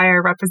of the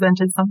fire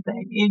represented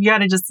something. You got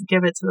to just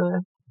give it to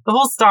the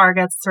whole star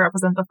gets to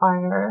represent the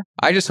fire.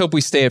 I just hope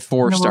we stay at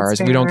 4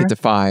 stars. We don't get to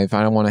 5.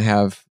 I don't want to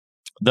have.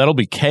 That'll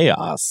be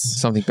chaos.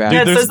 Something bad.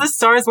 Yeah, it says the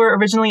stars were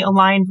originally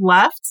aligned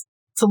left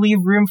to leave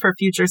room for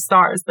future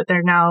stars, but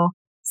they're now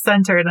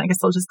centered, and I guess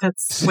they'll just get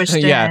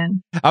squished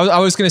in. I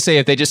was going to say,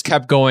 if they just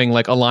kept going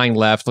aligned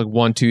left,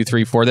 1, 2,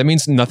 3, 4, that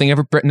means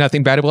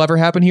nothing bad will ever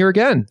happen here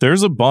again.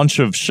 There's a bunch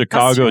of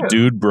Chicago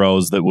dude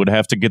bros that would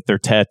have to get their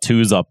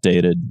tattoos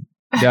updated.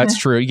 That's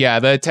true. Yeah.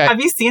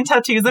 Have you seen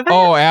tattoos of it?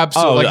 Oh,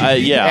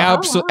 absolutely. Yeah.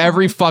 Absolutely.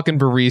 Every fucking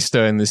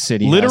barista in the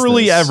city.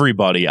 Literally has this.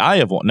 Everybody. I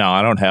have one. No,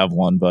 I don't have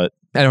one, but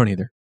I don't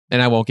either,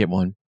 and I won't get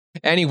one.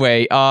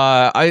 Anyway,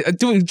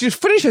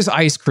 just finish this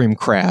ice cream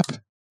crap.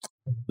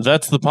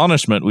 That's the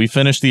punishment. We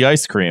finish the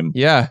ice cream.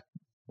 Yeah.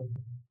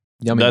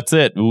 Yummy. That's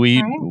it.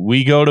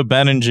 We go to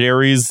Ben and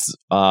Jerry's.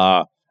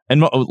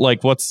 And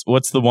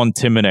what's the one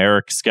Tim and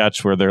Eric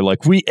sketch where they're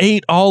we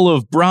ate all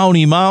of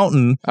Brownie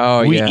Mountain.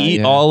 Oh, we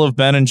eat all of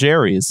Ben and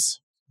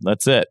Jerry's.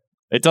 That's it.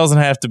 It doesn't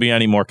have to be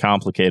any more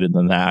complicated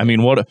than that. I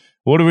mean, what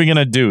are we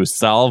gonna do?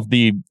 Solve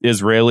the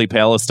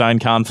Israeli-Palestine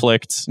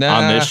conflict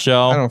on this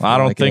show? I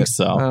don't think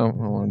so. I don't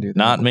want to do that.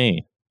 Not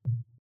me.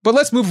 But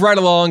let's move right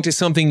along to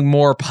something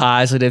more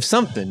positive,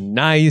 something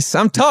nice.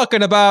 I'm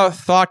talking about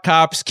Thought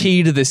Cop's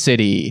Key to the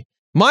City.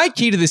 My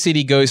key to the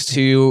city goes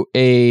to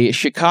a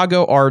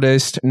Chicago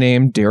artist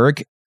named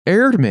Derek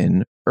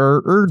Erdman,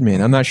 or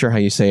Erdman. I'm not sure how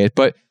you say it,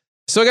 but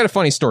so I got a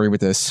funny story with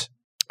this.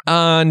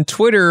 On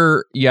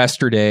Twitter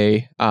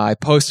yesterday, I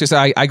posted,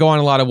 because I go on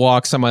a lot of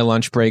walks on my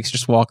lunch breaks,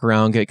 just walk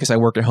around because I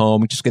work at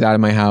home, just get out of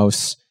my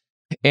house.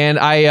 And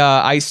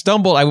I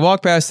stumbled, I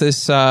walked past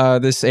this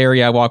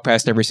area I walk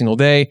past every single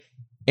day.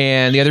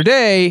 And the other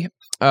day,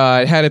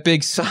 it had a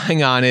big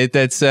sign on it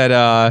that said,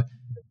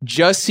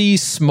 Jussie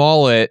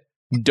Smollett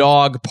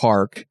Dog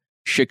Park,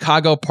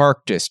 Chicago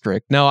Park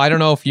District. Now, I don't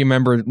know if you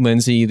remember,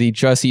 Lindsay, the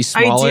Jussie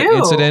Smollett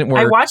incident.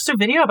 Where I watched a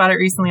video about it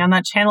recently on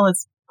that channel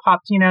that's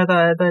popped,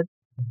 the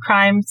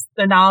crime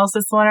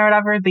analysis one or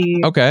whatever,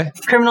 the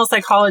criminal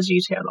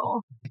psychology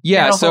channel.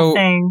 Yeah, so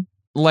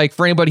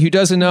for anybody who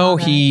doesn't know,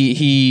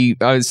 he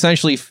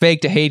essentially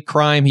faked a hate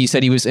crime. He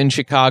said he was in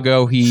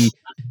Chicago. He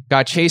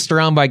got chased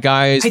around by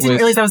guys. I didn't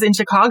realize I was in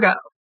Chicago.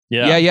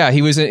 Yeah.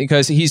 He was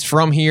because he's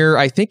from here.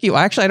 I think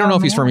I don't know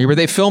if he's from here, but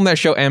they filmed that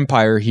show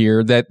Empire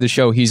here, the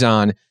show he's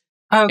on.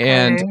 Okay.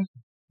 And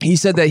he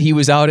said that he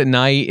was out at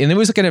night, and it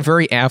was like in a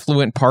very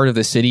affluent part of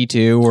the city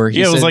too, where he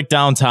Yeah, it was said- like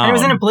downtown. And it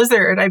was in a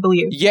blizzard, I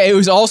believe. Yeah, it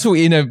was also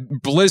in a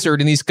blizzard,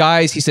 and these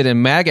guys, he said,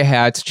 in MAGA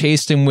hats,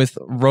 chased him with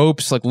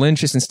ropes, like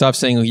lynches and stuff,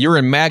 saying, "You're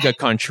in MAGA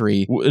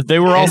country." They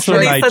were also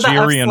sure they said the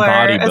Nigerian F-slur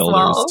as bodybuilders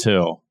well.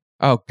 too.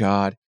 Oh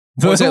God,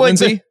 what was that, Like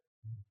Lindsay?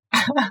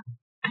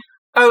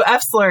 Oh,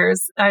 F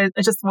slurs. I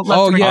just left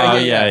Oh, to yeah,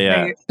 record yeah, that.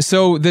 yeah. Right.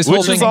 So this whole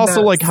Which thing, is also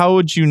those. like, how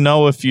would you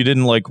know if you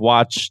didn't like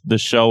watch the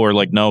show or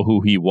like know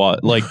who he was?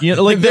 Like, you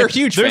know, like They're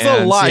huge There's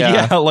fans, a lot,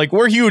 yeah. like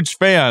we're huge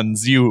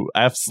fans. You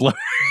F slur.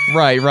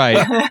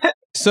 right.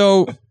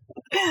 So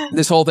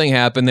this whole thing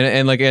happened,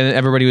 and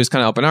everybody was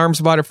kind of up in arms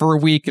about it for a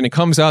week, and it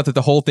comes out that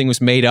the whole thing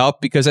was made up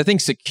because I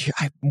think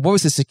what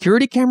was the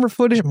security camera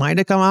footage might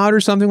have come out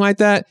or something like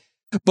that.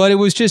 But it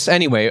was just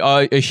anyway.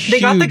 They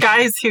got the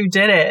guys who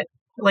did it.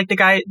 Like the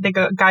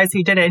guys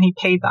who did it, and he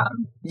paid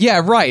them.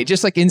 Yeah, right.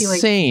 Just like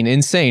insane.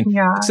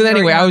 Yeah. So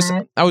anyway,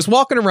 really I was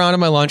walking around on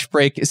my lunch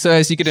break. So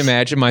as you can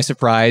imagine, my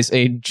surprise,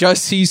 a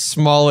Jussie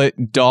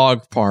Smollett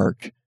dog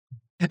park.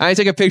 I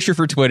take a picture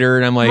for Twitter,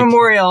 and I'm like,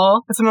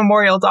 memorial. It's a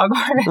memorial dog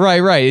park.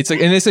 right. It's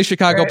like, and it's a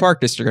Chicago Right. Park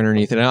District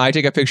underneath it. And I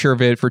take a picture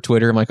of it for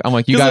Twitter. I'm like,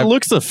 you Because got it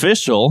looks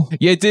official.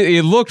 Yeah,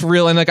 it looked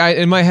real, and like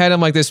in my head, I'm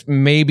like, this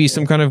may be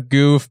some kind of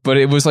goof, but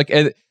it was like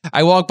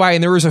I walked by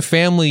and there was a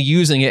family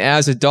using it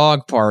as a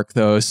dog park,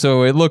 though,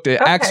 so it looked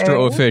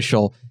extra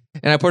official.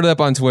 And I put it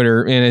up on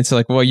Twitter, and it's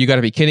like, well, you got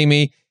to be kidding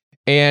me.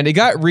 And it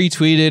got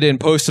retweeted and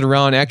posted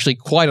around actually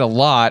quite a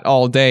lot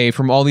all day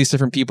from all these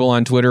different people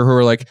on Twitter who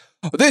are like,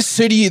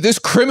 this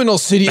criminal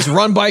city is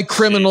run by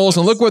criminals,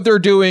 and look what they're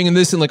doing, and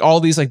this, and like all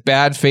these like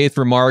bad faith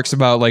remarks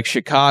about like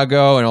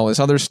Chicago and all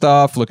this other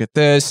stuff. Look at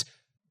this.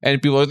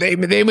 And people, they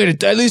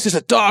made at least it's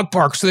a dog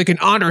park so they can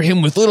honor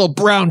him with little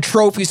brown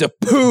trophies of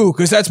poo,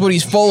 because that's what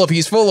he's full of.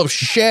 He's full of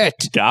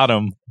shit. Got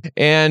him.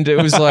 And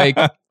it was like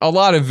a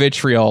lot of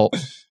vitriol.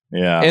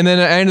 Yeah. And then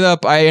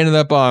I ended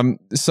up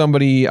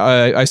somebody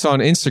I saw on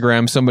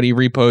Instagram, somebody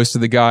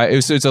reposted the guy.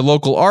 It's a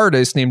local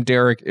artist named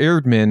Derek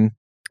Erdman,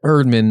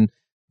 Erdman.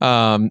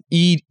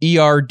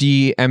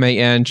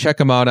 Check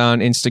him out on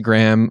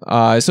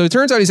Instagram. So it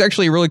turns out he's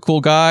actually a really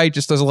cool guy.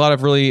 Just does a lot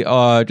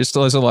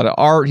of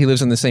art. He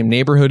lives in the same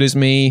neighborhood as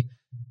me.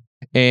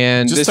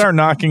 And just start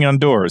knocking on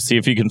doors, see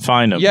if you can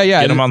find him. Yeah.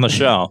 Get him on the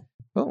show.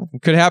 Well,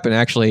 it could happen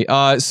actually.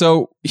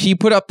 So he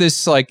put up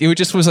this, like, it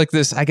just was like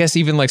this, I guess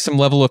even like some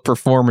level of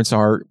performance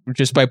art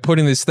just by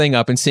putting this thing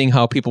up and seeing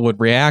how people would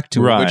react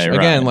to it. Which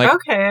again, like,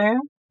 okay.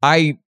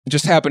 I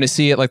just happened to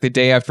see it like the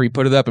day after he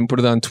put it up and put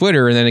it on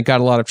Twitter, and then it got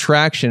a lot of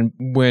traction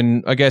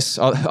when I guess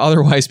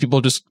otherwise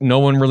people no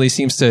one really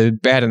seems to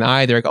bat an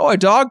eye. They're like, oh, a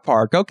dog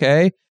park.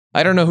 Okay.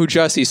 I don't know who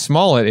Jussie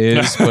Smollett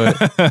is, but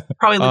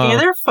probably looking at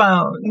their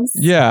phones.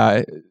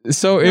 Yeah.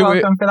 So You're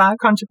welcome for that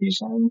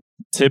contribution.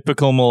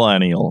 Typical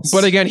millennials.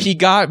 But again, he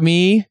got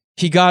me.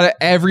 He got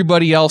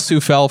everybody else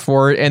who fell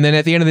for it. And then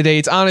at the end of the day,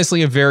 it's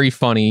honestly a very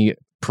funny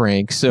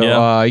prank.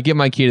 So you get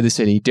my key to the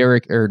city,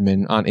 Derek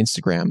Erdman on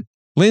Instagram.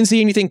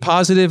 Lindsay, anything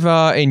positive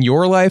in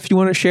your life you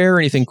want to share?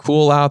 Anything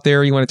cool out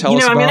there you want to tell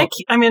us about?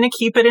 I'm gonna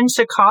keep it in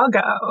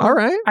Chicago. All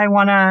right. I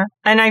wanna,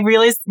 and I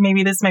realize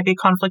maybe this might be a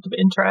conflict of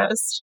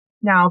interest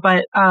now,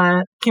 but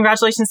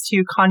congratulations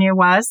to Kanye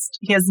West.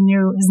 His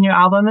new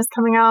album is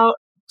coming out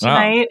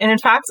tonight. And in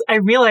fact, I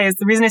realized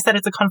the reason I said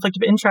it's a conflict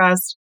of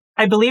interest,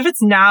 I believe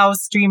it's now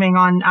streaming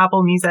on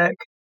Apple Music.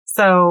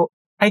 So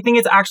I think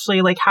it's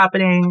actually like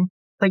happening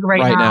like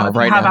right now. If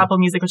you have Apple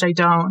Music, which I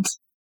don't.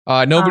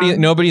 Nobody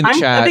in the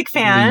chat. I'm a big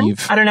fan.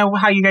 Leave. I don't know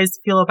how you guys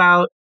feel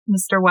about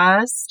Mr.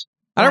 West.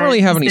 I don't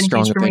really have any He's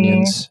strong vintage for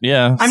opinions. me.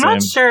 Yeah. I'm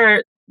not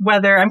sure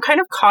whether I'm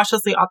kind of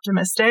cautiously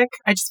optimistic.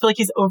 I just feel like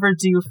he's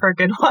overdue for a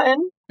good one.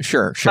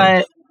 Sure.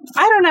 But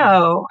I don't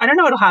know. I don't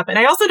know what'll happen.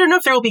 I also don't know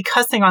if there will be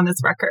cussing on this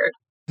record.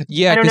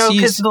 Yeah, I don't know,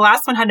 because the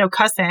last one had no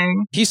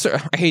cussing.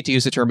 I hate to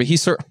use the term, but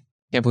can't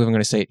believe I'm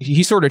going to say it.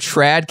 He's sort of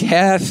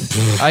trad-cath.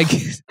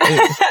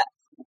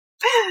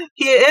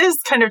 He is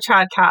kind of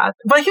trad-cath,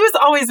 but he was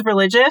always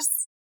religious.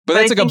 But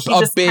that's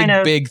like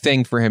a big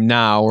thing for him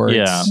now. Or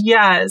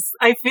Yes.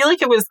 I feel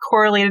like it was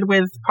correlated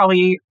with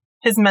probably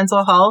his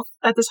mental health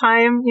at the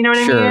time. You know what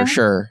I mean?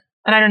 Sure.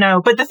 And I don't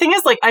know. But the thing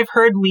is, like, I've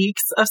heard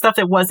leaks of stuff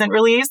that wasn't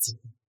released,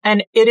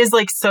 and it is,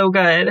 like, so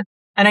good.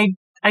 And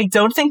I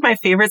don't think my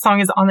favorite song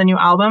is on the new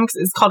album, because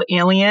it's called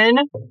Alien,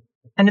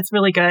 and it's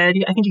really good.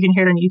 I think you can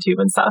hear it on YouTube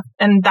and stuff.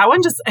 And that one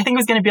I think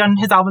was going to be on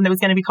his album that was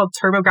going to be called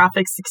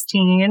TurboGrafx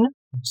 16.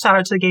 Shout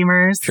out to the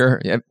gamers. Sure,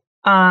 yep.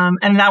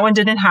 And that one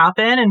didn't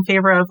happen in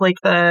favor of, like,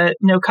 the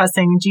No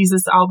Cussing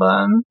Jesus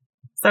album.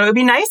 So it would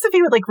be nice if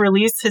he would, like,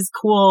 release his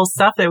cool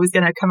stuff that was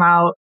going to come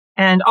out.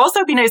 And also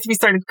it'd be nice if he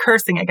started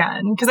cursing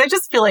again. Because I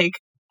just feel like,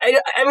 I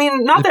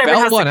mean, not that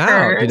everyone has to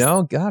curse.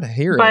 Out, gotta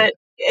hear it. But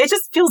it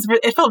just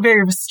it felt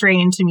very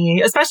restrained to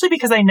me. Especially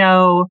because I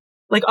know,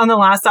 like, on the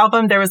last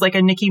album, there was, like,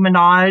 a Nicki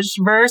Minaj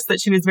verse that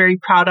she was very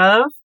proud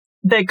of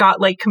that got,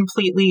 like,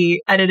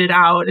 completely edited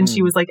out. And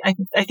she was like,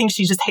 I think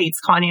she just hates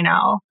Kanye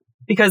now.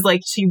 Because,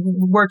 like, she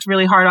worked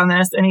really hard on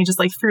this and he just,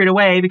 like, threw it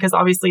away because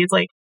obviously it's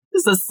like,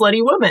 this is a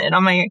slutty woman.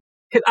 I'm like,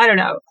 I don't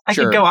know. I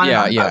could go on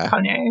about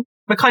Kanye.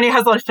 But Kanye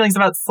has a lot of feelings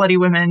about slutty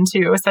women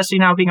too, especially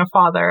now being a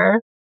father.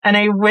 And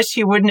I wish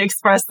he wouldn't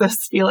express those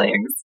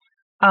feelings.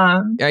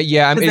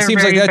 Yeah, it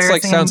seems like that's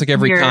like sounds like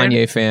every weird.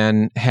 Kanye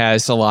fan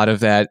has a lot of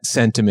that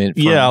sentiment.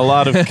 From, Yeah, a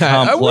lot of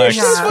complex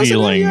this wasn't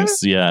feelings,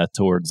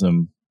 towards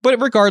him. But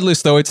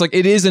regardless, though, it's like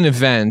it is an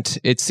event.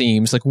 It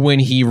seems like when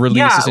he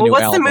releases a new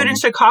what's album. the mood in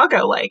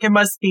Chicago like? It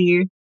must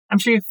be. I'm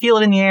sure you feel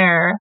it in the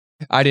air.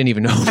 I didn't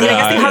even know. I mean, I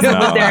guess he hasn't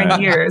lived there in I-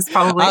 years,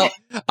 probably.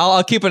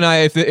 I'll keep an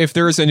eye if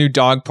there is a new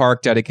dog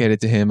park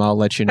dedicated to him. I'll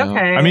let you know. Okay.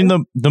 I mean,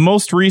 the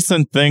most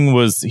recent thing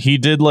was he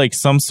did like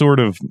some sort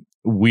of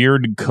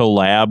weird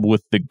collab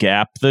with the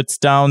Gap that's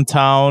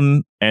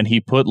downtown, and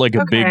he put like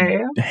a big Didn't he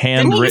used to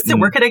handwritten.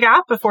 work at a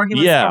Gap before he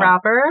was Yeah. a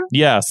rapper?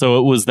 Yeah, so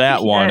it was that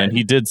He one, did. and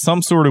he did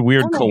some sort of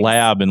weird Oh, nice.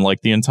 collab, and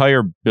like the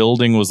entire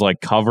building was like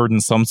covered in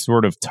some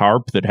sort of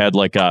tarp that had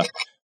like a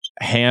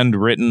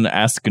handwritten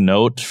esque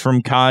note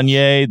from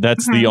Kanye.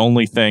 That's the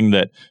only thing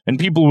that, and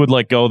people would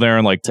like go there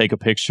and like take a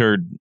picture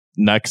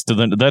next to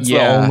them. That's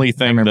Yeah, the only I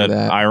thing remember that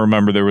that. I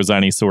remember there was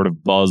any sort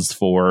of buzz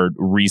for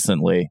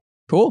recently.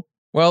 Cool.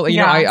 Well, you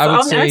know, Yeah, I so would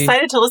I'm say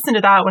excited to listen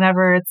to that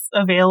whenever it's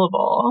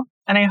available.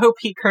 And I hope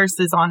he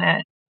curses on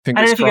it. I don't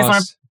know fingers if you guys want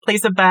crossed. to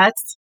place a bet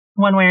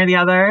one way or the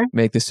other.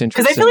 Make this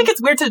Because interesting. I feel like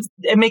it's weird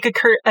to make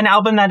an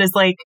album that is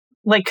like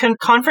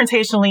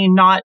confrontationally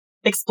not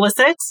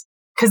explicit.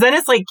 Because then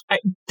it's like,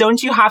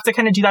 don't you have to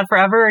kind of do that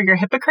forever, or you're a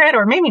hypocrite,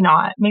 or maybe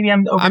not? Maybe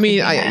I'm overthinking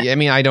it. I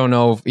mean, I don't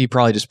know. He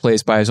probably just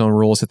plays by his own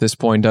rules at this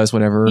point. Does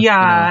whatever.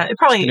 Yeah, it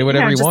probably can do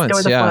whatever he just wants, Go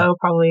with the yeah. flow,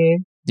 probably.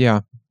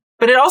 Yeah.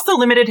 But it also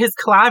limited his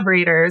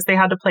collaborators. They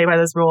had to play by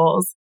those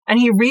rules. And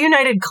he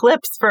reunited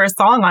Clips for a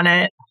song on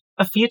it,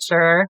 a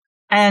feature.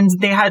 And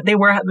they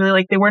weren't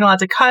allowed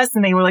to cuss,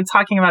 and they were like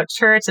talking about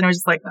church. And I was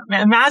just like,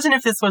 imagine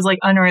if this was like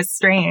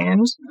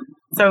unrestrained.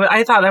 So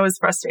I thought that was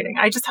frustrating.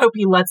 I just hope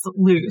he lets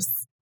loose.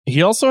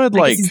 He also had I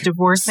like guess he's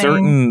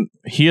divorcing.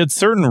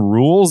 certain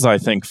rules, I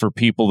think, for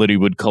people that he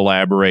would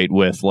collaborate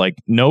with, like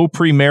no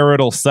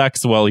premarital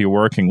sex while you're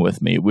working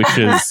with me, which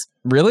is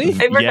Really? I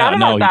forgot yeah, about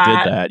no, that. he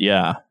did that.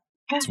 Yeah,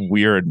 it's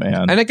weird,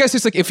 man. And I guess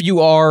it's like if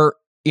you are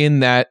in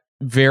that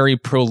very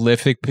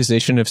prolific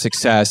position of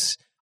success,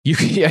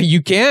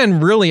 you can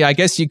really, I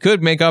guess you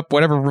could make up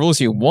whatever rules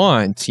you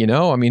want. You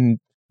know, I mean,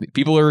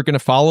 people are going to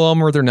follow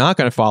them or they're not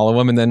going to follow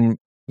them, and then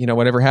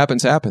whatever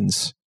happens,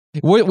 happens.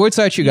 What's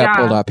that you got Yeah.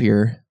 pulled up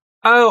here?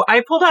 Oh,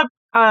 I pulled up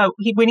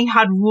when he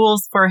had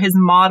rules for his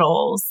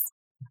models.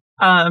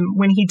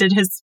 When he did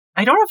his,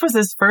 I don't know if it was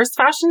his first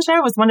fashion show,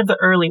 it was one of the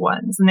early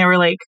ones, and they were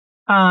like,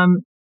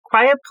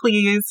 quiet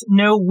please,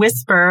 no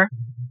whisper,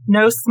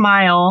 no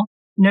smile,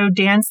 no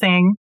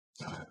dancing,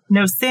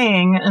 no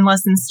sing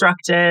unless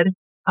instructed.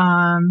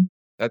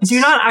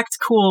 Do not act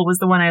cool was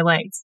the one I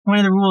liked. One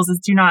of the rules is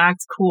do not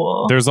act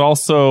cool. There's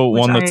also Which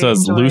one that I says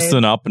enjoyed.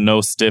 loosen up,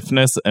 no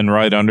stiffness, and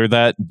right under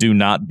that, do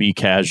not be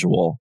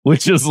casual,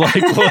 which is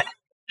like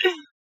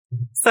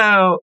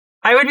So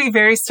I would be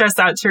very stressed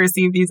out to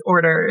receive these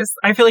orders.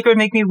 I feel like it would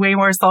make me way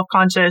more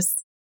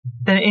self-conscious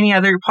than any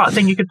other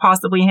thing you could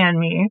possibly hand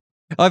me.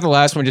 I like the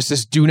last one. Just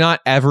says, "Do not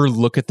ever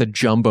look at the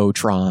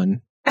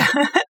jumbotron."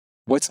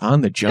 What's on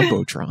the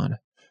jumbotron?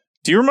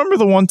 Do you remember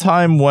the one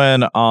time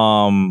when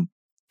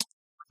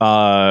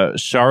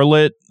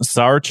Charlotte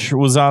Sarch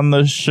was on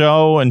the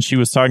show and she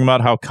was talking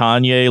about how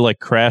Kanye like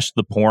crashed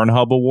the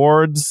Pornhub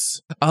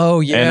Awards? Oh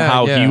yeah, and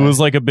how yeah. he was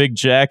like a big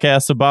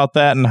jackass about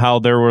that, and how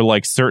there were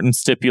like certain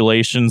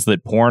stipulations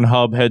that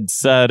Pornhub had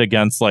said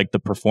against like the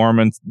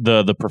performance,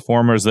 the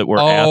performers that were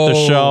at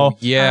the show.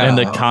 Yeah, And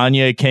that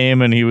Kanye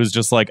came and he was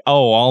just like,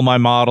 "Oh, all my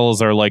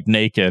models are like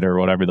naked or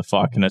whatever the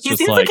fuck," and it's He just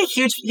seems like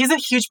he's a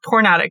huge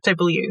porn addict, I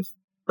believe.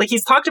 Like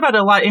he's talked about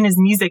it a lot in his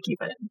music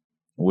even.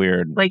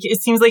 weird. Like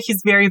it seems like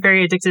he's very,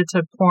 very addicted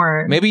to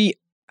porn. maybe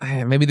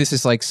this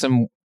is like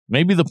some.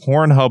 Maybe the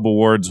Pornhub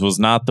Awards was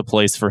not the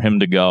place for him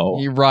to go.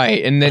 You're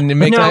right, and then it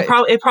makes No,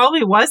 it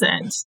probably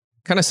wasn't.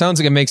 kind of sounds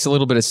like it makes a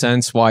little bit of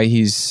sense why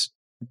he's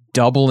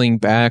doubling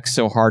back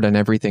so hard on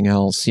everything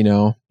else.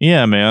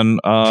 Yeah, man.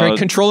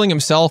 Controlling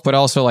himself, but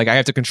also like I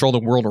have to control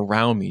the world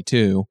around me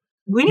too.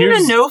 We need a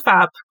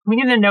NoFap. We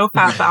need a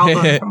NoFap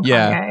album from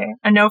Yeah. Kanye.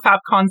 A NoFap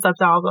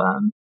concept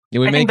album. Yeah,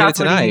 we I may think get it that's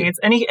what he tonight. needs.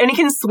 And he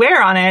can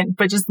swear on it,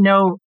 but just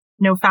no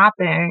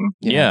fapping.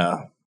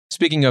 yeah.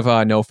 Speaking of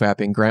no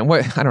fapping, Grant,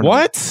 what I don't know.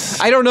 What?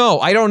 I don't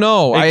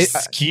know.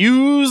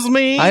 Excuse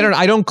me?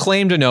 I don't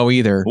claim to know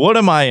either. What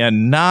am I, a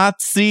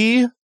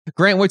Nazi?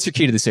 Grant, what's your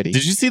key to the city?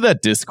 Did you see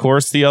that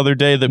discourse the other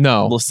day that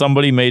No.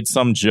 somebody made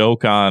some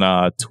joke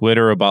on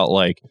Twitter about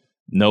like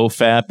no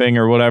fapping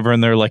or whatever,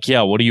 and they're like,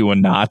 "Yeah, what are you, a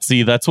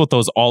Nazi?" That's what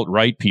those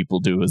alt-right people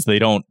do, is they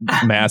don't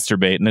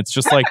masturbate, and it's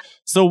just like,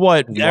 so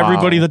what? Wow.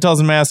 Everybody that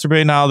doesn't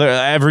masturbate now,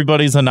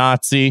 everybody's a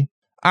Nazi.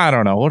 I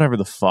don't know, whatever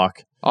the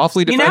fuck.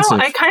 Awfully defensive.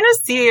 I kind of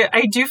see,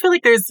 I do feel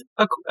like there's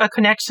a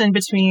connection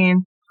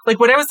between, like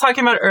what I was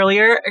talking about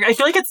earlier. I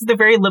feel like it's the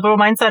very liberal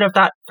mindset of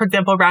that, for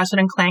example, Ratchet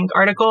and Clank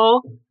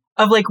article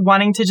of like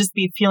wanting to just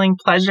be feeling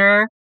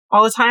pleasure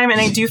all the time. And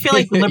I do feel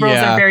like liberals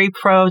Yeah. are very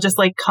pro just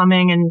like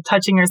coming and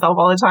touching yourself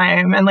all the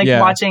time and like Yeah.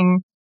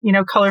 watching,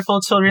 colorful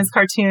children's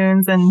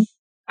cartoons. And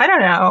I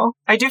don't know.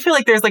 I do feel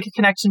like there's like a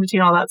connection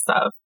between all that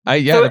stuff.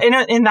 Yeah. So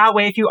in that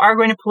way, if you are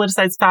going to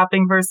politicize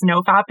fapping versus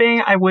no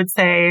fapping, I would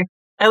say,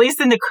 at least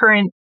in the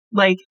current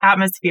like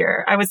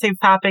atmosphere, I would say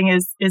fapping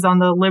is on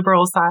the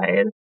liberal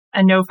side,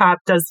 and no fap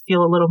does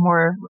feel a little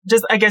more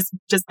just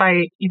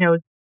by,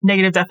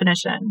 negative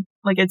definition.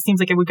 Like it seems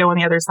like it would go on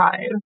the other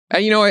side.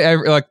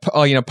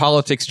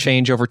 Politics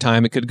change over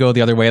time. It could go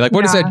the other way. Like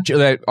what is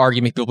that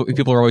argument?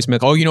 People are always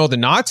making, the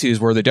Nazis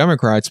were the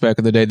Democrats back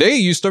in the day. They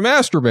used to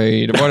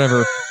masturbate or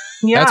whatever.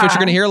 Yeah. That's what you're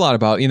going to hear a lot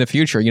about in the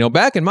future.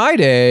 Back in my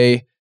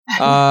day,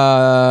 the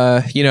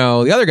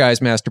other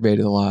guys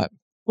masturbated a lot.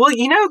 Well,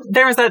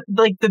 there was that,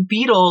 like, the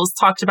Beatles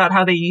talked about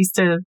how they used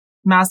to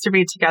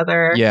masturbate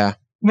together. Yeah.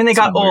 When they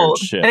got old.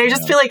 Shit, and I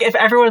just feel like if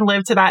everyone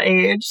lived to that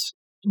age,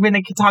 when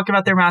they could talk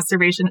about their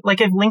masturbation,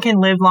 like if Lincoln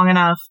lived long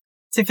enough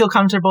to feel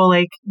comfortable,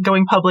 like,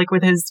 going public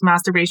with his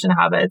masturbation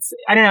habits,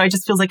 I don't know, it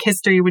just feels like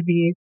history would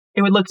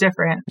look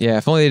different. Yeah,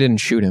 if only they didn't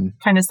shoot him.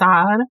 Kind of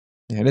sad.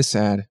 Yeah, it is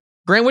sad.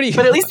 Grant, what do you?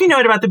 But at least we know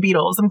it about the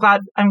Beatles. I'm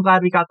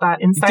glad we got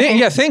that insight.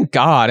 Yeah, thank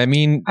God. I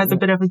mean, as a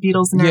bit of a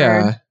Beatles nerd,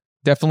 yeah,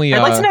 definitely.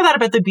 I'd like to know that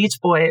about the Beach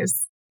Boys.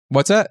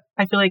 What's that?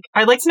 I feel like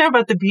I'd like to know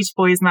about the Beach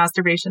Boys'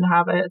 masturbation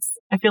habits.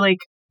 I feel like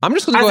I'm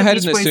just going to go ahead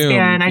and assume.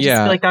 I just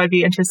feel like that would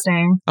be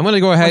interesting. I'm going to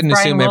go ahead and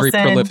assume Brian every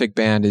Wilson, prolific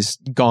band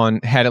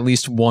had at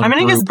least one. I'm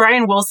going to group. guess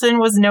Brian Wilson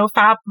was no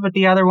fap, but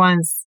the other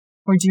ones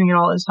were doing it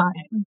all the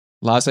time.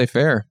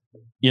 Laissez-faire.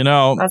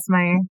 That's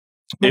my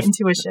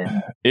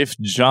intuition. If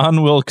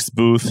John Wilkes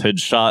Booth had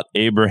shot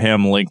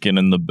Abraham Lincoln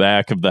in the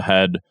back of the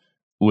head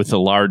with a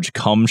large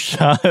cum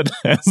shot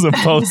as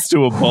opposed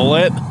to a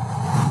bullet,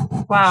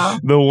 wow,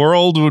 the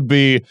world would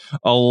be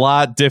a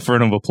lot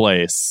different of a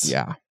place.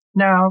 Yeah.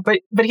 No, but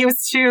he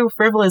was too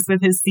frivolous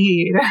with his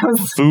seed.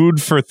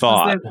 Food for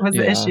thought was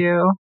the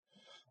issue.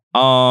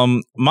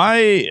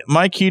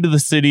 My key to the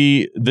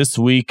city this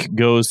week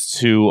goes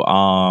to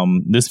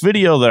this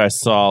video that I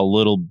saw a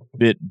little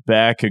bit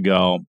back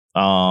ago.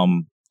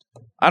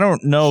 I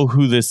don't know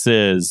who this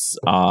is.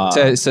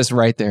 It says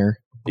right there.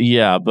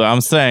 Yeah, but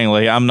I'm saying,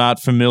 like, I'm not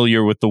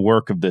familiar with the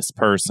work of this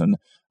person.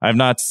 I've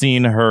not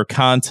seen her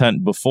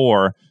content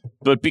before,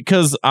 but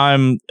because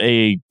I'm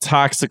a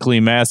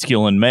toxically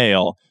masculine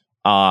male,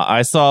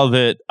 I saw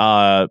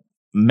that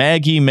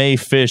Maggie Mae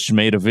Fish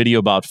made a video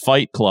about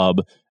Fight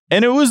Club,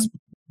 and it was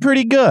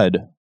pretty good.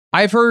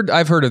 I've heard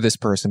of this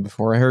person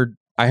before. I heard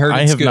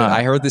it's good.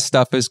 I heard this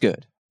stuff is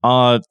good.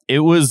 It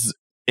was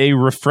a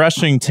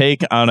refreshing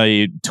take on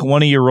a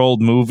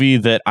 20-year-old movie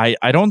that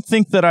I don't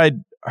think that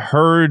I'd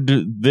heard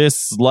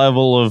this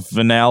level of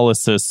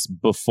analysis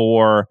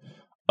before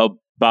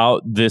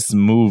about this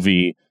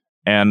movie,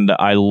 and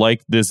I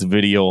liked this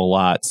video a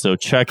lot. So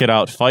check it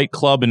out. Fight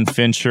Club and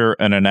Fincher,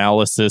 an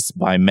analysis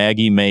by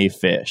Maggie Mae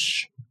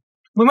Fish.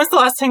 When was the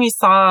last time you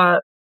saw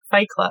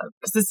Fight Club?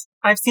 Because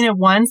I've seen it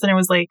once, and it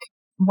was like,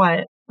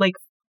 what? Like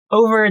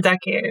over a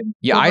decade.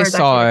 Yeah, I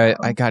saw it.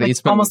 I got it.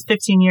 It's been almost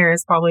 15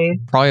 years, probably.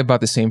 Probably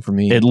about the same for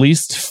me. At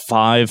least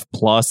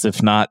 5+,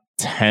 if not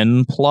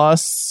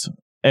 10+.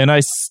 And I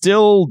guess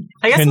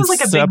it was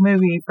like a big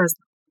movie for.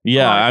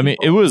 Yeah, I mean,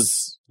 it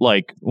was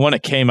like when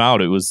it came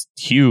out, it was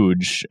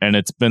huge, and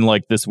it's been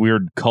like this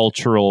weird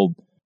cultural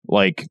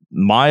like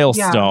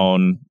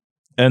milestone.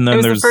 Yeah. And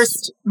then there's the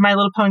first My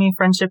Little Pony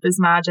Friendship is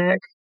Magic.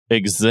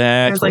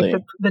 Exactly. It was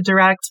like the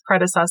direct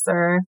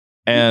predecessor.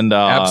 And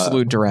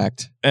absolute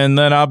direct. And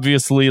then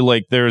obviously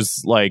like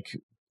there's like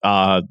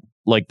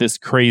this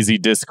crazy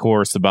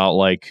discourse about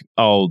like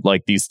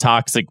these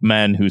toxic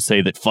men who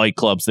say that Fight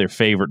Club's their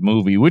favorite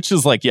movie, which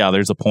is like, yeah,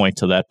 there's a point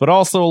to that. But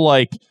also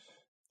like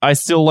I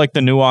still like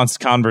the nuanced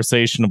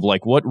conversation of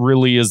like, what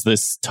really is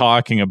this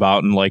talking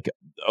about? And like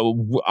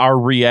our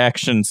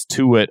reactions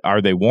to it,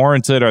 are they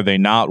warranted? Are they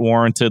not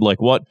warranted?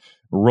 Like what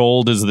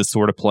role does this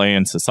sort of play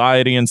in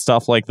society and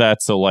stuff like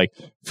that? So like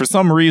for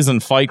some reason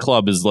Fight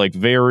Club is like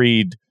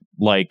very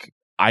like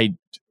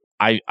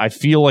I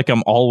feel like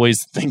I'm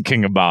always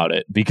thinking about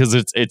it because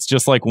it's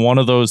just like one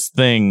of those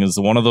things,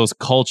 one of those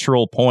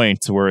cultural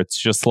points where it's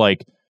just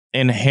like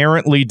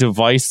inherently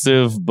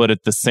divisive, but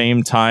at the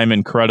same time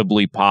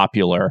incredibly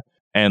popular,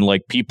 and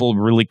like people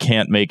really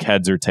can't make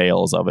heads or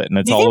tails of it, and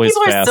it's always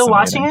fascinating. Do you think people are still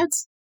watching it?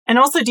 And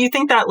also, do you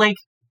think that like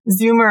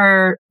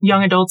Zoomer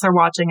young adults are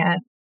watching it?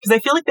 Because I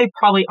feel like they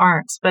probably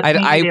aren't, but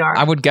maybe they are.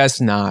 I would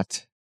guess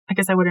not. I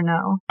guess I wouldn't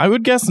know. I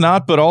would guess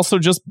not, but also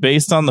just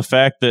based on the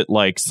fact that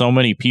like so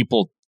many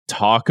people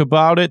talk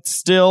about it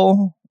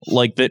still,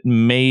 like that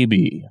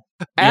maybe.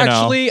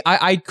 Actually,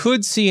 I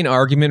could see an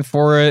argument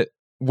for it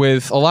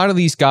with a lot of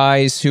these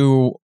guys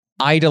who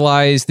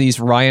idolize these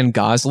Ryan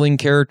Gosling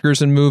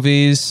characters in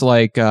movies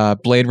like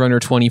Blade Runner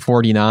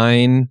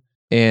 2049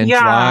 and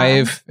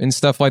Drive and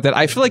stuff like that.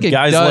 I feel like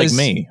guys like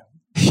me.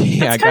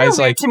 Yeah, it's kind of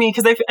weird to me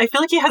because I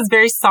feel like he has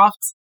very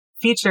soft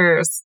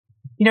features.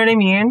 You know what I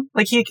mean?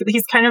 Like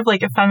he's kind of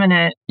like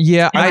effeminate.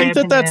 Yeah, I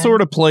think that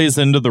sort of plays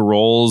into the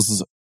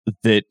roles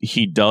that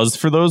he does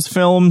for those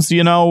films,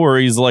 you know, where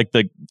he's like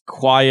the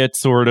quiet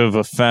sort of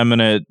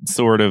effeminate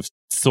sort of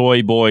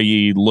soy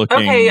boy-y looking.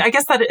 Okay, I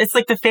guess that it's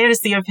like the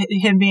fantasy of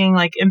him being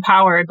like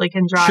empowered, like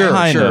in Drive. Sure.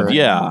 Kind of,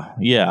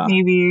 yeah.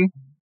 Maybe.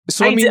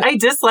 So I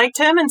disliked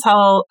him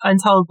until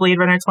Blade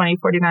Runner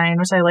 2049,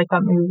 which I like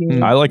that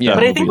movie. I like that.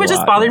 But I movie think a what just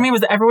lot, bothered yeah. me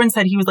was that everyone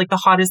said he was like the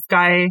hottest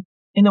guy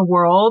in the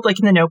world, like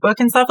in The Notebook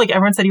and stuff. Like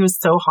everyone said he was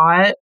so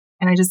hot,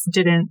 and I just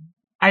didn't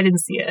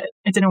see it.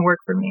 It didn't work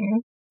for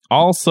me.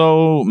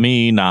 Also,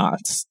 me not,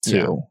 too.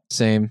 yeah,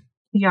 same.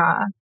 Yeah.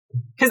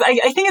 Because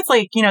I think it's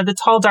like, the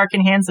tall, dark,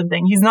 and handsome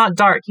thing. He's not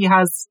dark. He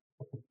has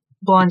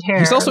blonde hair.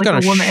 He's also like kind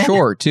of a woman.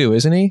 short too,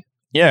 isn't he?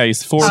 Yeah,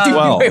 he's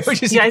 4'12". Wait,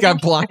 he's Yeah, I got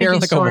think- blonde I think hair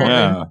he's like a short.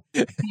 woman.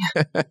 Yeah.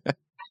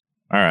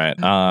 All right.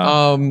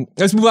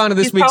 Let's move on to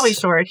this He's week's. probably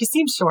short. He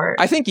seems short.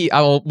 I think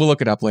we'll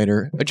look it up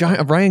later.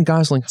 A Ryan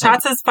Gosling.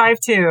 Chat says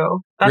 5'2".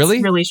 That's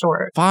Really? really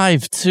short.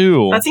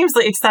 5'2". That seems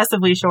like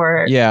excessively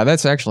short. Yeah,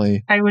 that's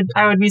actually. I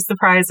would be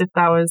surprised if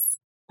that was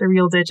the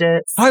real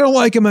digits. I don't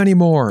like him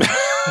anymore.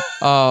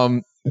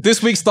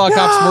 This week's Thought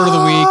Cops Word of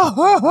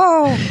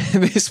the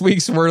Week. This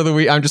week's Word of the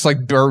Week. I'm just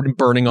like burning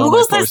all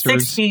Google my says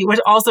posters. 6 feet,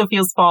 which also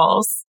feels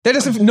false. That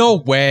doesn't. No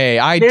way.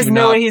 There's do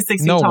no not. way he's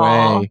 6 feet No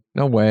tall. way.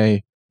 No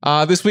way.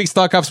 This week's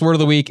Thought Cops Word of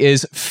the Week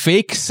is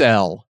fake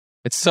cell.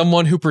 It's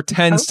someone who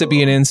pretends to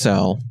be an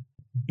incel.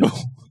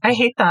 I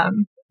hate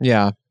them.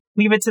 Yeah.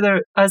 Leave it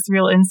to us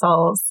real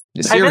insults.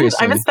 Seriously.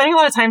 I've been spending a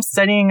lot of time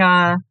studying,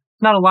 not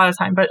a lot of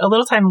time, but a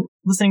little time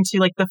listening to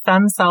like the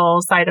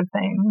femcel side of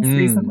things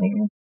recently.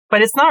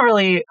 But it's not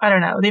really, I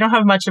don't know. They don't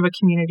have much of a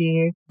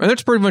community. And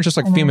that's pretty much just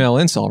like female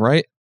incel,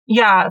 right?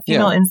 Yeah,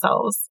 female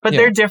incels. But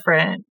they're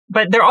different.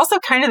 But they're also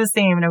kind of the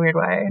same in a weird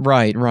way.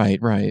 Right.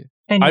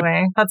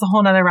 Anyway, that's a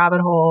whole nother rabbit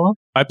hole.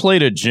 I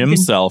played a gym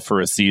cell for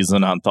a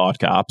season on Thought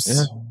Cops.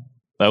 Yeah.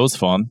 That was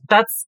fun.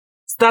 That's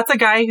a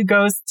guy who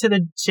goes to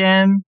the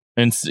gym.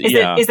 And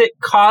Is it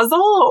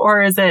causal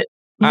or is it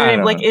I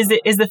don't like know.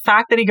 is the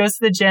fact that he goes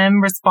to the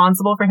gym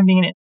responsible for him being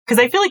in it? Because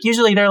I feel like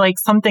usually they're like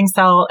something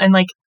cell, and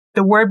like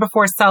the word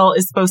before cell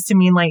is supposed to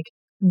mean like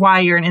why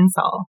you're an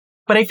incel.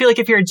 But I feel like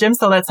if you're a gym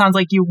cell, that sounds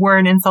like you were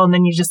an incel and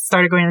then you just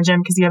started going to the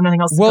gym because you have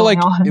nothing else going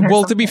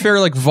on. To be fair,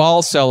 like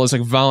vol cell is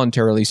like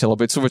voluntarily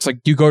celibate. So it's like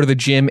you go to the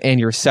gym and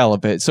you're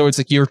celibate. So it's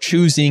like you're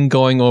choosing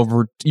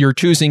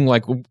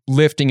like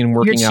lifting and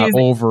working out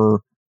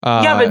over.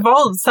 Yeah, but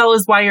vol cell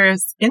is why you're an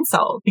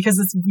incel,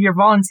 because you're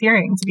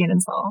volunteering to be an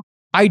incel.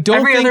 I don't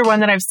Every think, other one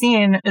that I've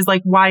seen is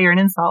like why you're an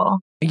incel.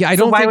 Yeah, I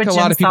So don't why think would a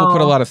lot gym of people cell-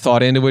 put a lot of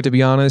thought into it, to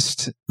be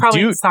honest.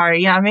 Probably,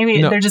 sorry. Yeah, maybe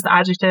No. they're just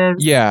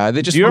adjectives. Yeah,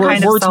 they just Do you ever-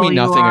 words Kind of mean cell you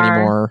nothing are.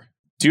 anymore.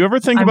 Do you ever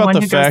think I'm about one the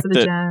who goes fact to the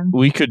that gym.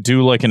 we could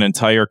do like an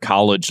entire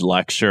college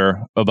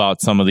lecture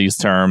about some of these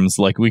terms?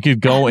 Like we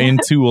could go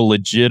into a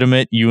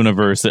legitimate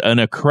university, an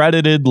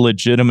accredited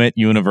legitimate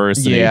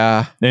university,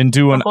 Yeah. and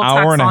do an The whole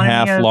hour and a taxonomy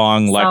half of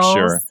long cells.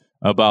 lecture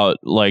about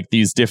like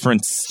these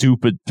different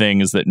stupid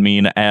things that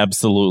mean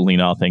absolutely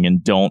nothing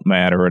and don't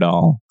matter at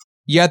all.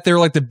 Yet they're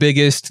like the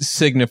biggest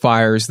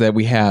signifiers that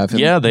we have in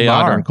Yeah, they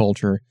modern are.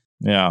 culture.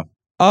 Yeah.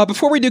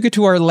 Before we do get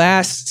to our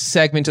last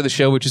segment of the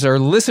show, which is our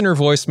listener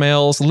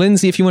voicemails,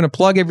 Lindsay, if you want to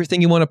plug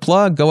everything you want to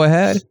plug, go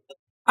ahead.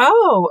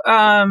 Oh,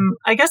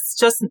 I guess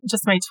just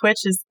my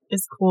Twitch is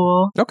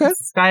cool. Okay.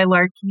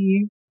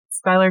 Skylarky,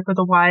 Skylark with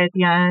a Y at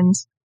the end.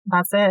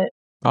 That's it.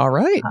 All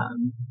right.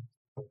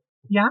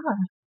 Yeah.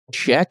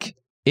 Check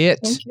it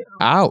Thank you.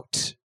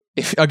 out.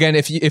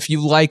 If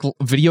you like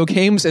video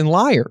games and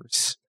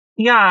liars.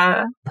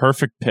 Yeah.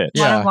 Perfect pitch. A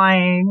lot Yeah. of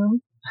lying.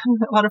 A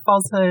lot of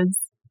falsehoods.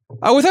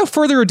 Without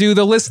further ado,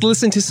 though, let's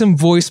listen to some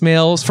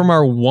voicemails from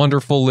our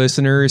wonderful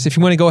listeners. If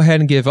you want to go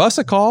ahead and give us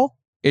a call,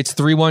 it's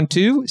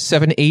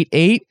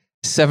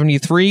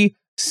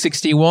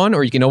 312-788-7361,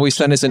 or you can always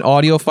send us an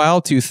audio file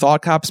to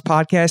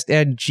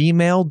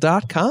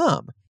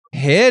thoughtcopspodcast@gmail.com.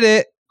 Hit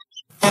it.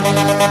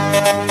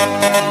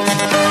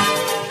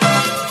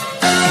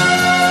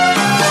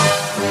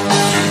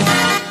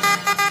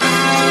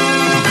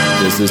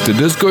 This is the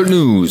Discord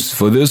news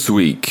for this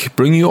week,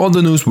 bringing you all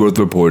the news worth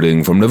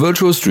reporting from the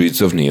virtual streets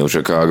of Neo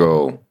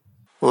Chicago.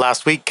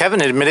 Last week,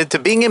 Kevin admitted to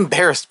being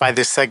embarrassed by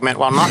this segment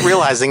while not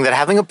realizing that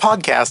having a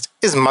podcast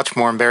is much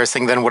more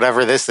embarrassing than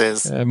whatever this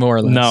is. More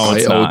or less. No,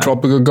 it's not.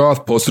 Tropical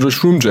Goth posted a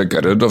Shroomjack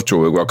edit of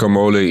Joey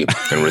Guacamole.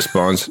 In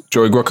response,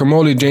 Joey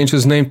Guacamole changed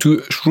his name to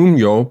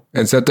Shroomyo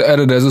and set the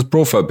edit as his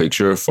profile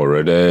picture for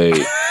a day.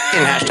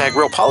 In hashtag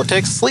Real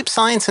Politics, Sleep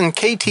Science and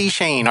KT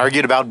Shane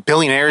argued about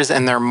billionaires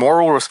and their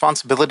moral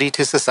responsibility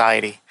to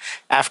society.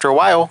 After a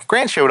while,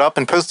 Grant showed up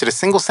and posted a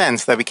single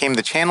sentence that became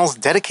the channel's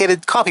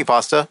dedicated copy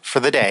pasta for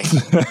the day.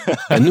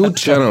 A new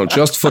channel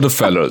just for the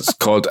fellas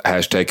called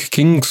hashtag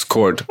King's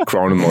Court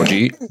Crown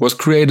Emoji was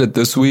created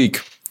this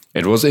week.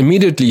 It was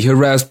immediately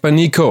harassed by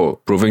Nico,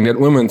 proving that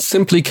women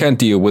simply can't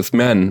deal with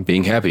men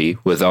being happy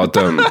without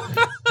them.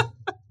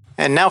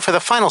 And now for the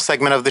final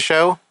segment of the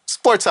show,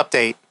 Sports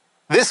Update.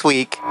 This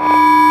week...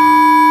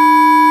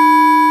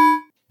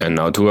 And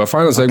now to our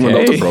final segment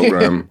of the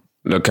program,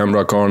 Le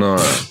Canberra Corner.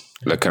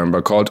 Le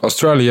Canberra called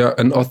Australia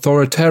an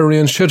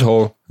authoritarian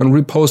shithole and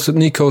reposted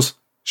Nico's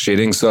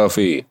shitting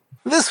selfie.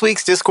 This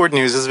week's Discord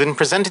news has been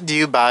presented to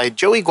you by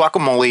Joey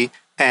Guacamole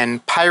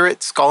and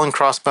Pirate Skull and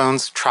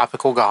Crossbones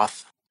Tropical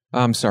Goth.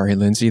 I'm sorry,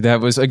 Lindsay.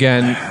 That was,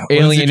 again,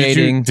 Lindsay,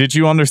 alienating. did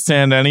you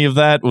understand any of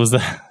that? Was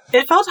that?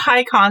 It felt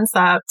high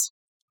concept.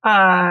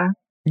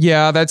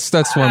 Yeah,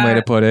 that's one way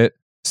to put it.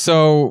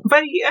 So,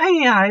 but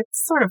yeah, it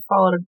sort of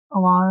followed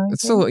along.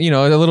 It's still, a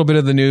little bit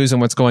of the news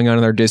and what's going on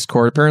in our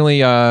Discord. Apparently,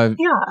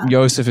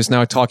 Yosef is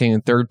now talking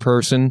in third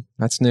person.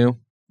 That's new.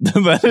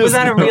 Was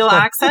that a real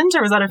accent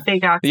or was that a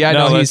fake accent? Yeah,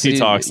 no, he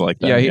talks like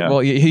that.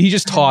 Yeah, he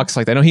just talks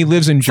like that. No, he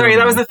lives in Germany.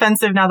 Sorry, that was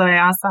offensive now that I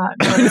asked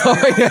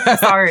that.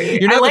 Sorry.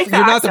 You're not,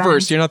 you're not the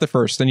first. You're not the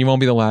first, and you won't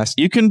be the last.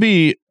 You can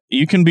be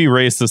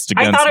racist against Germans.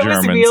 I thought it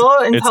was real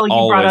until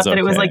you brought up that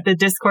it was okay. like the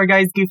Discord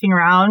guys goofing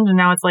around, and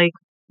now it's like,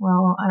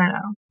 well, I don't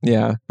know.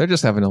 Yeah, they're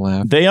just having a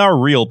laugh. They are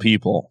real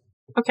people.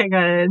 Okay,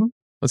 good.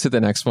 Let's hit the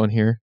next one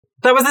here.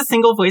 That was a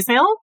single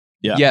voicemail?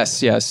 Yeah.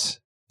 Yes.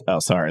 Oh,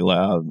 sorry.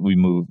 We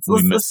moved.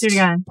 Let's missed do it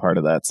again. Part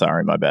of that.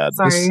 Sorry, my bad.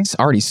 Sorry. It's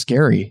already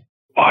scary.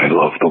 I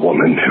love the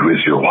woman who is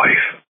your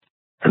wife.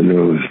 Her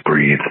nose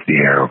breathes the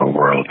air of a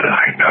world that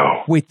I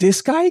know. Wait,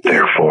 this guy again?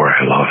 Therefore,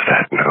 I love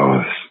that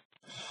nose.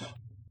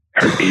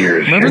 Her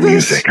ears hear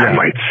music I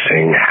might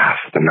sing half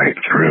the night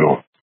through.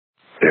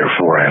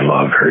 Therefore, I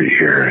love her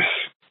ears.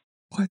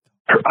 What?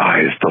 Her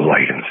eyes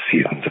delight in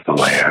seasons of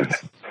the land.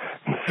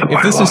 And so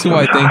if this is who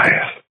I think...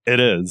 Eyes. It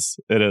is.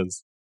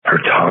 Her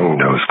tongue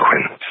knows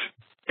quince,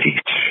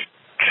 peach,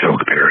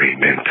 chokeberry,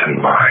 mint,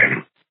 and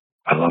lime.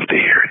 I love to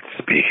hear it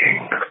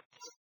speaking.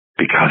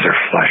 Because her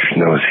flesh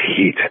knows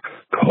heat,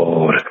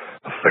 cold,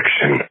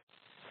 affliction.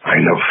 I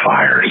know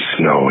fire,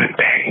 snow, and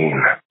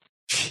pain.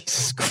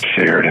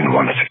 Shared and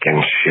once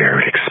again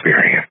shared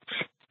experience.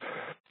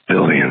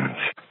 Billions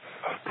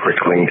of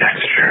prickling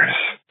textures.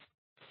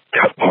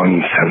 Cut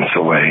one sense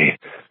away,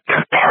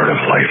 cut part of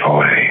life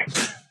away.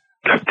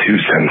 Cut two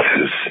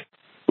senses,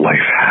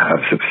 life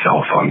halves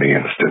itself on the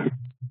instant.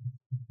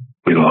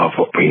 We love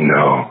what we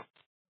know.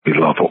 We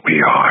love what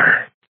we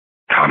are.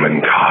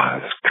 Common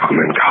cause,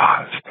 common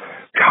cause.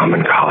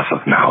 Common cause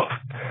of mouth,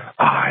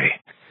 eye,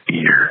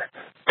 ear,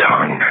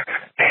 tongue,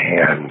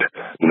 hand,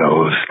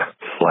 nose,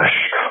 flesh,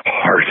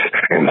 heart,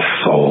 and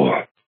soul.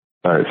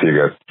 All right, see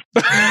you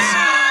guys.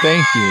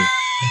 Thank you.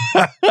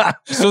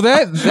 So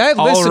that listener.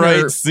 All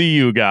right, see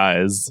you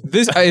guys.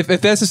 This,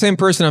 if that's the same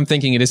person I'm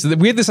thinking it is,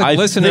 we had this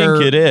listener. I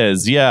think it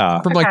is.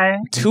 Yeah, from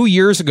 2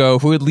 years ago,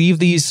 who would leave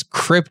these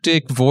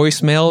cryptic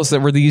voicemails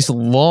that were these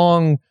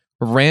long,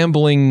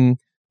 rambling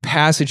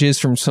passages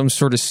from some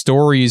sort of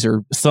stories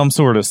or some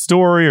sort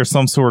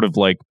of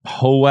like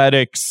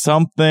poetic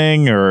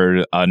something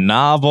or a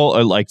novel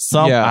or like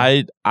some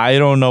I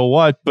don't know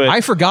what, but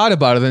I forgot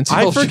about it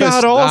until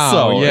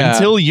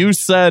until you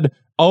said,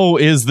 "Oh,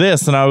 is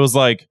this?" and I was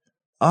like,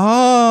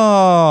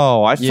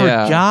 "Oh, I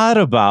forgot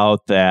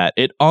about that."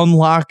 It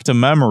unlocked a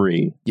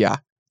memory. Yeah.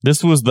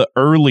 This was the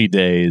early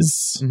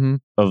days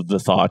of the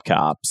Thought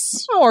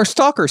Cops. Oh, our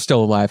stalker's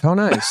still alive. How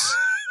nice.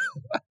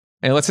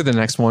 Hey, let's hit the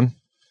next one.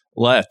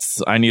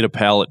 I need a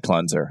palate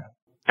cleanser.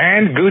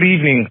 And good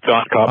evening,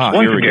 Thought Cops.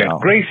 Once again,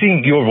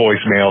 gracing your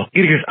voicemail,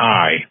 it is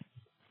I,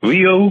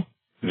 Leo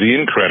the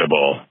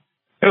Incredible.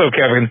 Hello,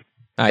 Kevin.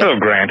 Hi. Hello,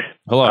 Grant.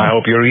 Hello. I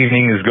hope your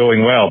evening is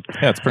going well.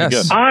 Yeah, it's pretty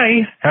good.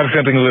 I have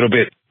something a little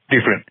bit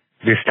different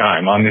this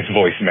time on this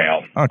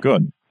voicemail. Oh,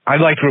 good.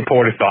 I'd like to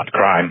report a thought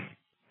crime.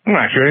 I'm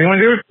not sure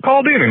anyone's ever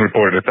called in and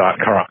reported a thought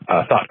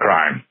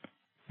crime.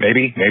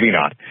 Maybe, maybe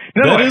not.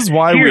 That is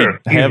why we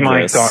have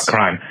my this. thought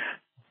crime.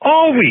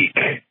 All week,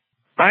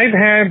 I've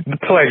had the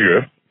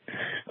pleasure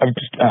of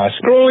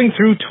scrolling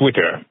through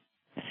Twitter.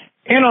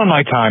 And on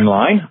my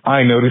timeline,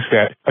 I noticed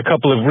that a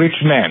couple of rich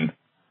men,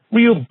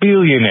 real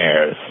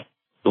billionaires,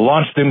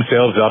 launched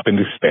themselves up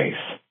into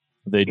space.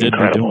 They did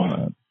be doing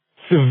that.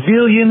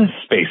 Civilian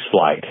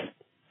spaceflight.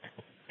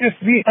 Just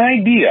the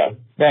idea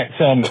that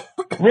some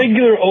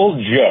regular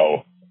old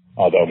Joe,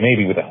 although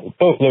maybe with a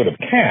boatload of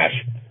cash,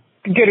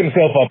 could get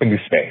himself up into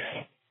space.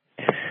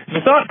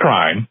 The thought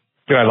crime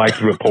that I like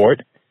to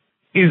report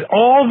is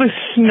all the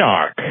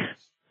snark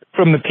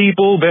from the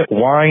people that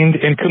whined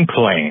and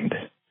complained.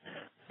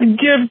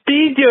 Jeff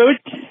Bezos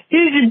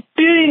is a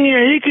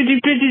billionaire. He could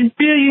put his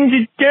billions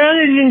of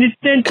dollars into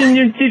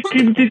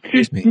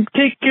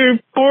take care of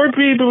poor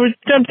people with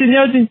something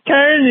else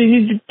entirely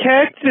into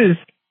taxes.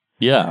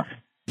 Yeah.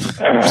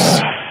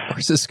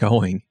 Where's this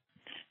going?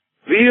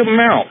 The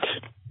amount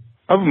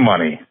of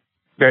money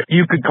that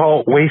you could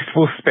call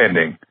wasteful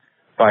spending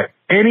by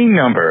any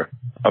number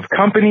of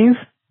companies,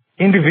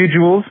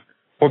 individuals,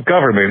 or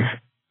governments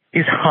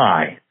is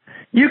high.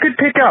 You could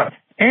pick out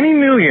any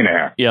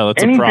millionaire,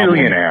 any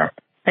billionaire,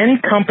 any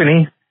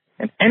company,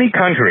 and any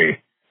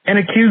country, and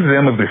accuse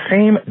them of the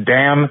same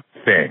damn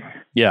thing.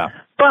 Yeah.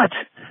 But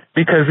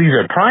because these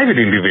are private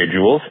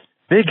individuals,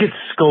 they get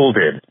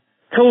scolded,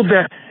 told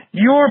that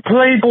your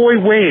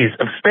playboy ways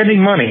of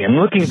spending money and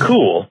looking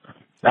cool,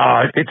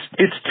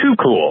 it's too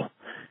cool.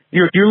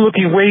 You're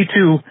looking way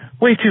too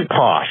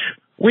posh.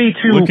 Way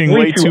too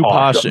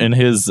posh awesome. in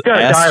his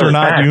Gotta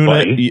astronaut dial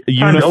it back,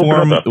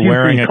 uniform, buddy.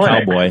 wearing a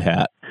Clinic. cowboy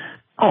hat.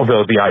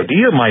 Although the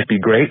idea might be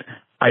great,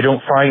 I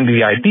don't find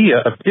the idea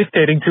of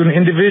dictating to an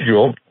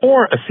individual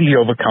or a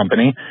CEO of a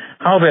company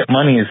how that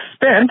money is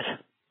spent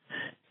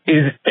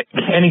is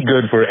any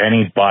good for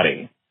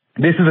anybody.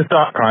 This is a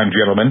thought crime,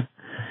 gentlemen.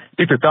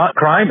 It's a thought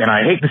crime, and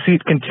I hate to see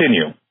it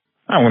continue.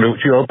 I wonder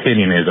what your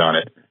opinion is on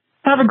it.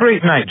 Have a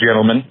great night,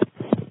 gentlemen.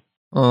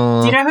 Do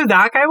you know who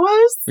that guy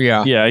was?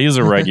 Yeah. Yeah, he's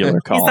a regular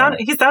caller.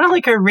 He sounded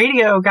like a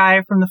radio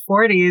guy from the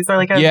 40s, or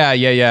like a Yeah.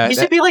 He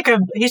should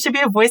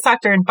be a voice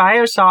actor in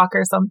BioShock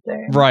or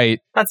something. Right.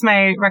 That's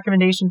my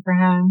recommendation for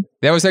him.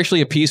 That was actually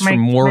a piece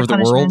from War of the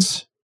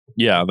Worlds.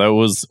 Yeah, that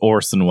was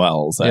Orson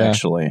Welles,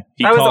 actually.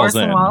 He That was calls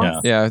Orson in.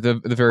 Welles? Yeah, the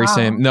very Wow.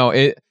 same. No,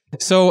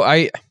 so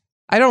I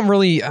don't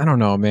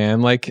know, man.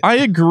 Like, I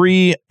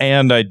agree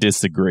and I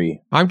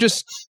disagree. I'm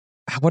just,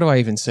 what do I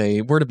even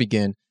say? Where to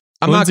begin?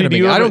 I'm Lindsay, not going to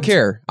begin. I don't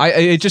care.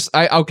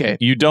 Okay.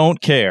 You don't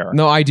care.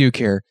 No, I do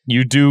care.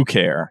 You do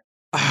care.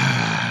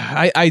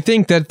 I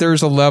think that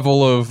there's a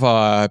level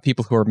of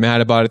people who are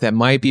mad about it that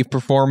might be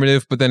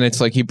performative, but then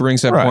it's like he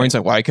brings up points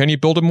like, why can't you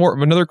build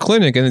another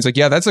clinic? And it's like,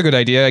 yeah, that's a good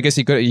idea. I guess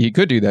he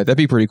could do that. That'd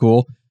be pretty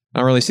cool. I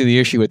don't really see the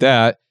issue with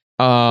that.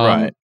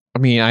 Right. I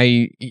mean,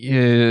 I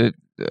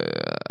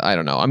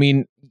don't know. I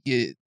mean,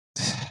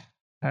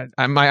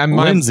 I'm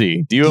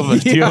Lindsay, do you have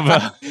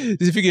a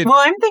if you get, Well,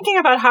 I'm thinking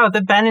about how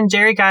the Ben and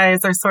Jerry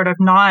guys are sort of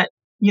not,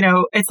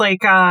 it's like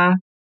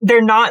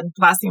they're not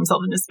blasting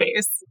themselves into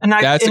space. And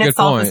that in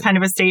itself is kind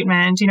of a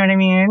statement. Do you know what I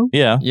mean?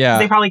 Yeah. Yeah.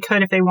 They probably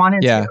could if they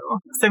wanted to.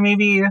 So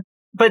maybe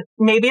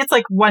it's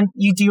like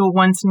you do it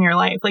once in your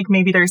life. Like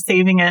maybe they're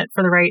saving it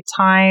for the right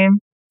time.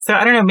 So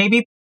I don't know,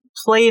 maybe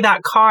play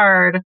that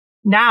card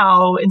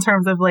now in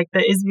terms of like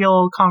the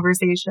Israel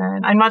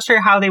conversation. I'm not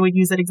sure how they would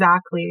use it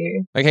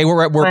exactly. Like, hey,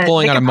 we're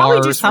pulling out of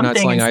Mars. We're not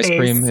selling ice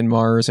cream in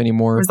Mars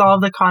anymore.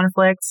 Resolve the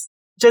conflicts.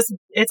 Just,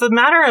 it's a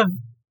matter of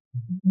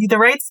the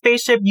right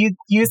spaceship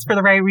used for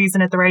the right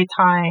reason at the right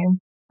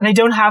time. And I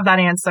don't have that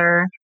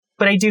answer,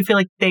 but I do feel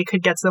like they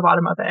could get to the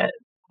bottom of it.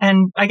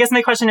 And I guess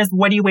my question is,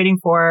 what are you waiting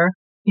for?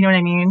 You know what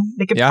I mean?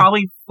 They could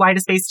probably fly to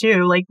space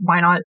too. Like,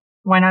 why not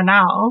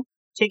now?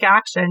 Take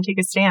action, take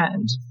a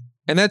stand.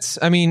 And that's,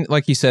 I mean,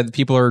 like you said,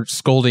 people are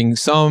scolding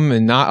some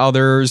and not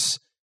others,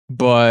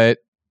 but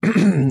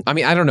I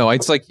mean, I don't know.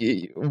 It's like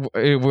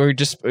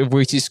if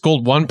we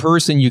scold one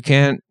person, you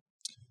can't.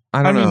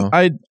 I don't know.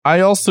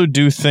 I also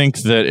do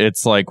think that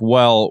it's like,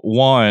 well,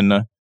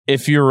 one,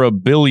 if you're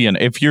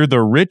if you're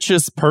the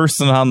richest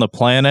person on the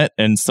planet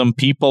and some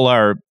people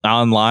are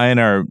online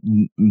are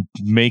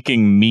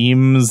making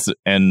memes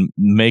and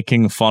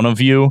making fun of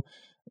you,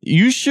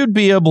 you should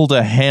be able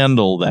to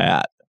handle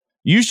that.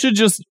 You should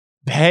just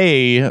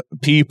pay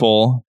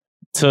people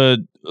to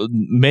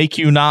make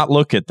you not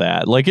look at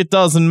that. Like, it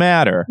doesn't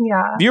matter.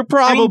 Yeah. You're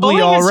probably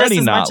already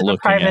just not looking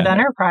private at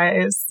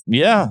enterprise. it.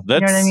 Yeah,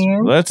 that's, you know what I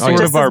mean? That's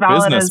sort of our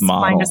business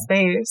model. Flying to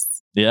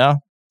space. Yeah.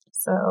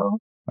 So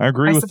I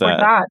agree with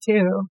support that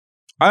too.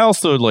 I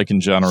also, like,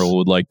 in general,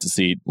 would like to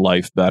see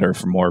life better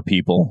for more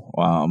people.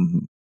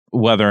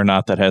 Whether or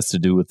not that has to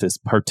do with this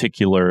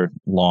particular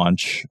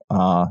launch,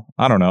 I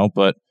don't know,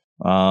 but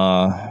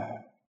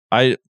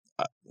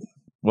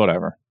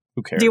whatever.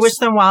 Who cares? Do you wish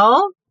them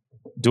well?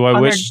 Do I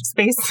wish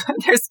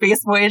their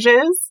space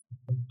voyages?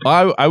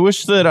 I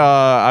wish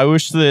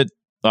that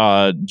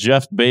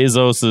Jeff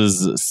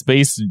Bezos's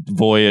space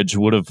voyage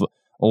would have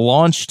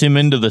launched him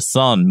into the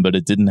sun, but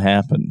it didn't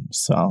happen.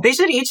 So they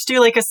should each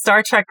do like a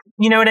Star Trek.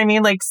 You know what I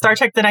mean? Like Star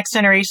Trek: The Next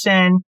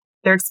Generation.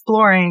 They're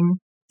exploring.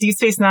 Deep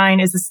Space Nine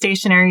is a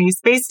stationary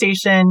space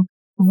station.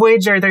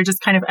 Voyager, they're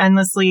just kind of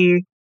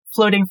endlessly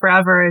floating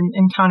forever and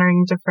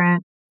encountering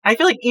different. I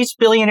feel like each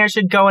billionaire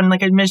should go on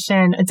like a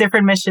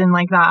different mission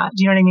like that.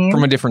 Do you know what I mean?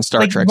 From a different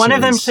Star Trek One series.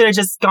 of them should have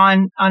just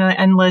gone on an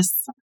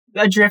endless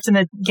adrift in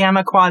the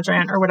Gamma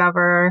Quadrant or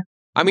whatever.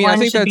 I mean, One I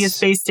think should be a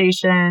space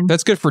station.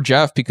 That's good for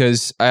Jeff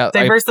because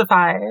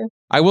diversify.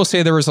 I will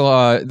say there was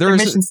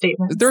mission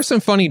statement. There were some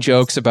funny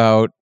jokes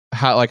about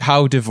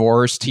how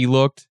divorced he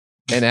looked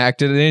and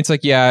acted, and it's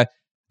like, yeah,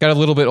 got a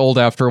little bit old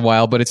after a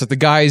while, but it's like the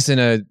guy's in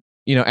a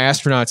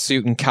astronaut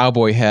suit and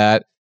cowboy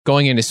hat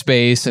going into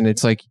space, and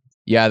it's like,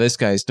 yeah, this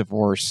guy's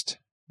divorced.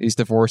 He's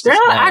divorced. They're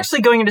not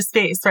actually going into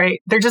space,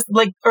 right? They're just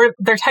like, or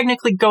they're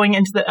technically going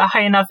into the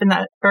high enough in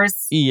that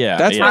Earth's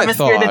that's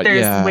atmosphere that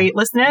there's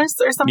weightlessness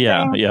or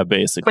something. Yeah,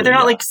 basically. But they're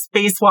not like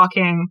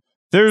spacewalking.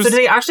 So do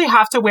they actually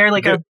have to wear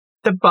like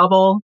the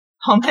bubble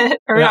helmet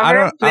or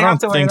whatever? I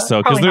don't think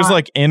so, because there's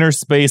like inner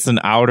space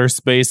and outer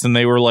space, and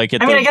they were like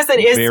at I guess it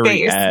is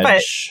space, edge.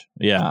 But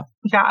yeah,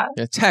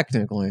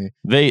 technically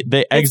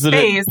they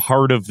exited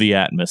part of the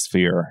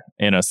atmosphere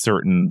in a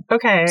certain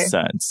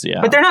sense.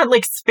 Yeah, but they're not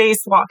like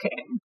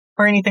spacewalking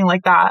or anything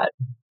like that,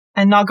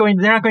 and they're not going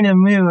to the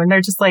moon.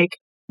 They're just like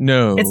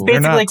it's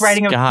basically like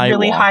riding a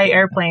really high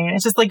airplane.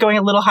 It's just like going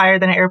a little higher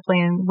than an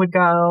airplane would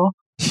go.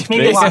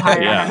 Maybe a lot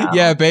higher.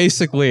 Yeah,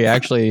 basically,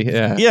 actually,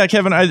 yeah. Yeah,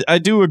 Kevin, I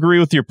do agree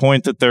with your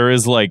point that there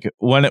is like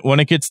when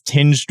it gets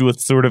tinged with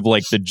sort of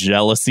like the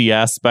jealousy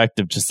aspect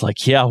of just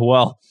like, yeah,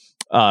 well,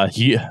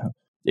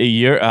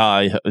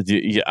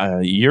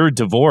 you're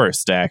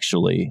divorced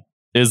actually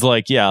is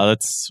like, yeah,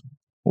 that's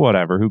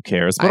whatever, who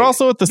cares? But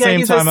also at the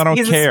same time, I don't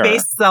care. He's a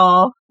space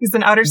cell. He's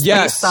an outer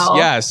space cell.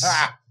 Yes.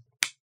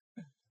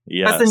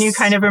 Yes. That's a new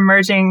kind of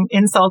emerging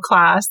incel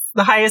class.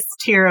 The highest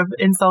tier of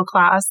incel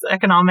class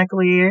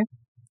economically.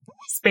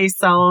 Space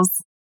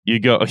cells. You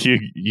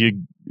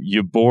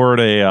board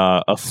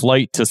a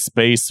flight to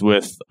space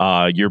with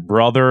your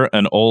brother,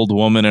 an old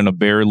woman, and a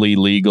barely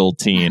legal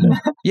teen.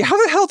 Yeah, how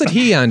the hell did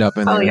he end up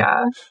in there? Oh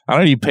yeah. I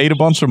don't know. He paid a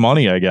bunch of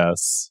money, I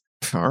guess.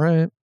 All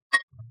right.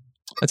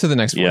 Let's do the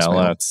next voicemail.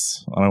 Yeah,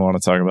 I don't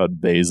want to talk about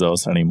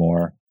Bezos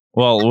anymore.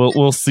 Well,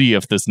 we'll see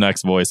if this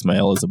next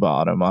voicemail is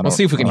about him. We'll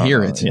see if we can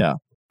hear it. Yeah.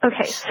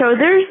 Okay, so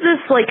there's this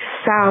like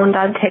sound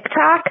on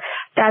TikTok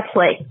that's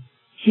like,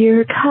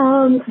 "Here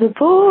comes the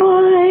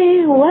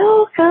boy,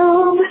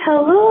 welcome,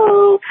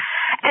 hello."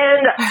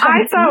 And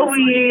I thought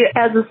we,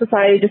 as a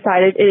society,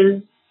 decided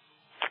is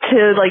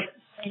to like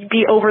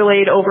be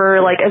overlaid over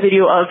like a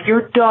video of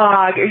your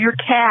dog or your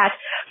cat.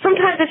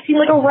 Sometimes I've seen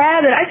like a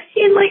rabbit. I've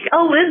seen like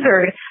a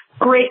lizard.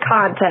 Great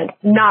content.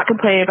 Not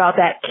complaining about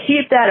that.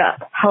 Keep that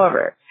up.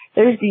 However,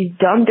 there's these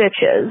dumb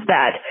bitches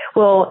that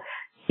will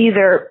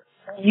either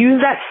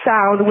use that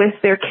sound with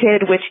their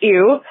kid, which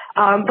ew,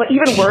 but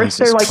even worse,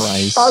 they're like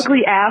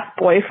ugly ass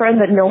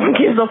boyfriend that no one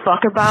gives a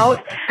fuck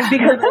about,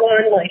 because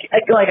one,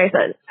 like I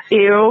said,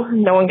 ew,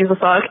 no one gives a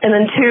fuck, and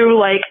then two,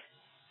 like,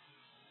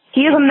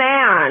 he is a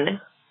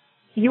man.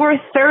 You are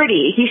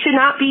 30. He should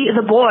not be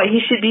the boy.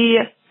 He should be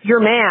your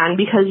man,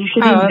 because you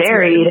should be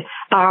married.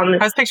 I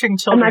was picturing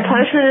children. And my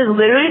punishment is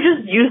literally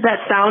just use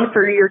that sound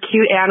for your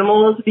cute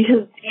animals,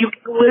 because you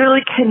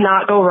literally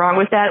cannot go wrong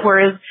with that.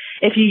 Whereas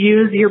if you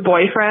use your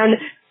boyfriend,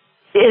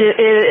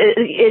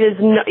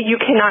 you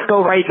cannot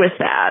go right with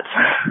that.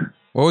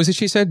 What was it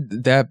she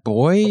said? That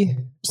boy?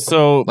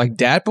 So like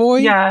Dat Boy?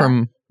 Yeah.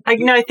 I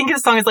think the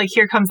song is like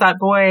 "Here Comes That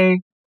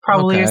Boy,"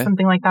 probably, or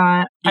something like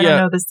that. I don't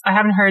know this. I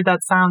haven't heard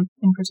that sound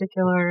in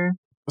particular.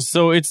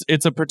 So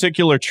it's a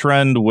particular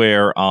trend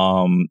where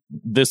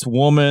this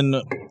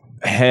woman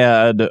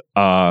had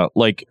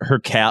like her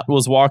cat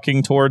was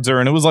walking towards her,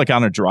 and it was like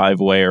on a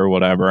driveway or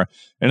whatever,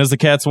 and as the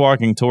cat's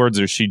walking towards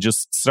her, she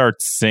just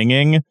starts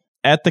singing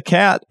at the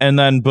cat, and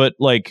then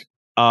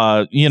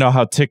you know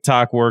how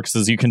TikTok works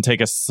is you can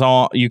take a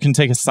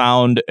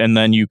sound and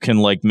then you can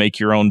like make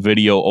your own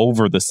video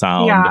over the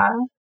sound.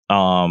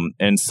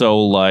 And so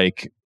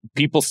like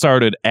people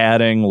started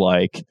adding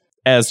like,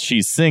 as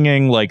she's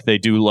singing, like they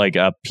do like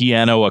a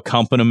piano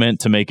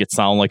accompaniment to make it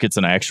sound like it's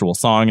an actual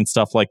song and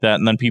stuff like that.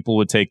 And then people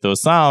would take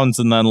those sounds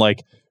and then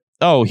like,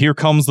 oh, here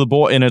comes the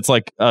boy. And it's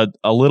like a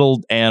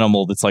little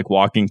animal that's like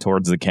walking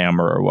towards the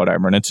camera or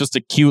whatever. And it's just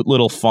a cute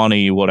little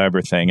funny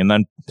whatever thing. And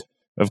then,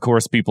 of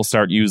course, people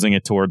start using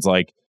it towards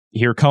like,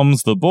 here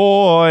comes the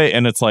boy.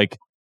 And it's like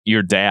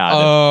your dad.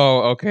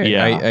 Oh, okay.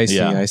 Yeah,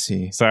 I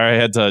see. Sorry,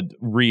 I had to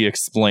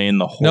re-explain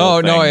the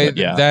whole thing.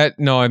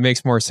 It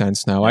makes more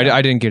sense now. Yeah.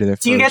 I didn't get it at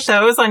first. Do you get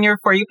those on your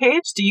For You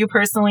page? Do you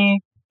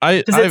personally...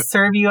 Does it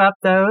serve you up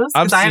those?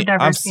 Because I've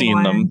never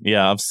seen them.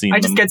 Yeah, I've seen them. I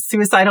just get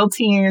suicidal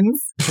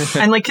teens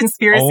and like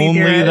conspiracy Only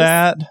theorists. Only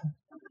that?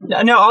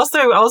 No,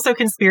 also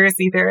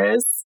conspiracy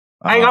theorists.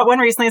 I got one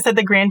recently that said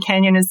the Grand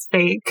Canyon is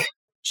fake.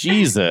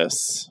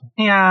 Jesus.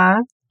 Yeah.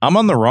 I'm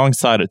on the wrong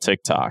side of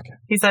TikTok.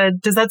 He said,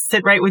 does that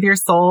sit right with your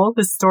soul?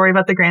 This story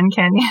about the Grand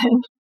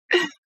Canyon?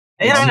 I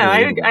don't know.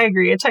 I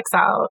agree. It checks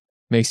out.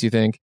 Makes you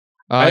think.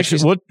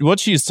 Actually, what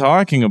she's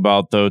talking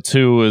about, though,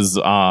 too, is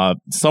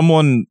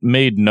someone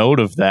made note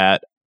of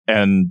that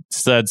and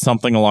said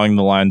something along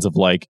the lines of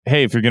like,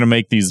 hey, if you're going to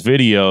make these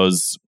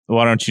videos,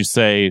 why don't you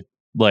say,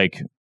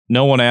 like,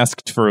 no one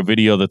asked for a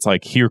video that's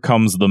like, here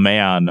comes the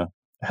man,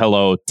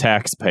 hello,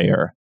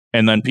 taxpayer.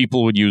 And then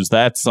people would use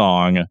that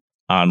song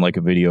on like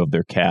a video of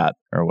their cat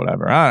or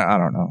whatever. I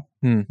don't know.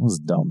 It was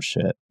dumb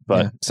shit.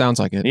 But sounds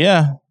like it.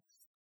 Yeah.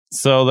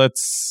 So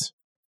that's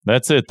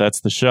it.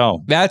 That's the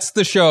show. That's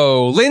the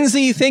show.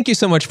 Lindsay, thank you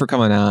so much for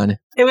coming on.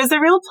 It was a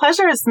real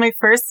pleasure. It's my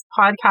first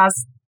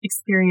podcast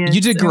experience.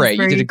 You did great.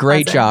 You did a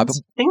great job.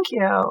 Thank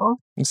you.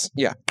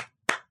 Yeah.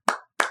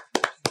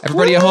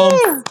 Everybody at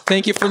home,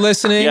 thank you for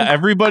listening. Yeah,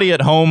 everybody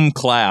at home,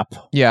 clap.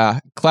 Yeah,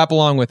 clap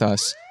along with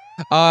us.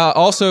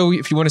 Also,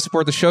 if you want to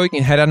support the show, you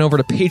can head on over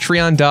to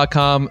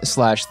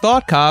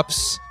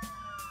patreon.com/thoughtcops.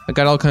 I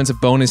got all kinds of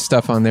bonus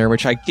stuff on there,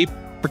 which I keep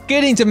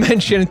forgetting to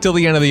mention until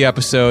the end of the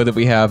episode that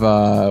we have.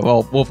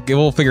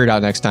 We'll figure it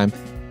out next time.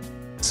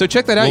 So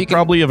check that out. We'll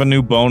probably have a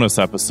new bonus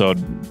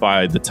episode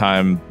by the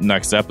time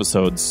next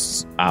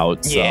episode's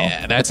out. So.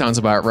 Yeah, that sounds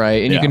about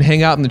right. And you can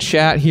hang out in the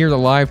chat here, the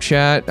live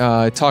chat,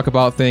 talk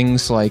about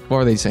things like, what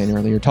were they saying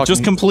earlier?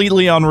 Just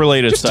completely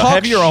unrelated stuff.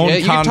 Have your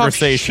own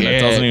conversation. It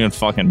doesn't even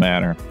fucking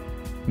matter.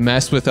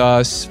 Mess with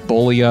us,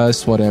 bully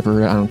us,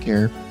 whatever. I don't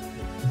care.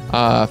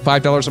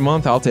 $5 a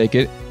month, I'll take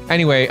it.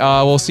 Anyway,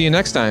 we'll see you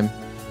next time.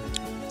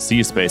 See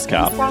you, Space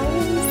Cop.